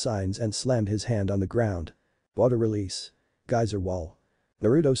hand signs and slammed his hand on the ground. Water release. Geyser wall.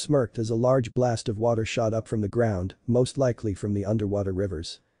 Naruto smirked as a large blast of water shot up from the ground, most likely from the underwater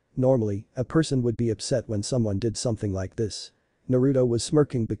rivers. Normally, a person would be upset when someone did something like this. Naruto was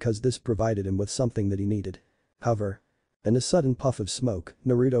smirking because this provided him with something that he needed. However, in a sudden puff of smoke,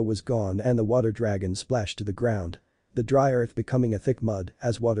 Naruto was gone and the water dragon splashed to the ground. The dry earth becoming a thick mud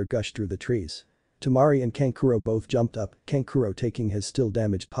as water gushed through the trees. Temari and Kankuro both jumped up, Kankuro taking his still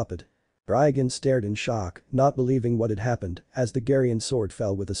damaged puppet. Raigan stared in shock, not believing what had happened, as the Garian sword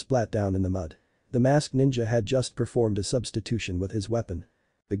fell with a splat down in the mud. The masked ninja had just performed a substitution with his weapon.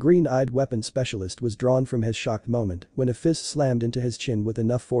 The green-eyed weapon specialist was drawn from his shocked moment when a fist slammed into his chin with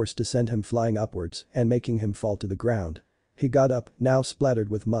enough force to send him flying upwards and making him fall to the ground. He got up, now splattered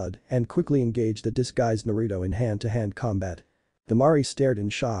with mud, and quickly engaged the disguised Naruto in hand-to-hand combat. Temari stared in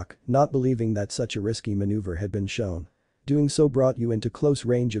shock, not believing that such a risky maneuver had been shown. Doing so brought you into close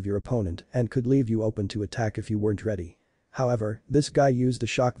range of your opponent and could leave you open to attack if you weren't ready. However, this guy used the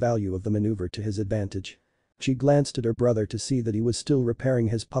shock value of the maneuver to his advantage. She glanced at her brother to see that he was still repairing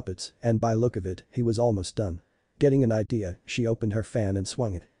his puppets and by look of it, he was almost done. Getting an idea, she opened her fan and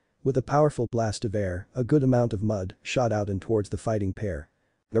swung it. With a powerful blast of air, a good amount of mud shot out and towards the fighting pair.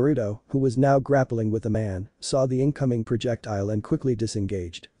 Naruto, who was now grappling with the man, saw the incoming projectile and quickly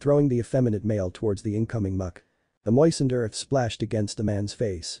disengaged, throwing the effeminate male towards the incoming muck. The moistened earth splashed against the man's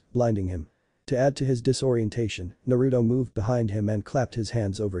face, blinding him. To add to his disorientation, Naruto moved behind him and clapped his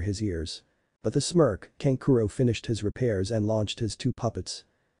hands over his ears. With a smirk, Kankuro finished his repairs and launched his two puppets.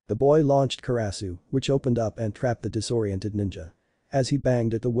 The boy launched Karasu, which opened up and trapped the disoriented ninja. As he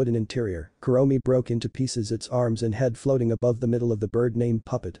banged at the wooden interior, Kuromi broke into pieces, its arms and head floating above the middle of the bird-named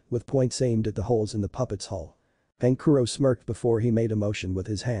puppet with points aimed at the holes in the puppet's hull. Kankuro smirked before he made a motion with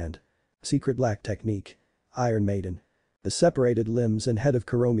his hand. Secret black technique. Iron Maiden. The separated limbs and head of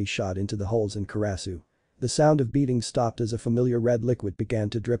Kuromi shot into the holes in Karasu. The sound of beating stopped as a familiar red liquid began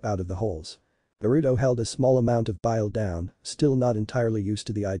to drip out of the holes. Naruto held a small amount of bile down, still not entirely used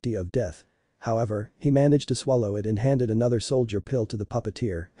to the idea of death. However, he managed to swallow it and handed another soldier pill to the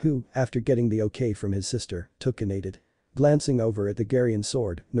puppeteer, who, after getting the okay from his sister, took and ate it. Glancing over at the Garian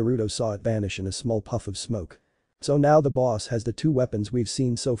sword, Naruto saw it vanish in a small puff of smoke. So now the boss has the two weapons we've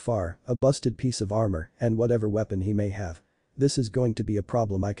seen so far, a busted piece of armor and whatever weapon he may have. This is going to be a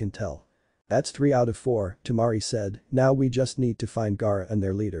problem, I can tell. That's 3 out of 4, Temari said, now we just need to find Gaara and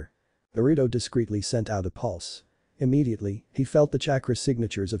their leader. Naruto discreetly sent out a pulse. Immediately, he felt the chakra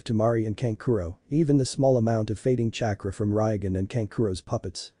signatures of Temari and Kankuro, even the small amount of fading chakra from Raigan and Kankuro's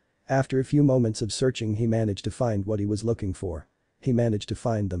puppets. After a few moments of searching he managed to find what he was looking for. He managed to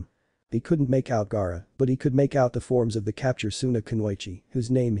find them. He couldn't make out Gaara, but he could make out the forms of the captured Suna Kunoichi, whose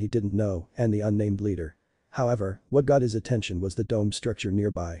name he didn't know, and the unnamed leader. However, what got his attention was the dome structure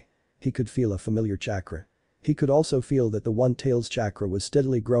nearby. He could feel a familiar chakra. He could also feel that the One-Tail's chakra was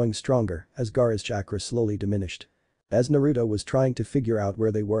steadily growing stronger as Gaara's chakra slowly diminished. As Naruto was trying to figure out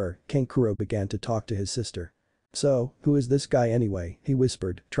where they were, Kankuro began to talk to his sister. "So, who is this guy anyway?" he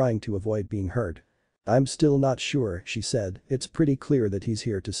whispered, trying to avoid being heard. "I'm still not sure," she said, "it's pretty clear that he's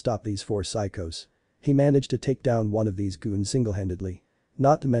here to stop these 4 psychos. He managed to take down one of these goons single-handedly.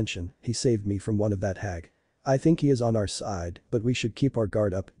 Not to mention, he saved me from one of that hag. I think he is on our side, but we should keep our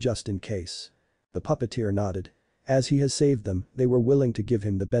guard up just in case." The puppeteer nodded. As he has saved them, they were willing to give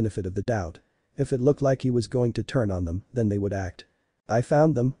him the benefit of the doubt. If it looked like he was going to turn on them, then they would act. "I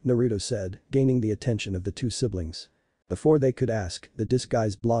found them," Naruto said, gaining the attention of the 2 siblings. Before they could ask, the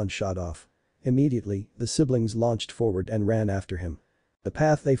disguised blonde shot off. Immediately, the siblings launched forward and ran after him. The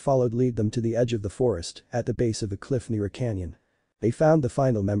path they followed led them to the edge of the forest, at the base of a cliff near a canyon. They found the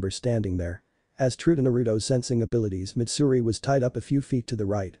final member standing there. As true to Naruto's sensing abilities, Mitsuri was tied up a few feet to the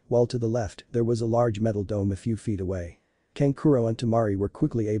right, while to the left, there was a large metal dome a few feet away. Kankuro and Temari were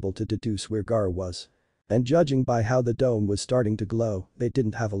quickly able to deduce where Gaara was. And judging by how the dome was starting to glow, they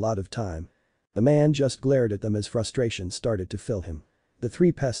didn't have a lot of time. The man just glared at them as frustration started to fill him. The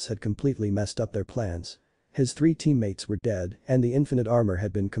 3 pests had completely messed up their plans. His 3 teammates were dead, and the infinite armor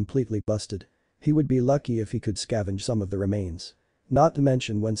had been completely busted. He would be lucky if he could scavenge some of the remains. Not to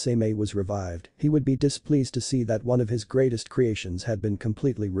mention when Seimei was revived, he would be displeased to see that one of his greatest creations had been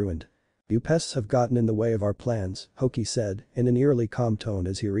completely ruined. "You pests have gotten in the way of our plans," Hoki said, in an eerily calm tone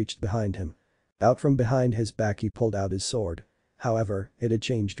as he reached behind him. Out from behind his back he pulled out his sword. However, it had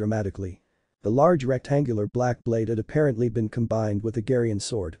changed dramatically. The large rectangular black blade had apparently been combined with the Garian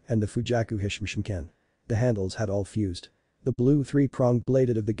sword and the Fujaku Hishimshinken. The handles had all fused. The blue 3-pronged blade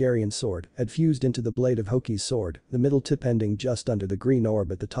of the Garian sword had fused into the blade of Hoki's sword, the middle tip ending just under the green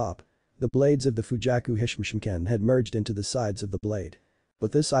orb at the top. The blades of the Fujaku Hishimshinken had merged into the sides of the blade.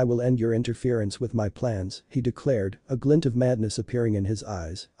 "With this I will end your interference with my plans," he declared, a glint of madness appearing in his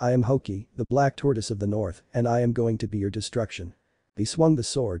eyes. "I am Hoki, the Black Tortoise of the North, and I am going to be your destruction." He swung the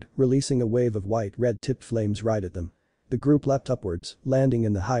sword, releasing a wave of white red-tipped flames right at them. The group leapt upwards, landing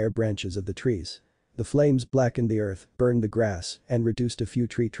in the higher branches of the trees. The flames blackened the earth, burned the grass, and reduced a few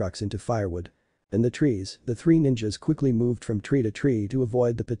tree trunks into firewood. In the trees, the 3 ninjas quickly moved from tree to tree to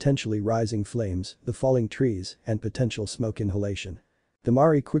avoid the potentially rising flames, the falling trees, and potential smoke inhalation.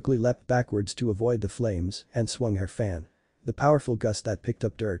 Temari quickly leapt backwards to avoid the flames and swung her fan. The powerful gust that picked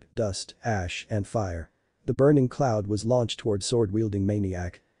up dirt, dust, ash, and fire. The burning cloud was launched toward sword-wielding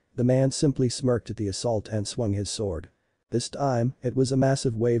maniac. The man simply smirked at the assault and swung his sword. This time, it was a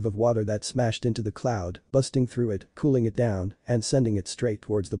massive wave of water that smashed into the cloud, busting through it, cooling it down, and sending it straight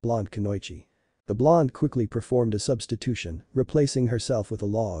towards the blonde Kunoichi. The blonde quickly performed a substitution, replacing herself with a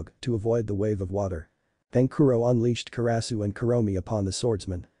log to avoid the wave of water. Kankuro unleashed Karasu and Kuromi upon the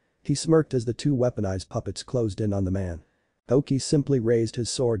swordsman. He smirked as the 2 weaponized puppets closed in on the man. Hoki simply raised his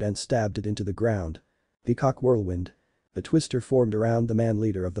sword and stabbed it into the ground. Peacock whirlwind. A twister formed around the man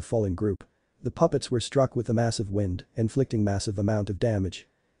leader of the falling group. The puppets were struck with a massive wind, inflicting massive amount of damage.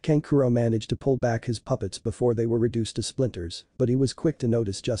 Kankuro managed to pull back his puppets before they were reduced to splinters, but he was quick to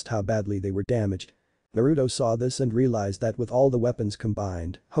notice just how badly they were damaged. Naruto saw this and realized that with all the weapons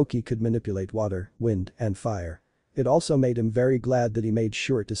combined, Hoki could manipulate water, wind, and fire. It also made him very glad that he made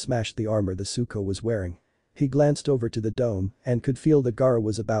sure to smash the armor the Tsuko was wearing. He glanced over to the dome and could feel that Gaara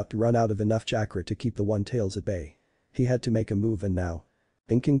was about to run out of enough chakra to keep the One-Tails at bay. He had to make a move and now.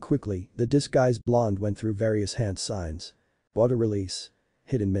 Thinking quickly, the disguised blonde went through various hand signs. Water release.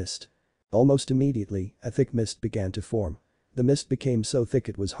 Hidden mist. Almost immediately, a thick mist began to form. The mist became so thick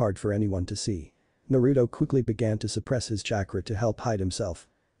it was hard for anyone to see. Naruto quickly began to suppress his chakra to help hide himself.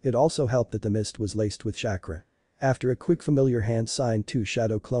 It also helped that the mist was laced with chakra. After a quick familiar hand sign, 2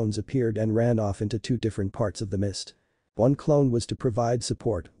 shadow clones appeared and ran off into 2 different parts of the mist. One clone was to provide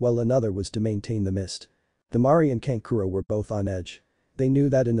support while another was to maintain the mist. Temari and Kankuro were both on edge. They knew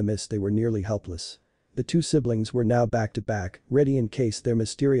that in the mist they were nearly helpless. The 2 siblings were now back to back, ready in case their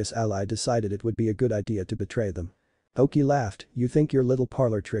mysterious ally decided it would be a good idea to betray them. Hoki laughed, "You think your little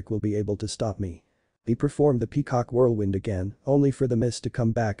parlor trick will be able to stop me?" He performed the peacock whirlwind again, only for the mist to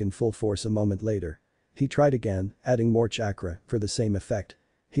come back in full force a moment later. He tried again, adding more chakra, for the same effect.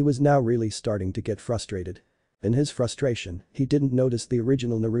 He was now really starting to get frustrated. In his frustration, he didn't notice the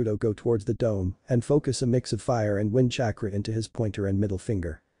original Naruto go towards the dome and focus a mix of fire and wind chakra into his pointer and middle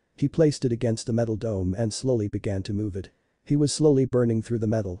finger. He placed it against the metal dome and slowly began to move it. He was slowly burning through the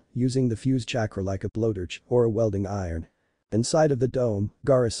metal, using the fuse chakra like a blowtorch or a welding iron. Inside of the dome,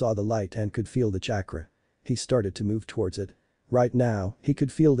 Gaara saw the light and could feel the chakra. He started to move towards it. Right now, he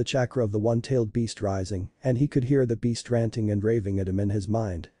could feel the chakra of the one-tailed beast rising, and he could hear the beast ranting and raving at him in his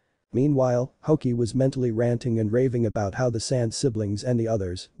mind. Meanwhile, Hoki was mentally ranting and raving about how the Sand siblings and the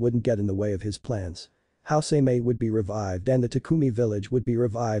others wouldn't get in the way of his plans. How Seimei would be revived and the Takumi village would be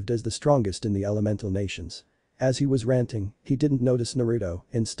revived as the strongest in the elemental nations. As he was ranting, he didn't notice Naruto,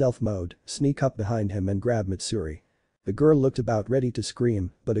 in stealth mode, sneak up behind him and grab Mitsuri. The girl looked about ready to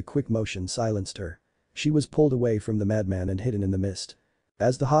scream, but a quick motion silenced her. She was pulled away from the madman and hidden in the mist.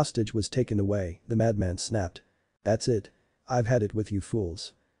 As the hostage was taken away, the madman snapped. "That's it. I've had it with you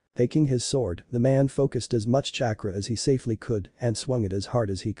fools." Taking his sword, the man focused as much chakra as he safely could and swung it as hard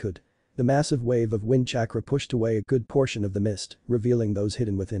as he could. The massive wave of wind chakra pushed away a good portion of the mist, revealing those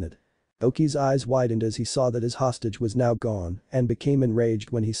hidden within it. Oki's eyes widened as he saw that his hostage was now gone and became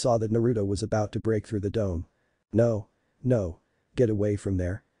enraged when he saw that Naruto was about to break through the dome. "No. No. Get away from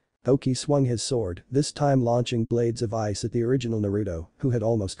there." Oki swung his sword, this time launching blades of ice at the original Naruto, who had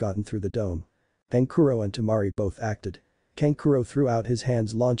almost gotten through the dome. Kankuro and Temari both acted. Kankuro threw out his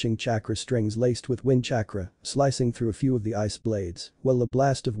hands launching chakra strings laced with wind chakra, slicing through a few of the ice blades, while a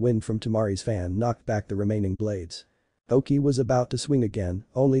blast of wind from Temari's fan knocked back the remaining blades. Oki was about to swing again,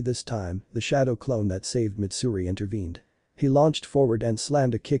 only this time, the shadow clone that saved Mitsuri intervened. He launched forward and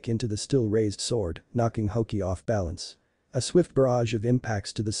slammed a kick into the still raised sword, knocking Hoki off balance. A swift barrage of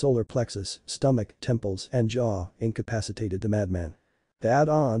impacts to the solar plexus, stomach, temples, and jaw incapacitated the madman. To add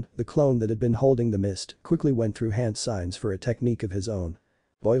on, the clone that had been holding the mist quickly went through hand signs for a technique of his own.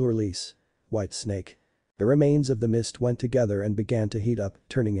 Boil release. White snake. The remains of the mist went together and began to heat up,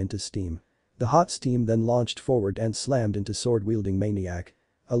 turning into steam. The hot steam then launched forward and slammed into sword-wielding maniac.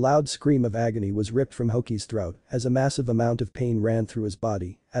 A loud scream of agony was ripped from Hoki's throat as a massive amount of pain ran through his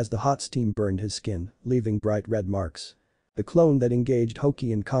body as the hot steam burned his skin, leaving bright red marks. The clone that engaged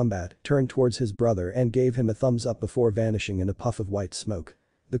Hoki in combat turned towards his brother and gave him a thumbs up before vanishing in a puff of white smoke.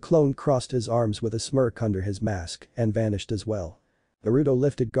 The clone crossed his arms with a smirk under his mask and vanished as well. Naruto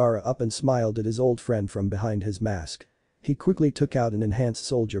lifted Gaara up and smiled at his old friend from behind his mask. He quickly took out an enhanced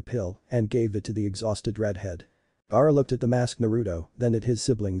soldier pill and gave it to the exhausted redhead. Gaara looked at the masked Naruto, then at his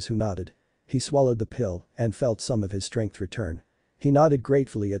siblings who nodded. He swallowed the pill and felt some of his strength return. He nodded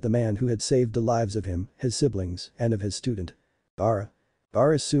gratefully at the man who had saved the lives of him, his siblings, and of his student.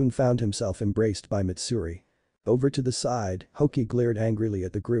 Gaara soon found himself embraced by Mitsuri. Over to the side, Hoki glared angrily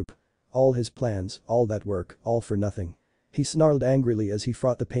at the group. All his plans, all that work, all for nothing. He snarled angrily as he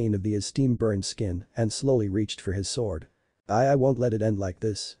fought the pain of the steam-burned skin and slowly reached for his sword. I won't let it end like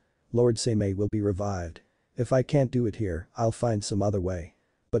this. Lord Seimei will be revived. If I can't do it here, I'll find some other way.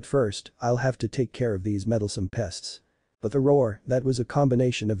 But first, I'll have to take care of these meddlesome pests. With a roar that was a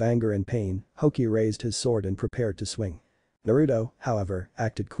combination of anger and pain, Hoki raised his sword and prepared to swing. Naruto, however,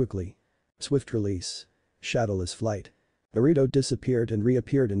 acted quickly. Swift release. Shadowless flight. Naruto disappeared and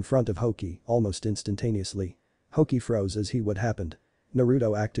reappeared in front of Hoki almost instantaneously. Hoki froze as he what happened.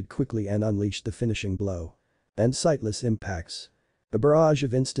 Naruto acted quickly and unleashed the finishing blow. And sightless impacts. A barrage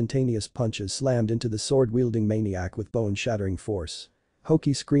of instantaneous punches slammed into the sword-wielding maniac with bone-shattering force.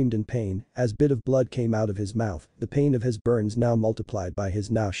 Hoki screamed in pain as bit of blood came out of his mouth, the pain of his burns now multiplied by his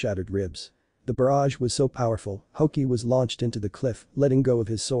now shattered ribs. The barrage was so powerful, Hoki was launched into the cliff, letting go of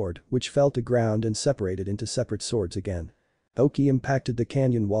his sword, which fell to ground and separated into separate swords again. Hoki impacted the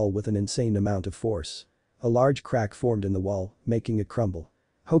canyon wall with an insane amount of force. A large crack formed in the wall, making it crumble.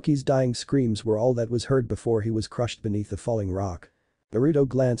 Hoki's dying screams were all that was heard before he was crushed beneath a falling rock. Naruto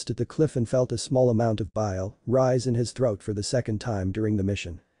glanced at the cliff and felt a small amount of bile rise in his throat for the second time during the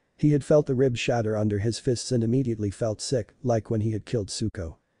mission. He had felt the ribs shatter under his fists and immediately felt sick, like when he had killed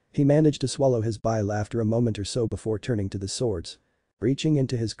Tsuko. He managed to swallow his bile after a moment or so before turning to the swords. Reaching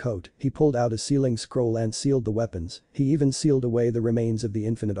into his coat, he pulled out a sealing scroll and sealed the weapons. He even sealed away the remains of the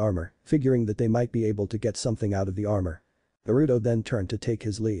infinite armor, figuring that they might be able to get something out of the armor. Naruto then turned to take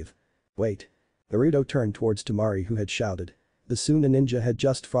his leave. Wait. Naruto turned towards Temari who had shouted. The Suna ninja had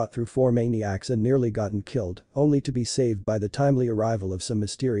just fought through 4 maniacs and nearly gotten killed, only to be saved by the timely arrival of some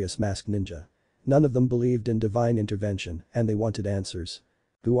mysterious masked ninja. None of them believed in divine intervention, and they wanted answers.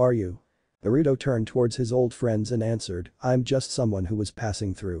 Who are you? Naruto turned towards his old friends and answered, I'm just someone who was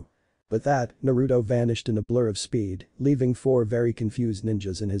passing through. With that, Naruto vanished in a blur of speed, leaving 4 very confused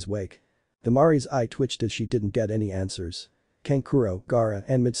ninjas in his wake. Temari's eye twitched as she didn't get any answers. Kankuro, Gaara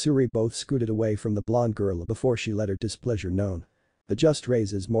and Mitsuri both scooted away from the blonde girl before she let her displeasure known. It just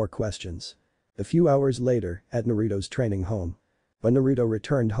raises more questions. A few hours later, at Naruto's training home. When Naruto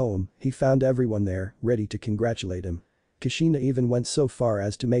returned home, he found everyone there, ready to congratulate him. Kushina even went so far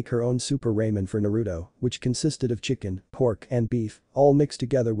as to make her own super ramen for Naruto, which consisted of chicken, pork and beef, all mixed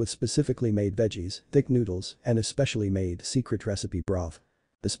together with specifically made veggies, thick noodles, and a specially made secret recipe broth.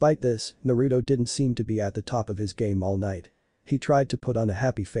 Despite this, Naruto didn't seem to be at the top of his game all night. He tried to put on a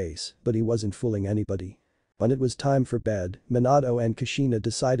happy face, but he wasn't fooling anybody. When it was time for bed, Minato and Kushina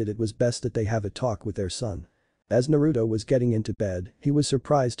decided it was best that they have a talk with their son. As Naruto was getting into bed, he was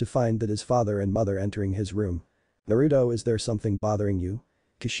surprised to find that his father and mother entering his room. "Naruto, is there something bothering you?"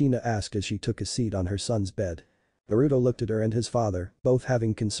 Kushina asked as she took a seat on her son's bed. Naruto looked at her and his father, both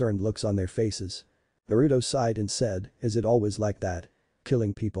having concerned looks on their faces. Naruto sighed and said, "Is it always like that?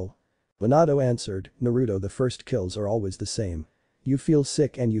 Killing people?" Minato answered, "Naruto, the first kills are always the same. You feel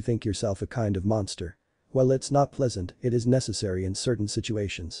sick and you think yourself a kind of monster. Well, it's not pleasant, it is necessary in certain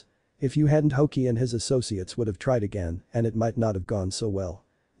situations. If you hadn't, Hoki and his associates would have tried again and it might not have gone so well.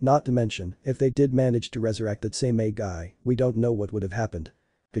 Not to mention, if they did manage to resurrect that same A guy, we don't know what would have happened."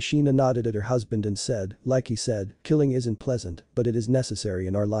 Kushina nodded at her husband and said, "Like he said, killing isn't pleasant, but it is necessary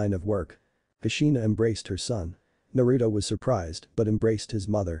in our line of work." Kushina embraced her son. Naruto was surprised, but embraced his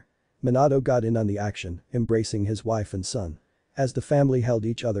mother. Minato got in on the action, embracing his wife and son. As the family held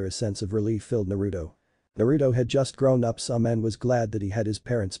each other, a sense of relief filled Naruto. Naruto had just grown up some and was glad that he had his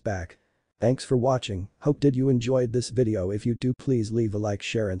parents back. Thanks for watching, hope did you enjoyed this video. If you do, please leave a like,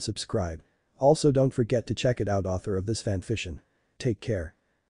 share and subscribe. Also don't forget to check it out, author of this fanfiction. Take care.